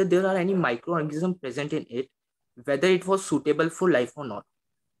out whether there are any microorganisms present in it, whether it was suitable for life or not.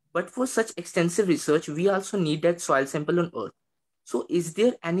 But for such extensive research, we also need that soil sample on Earth. So is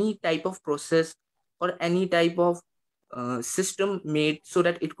there any type of process or any type of system made so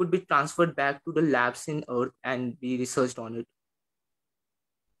that it could be transferred back to the labs in Earth and be researched on it?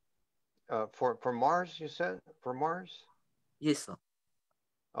 For Mars, you said? For Mars? Yes, sir.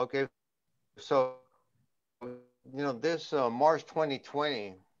 Okay. So, this Mars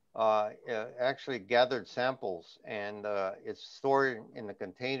 2020 actually gathered samples, and it's stored in the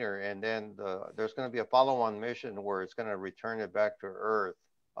container, and then there's going to be a follow-on mission where it's going to return it back to Earth.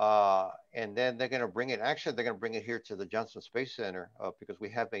 And then they're going to bring it, actually they're going to bring it here to the Johnson Space Center because we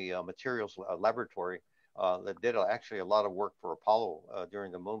have a materials laboratory that did actually a lot of work for Apollo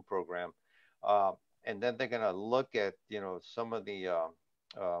during the moon program. And then they're going to look at, some of the,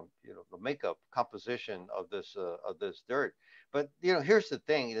 the makeup composition of this dirt. But, here's the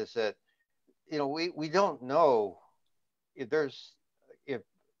thing is that, we don't know if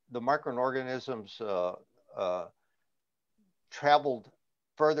the microorganisms traveled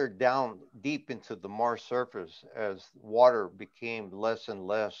further down deep into the Mars surface as water became less and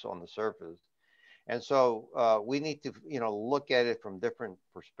less on the surface. And so we need to, look at it from different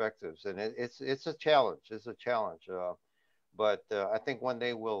perspectives, and it's a challenge. It's a challenge. but I think one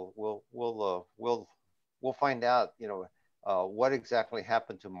day we'll find out, what exactly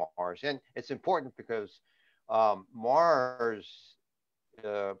happened to Mars. And it's important because Mars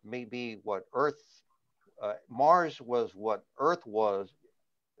may be what Earth. Mars was what Earth was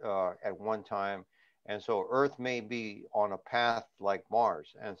at one time, and so Earth may be on a path like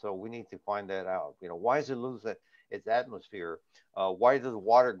Mars, and so we need to find that out. Why does it lose its atmosphere? Why does the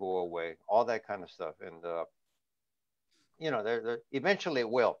water go away? All that kind of stuff, and eventually it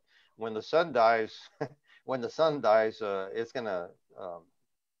will. When the sun dies, it's gonna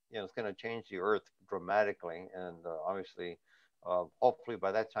it's gonna change the Earth dramatically, and obviously, hopefully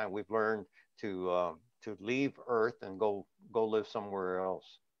by that time we've learned to leave Earth and go live somewhere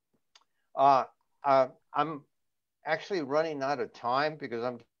else. I'm actually running out of time because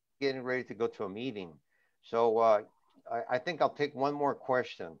I'm getting ready to go to a meeting. So I think I'll take one more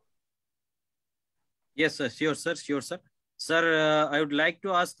question. Yes, sir. Sure, sir. Sure, sir. Sir, I would like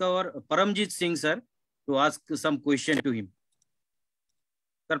to ask our Paramjit Singh, sir, to ask some question to him.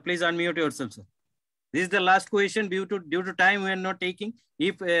 Sir, please unmute yourself, sir. This is the last question. Due to time, we are not taking.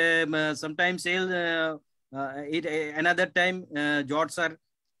 If sometimes another time, George sir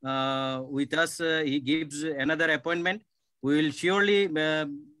with us, he gives another appointment. We will surely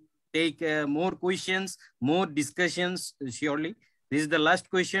take more questions, more discussions. Surely, this is the last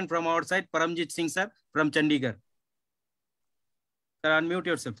question from our side. Paramjit Singh sir from Chandigarh. Sir, unmute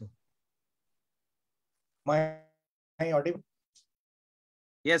yourself, sir. My audible?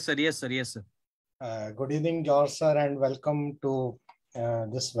 Yes, sir. Yes, sir. Yes, sir. Good evening, George sir, and welcome to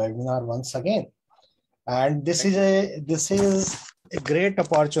this webinar once again. And this is a great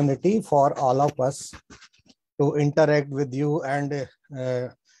opportunity for all of us to interact with you, and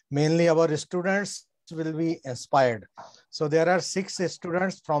mainly our students will be inspired. So there are 6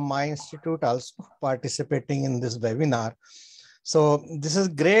 students from my institute also participating in this webinar. So this is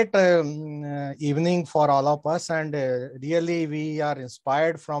great evening for all of us, and really we are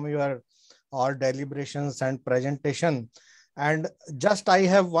inspired from your all deliberations and presentation. And just I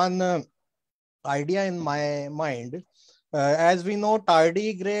have one idea in my mind. As we know,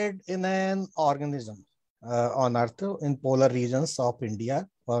 tardigrade in an organism on Earth in polar regions of India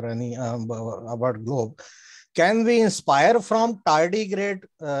or any about globe. Can we inspire from tardigrade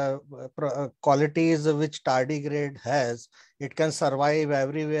qualities which tardigrade has? It can survive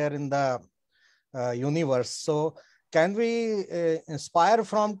everywhere in the universe. So can we inspire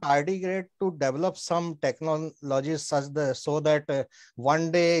from tardigrade to develop some technologies so that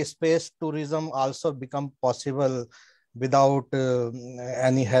one day space tourism also become possible without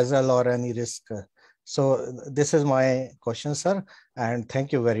any hassle or any risk? So this is my question, sir, and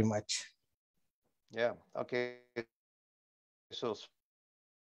thank you very much. Yeah, okay. So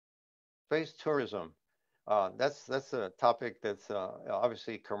space tourism, that's a topic that's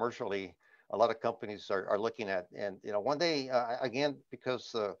obviously commercially a lot of companies are looking at. And one day, again,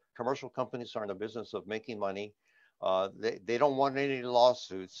 because commercial companies are in the business of making money, they don't want any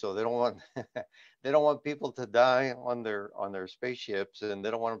lawsuits, so they don't want they don't want people to die on their spaceships, and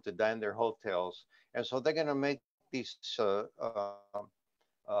they don't want them to die in their hotels, and so they're going to make these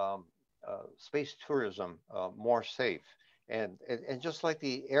space tourism more safe. And just like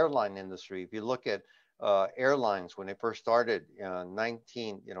the airline industry, if you look at airlines when they first started in early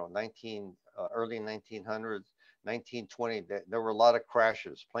 1900s, 1920, there were a lot of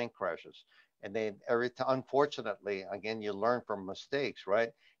crashes, plane crashes. And they unfortunately, again, you learn from mistakes,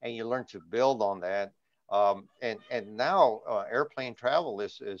 right? And you learn to build on that. And now airplane travel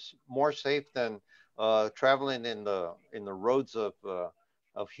is more safe than traveling in the roads of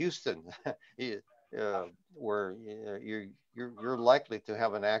Houston, where you're likely to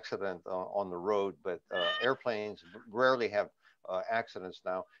have an accident on the road, but airplanes rarely have accidents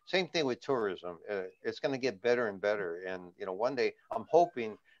now. Same thing with tourism. It's going to get better and better. And one day I'm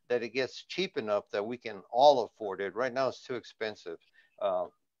hoping that it gets cheap enough that we can all afford it. Right now it's too expensive,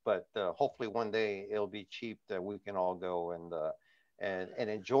 but hopefully one day it'll be cheap that we can all go and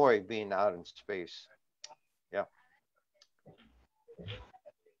enjoy being out in space. Yeah.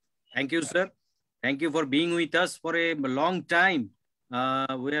 Thank you, sir. Thank you for being with us for a long time.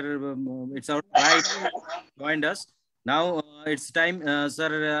 It's our pride to join us. Now it's time,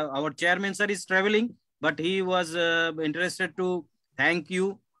 sir. Our chairman, sir, is traveling, but he was interested to thank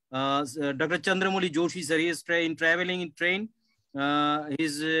you. Dr. Chandramouli Joshi, sir, he is traveling in train.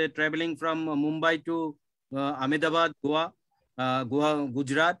 He's traveling from Mumbai to Ahmedabad, Goa,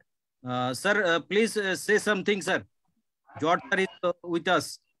 Gujarat. Sir, please say something, sir. George sir is with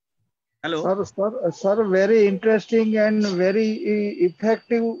us. Hello. Sir, very interesting and very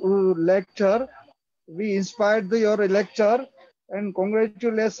effective lecture. we inspired your lecture, and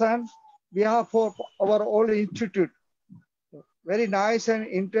congratulations behalf of our all institute. Very nice and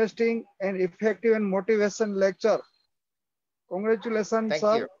interesting and effective and motivation lecture. Congratulations, Thank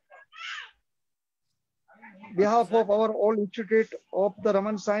sir. you. Behalf of our all institute of the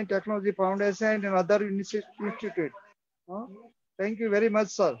Raman Science Technology Foundation and other institute. Thank you very much,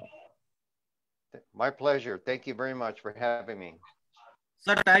 sir. My pleasure. Thank you very much for having me.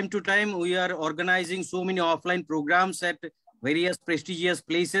 Sir, time to time, we are organizing so many offline programs at various prestigious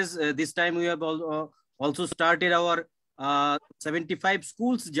places. This time, we have also started our 75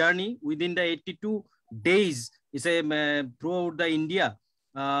 schools journey within the 82 days. It's throughout the India,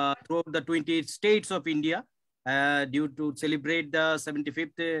 throughout the 28 states of India, due to celebrate the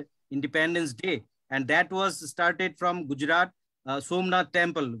 75th Independence Day. And that was started from Gujarat, Somnath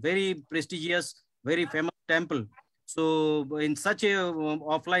Temple, very prestigious, very famous temple. So in such a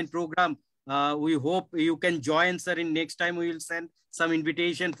offline program, we hope you can join, sir. In next time, we will send some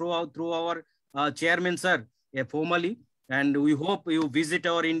invitation through our chairman, sir, formally. And we hope you visit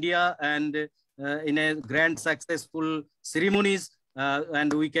our India and in a grand successful ceremonies,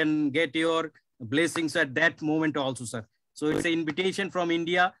 and we can get your blessings at that moment also, sir. So it's an invitation from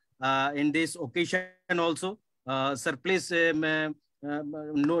India in this occasion also. Sir, please take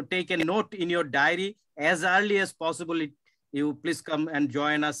a note in your diary as early as possible. You please come and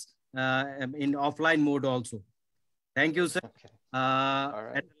join us in offline mode also. Thank you, sir. Okay. All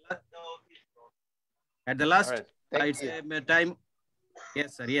right. At the last, All right. it's time.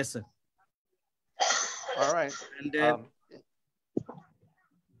 Yes, sir. Yes, sir. All right. And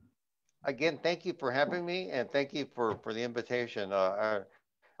again, thank you for having me, and thank you for the invitation. I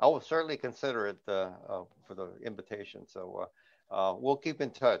will certainly consider it for the invitation. So we'll keep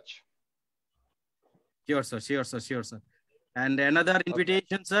in touch. Sure, sir. Sure, sir. Sure, sir. And another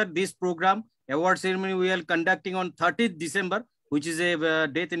invitation, sir. This program award ceremony we are conducting on 30th December, which is a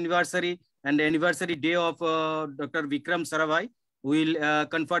death anniversary and anniversary day of Dr. Vikram Sarabhai. We will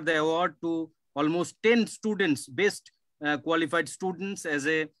confer the award to almost 10 students, best qualified students, as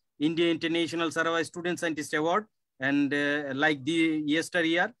a India International Sarabhai Student Scientist Award. And like the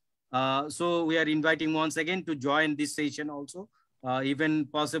yesteryear, so we are inviting once again to join this session also. Even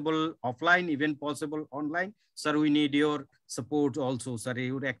possible offline, even possible online. Sir, we need your support also, sir.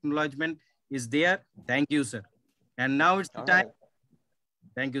 Your acknowledgement is there. Thank you, sir. And now it's the time. Right.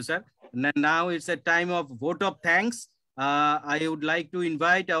 Thank you, sir. And now it's a time of vote of thanks. I would like to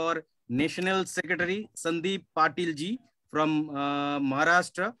invite our National Secretary, Sandeep Patil ji from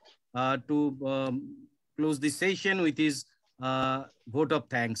Maharashtra to close this session with his vote of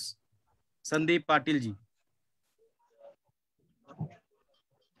thanks. Sandeep Patil ji.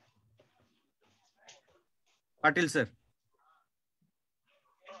 Patil sir.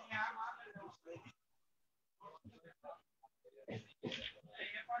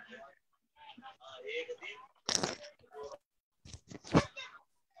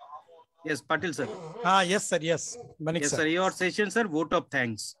 Yes, Patil sir. Yes sir, yes. Banik yes sir, your session sir, vote of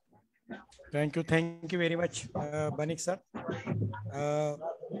thanks. Thank you very much, Banik sir.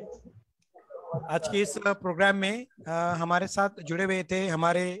 आज के इस programme में हमारे साथ जुड़े हुए थे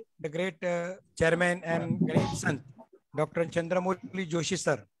हमारे the great chairman and great Sant doctor Chandramouli Joshi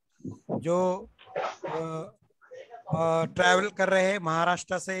sir, जो ट्रैवल कर रहे हैं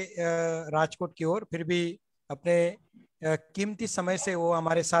महाराष्ट्र से राजकोट की ओर, फिर भी अपने कीमती समय से वो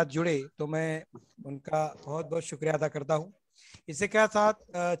हमारे साथ जुड़े, तो मैं उनका बहुत बहुत शुक्रिया अदा करता हूँ। इसके के साथ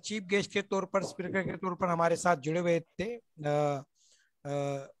चीफ गेस्ट के तौर पर, स्पीकर के तौर पर हमारे साथ जुड़े हुए थे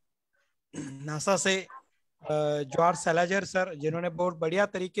नासा से जॉर्ज सैलाजर सर, जिन्होंने बहुत बढ़िया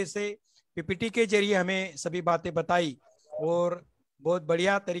तरीके से पीपीटी के जरिए हमें सभी बातें बताई और बहुत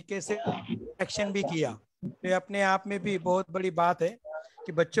बढ़िया तरीके से एक्शन भी किया। तो अपने आप में भी बहुत बड़ी बात है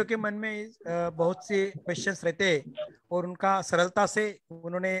कि बच्चों के मन में बहुत से क्वेश्चंस रहते हैं और उनका सरलता से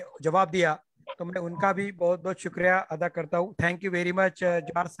उन्होंने जवाब दिया, तो मैं उनका भी बहुत बहुत शुक्रिया अदा करता हूँ। Thank you very much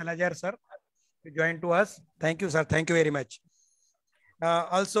George सैलाजर sir to join to us. Thank you sir, thank you very much.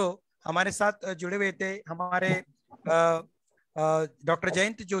 Also हमारे साथ जुड़े हुए थे हमारे डॉक्टर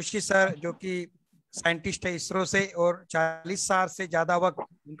जयंत जोशी सर, जो कि साइंटिस्ट है इसरो से और 40 साल से ज्यादा वक्त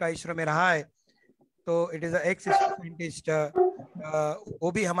उनका इसरो में रहा है, तो इट इज एक्स साइंटिस्ट।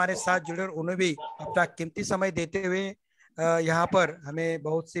 वो भी हमारे साथ जुड़े और उन्हें भी अपना कीमती समय देते हुए यहाँ पर हमें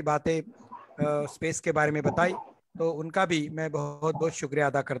बहुत सी बातें स्पेस के बारे में बताई, तो उनका भी मैं बहुत बहुत शुक्रिया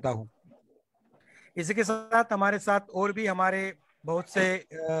अदा करता हूँ। इसी के साथ हमारे साथ और भी हमारे बहुत से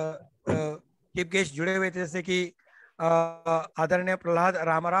चीफ गेस्ट जुड़े हुए थे, जैसे कि आदरणीय प्रहलाद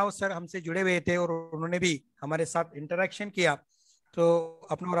रामाराव सर हमसे जुड़े हुए थे और उन्होंने भी हमारे साथ इंटरेक्शन किया। तो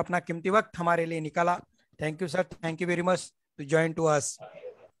अपना कीमती वक्त हमारे लिए निकाला। Thank you sir, thank you very much to join to us.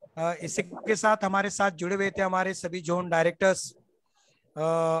 इसी के साथ हमारे साथ जुड़े हुए थे हमारे सभी जोन डायरेक्टर्स,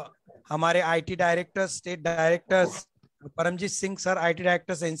 हमारे IT directors, state directors, Paramjit Singh sir IT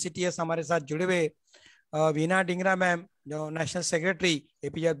directors एनसीटीएस हमारे साथ जुड़े हुए, वीना डिंगरा मैम जो national secretary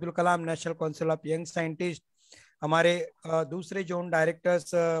APJ Abdul Kalam national council of young scientist, हमारे दूसरे जोन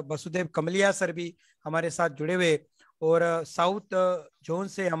डायरेक्टर्स वसुदेव कमलिया सर भी हमारे साथ जुड़े हुए, और साउथ जोन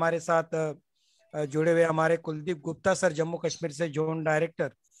से हमारे साथ जुड़े हुए हमारे कुलदीप गुप्ता सर जम्मू कश्मीर से जोन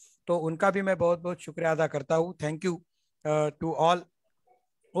डायरेक्टर, तो उनका भी मैं बहुत बहुत शुक्रिया अदा करता हूँ। Thank you to all.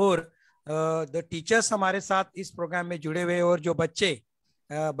 और द टीचर्स हमारे साथ इस प्रोग्राम में जुड़े हुए, और जो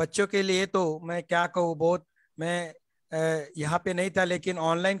बच्चों के लिए तो मैं क्या कहूँ, बहुत मैं यहाँ पे नहीं था लेकिन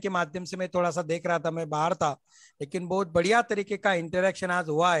ऑनलाइन के माध्यम से मैं थोड़ा सा देख रहा था, मैं बाहर था, लेकिन बहुत बढ़िया तरीके का इंटरेक्शन आज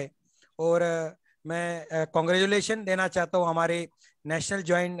हुआ है। और मैं कॉन्ग्रेचुलेशन देना चाहता हूँ हमारे नेशनल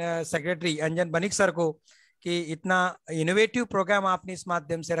जॉइंट सेक्रेटरी अंजन बनिक सर को कि इतना इनोवेटिव प्रोग्राम आपने इस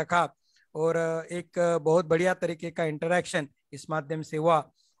माध्यम से रखा, और एक बहुत बढ़िया तरीके का इंटरेक्शन इस माध्यम से हुआ।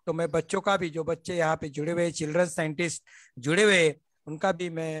 तो मैं बच्चों का भी, जो बच्चे यहाँ पे जुड़े हुए चिल्ड्रन साइंटिस्ट जुड़े हुए, उनका भी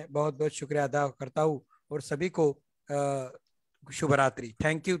मैं बहुत बहुत शुक्रिया अदा करता हूँ, और सभी को शुभ रात्रि।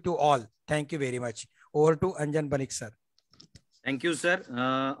 Thank you to all, thank you very much. Over to Anjan Banik sir. Thank you sir,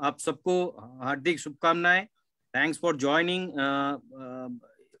 आप सबको हार्दिक शुभकामनाएं। Thanks for joining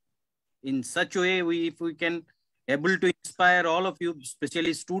in such a way, if we can able to inspire all of you,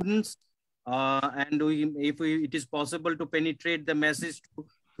 especially students, and it is possible to penetrate the message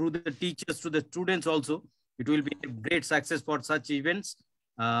through the teachers to the students also, it will be a great success for such events.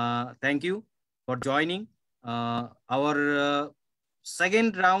 Thank you for joining. Our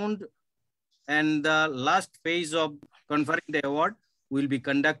second round and the last phase of conferring the award will be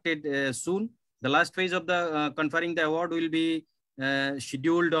conducted soon. The last phase of the conferring the award will be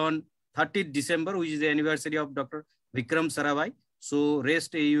scheduled on 30th December, which is the anniversary of Dr. Vikram Sarabhai. So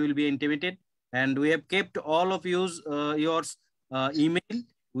rest you will be intimated, and we have kept all of yours email.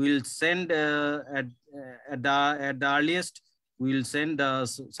 We will send at the earliest. We will send the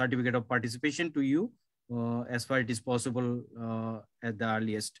certificate of participation to you as far it is possible at the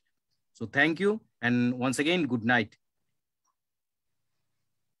earliest. So thank you, and once again, good night.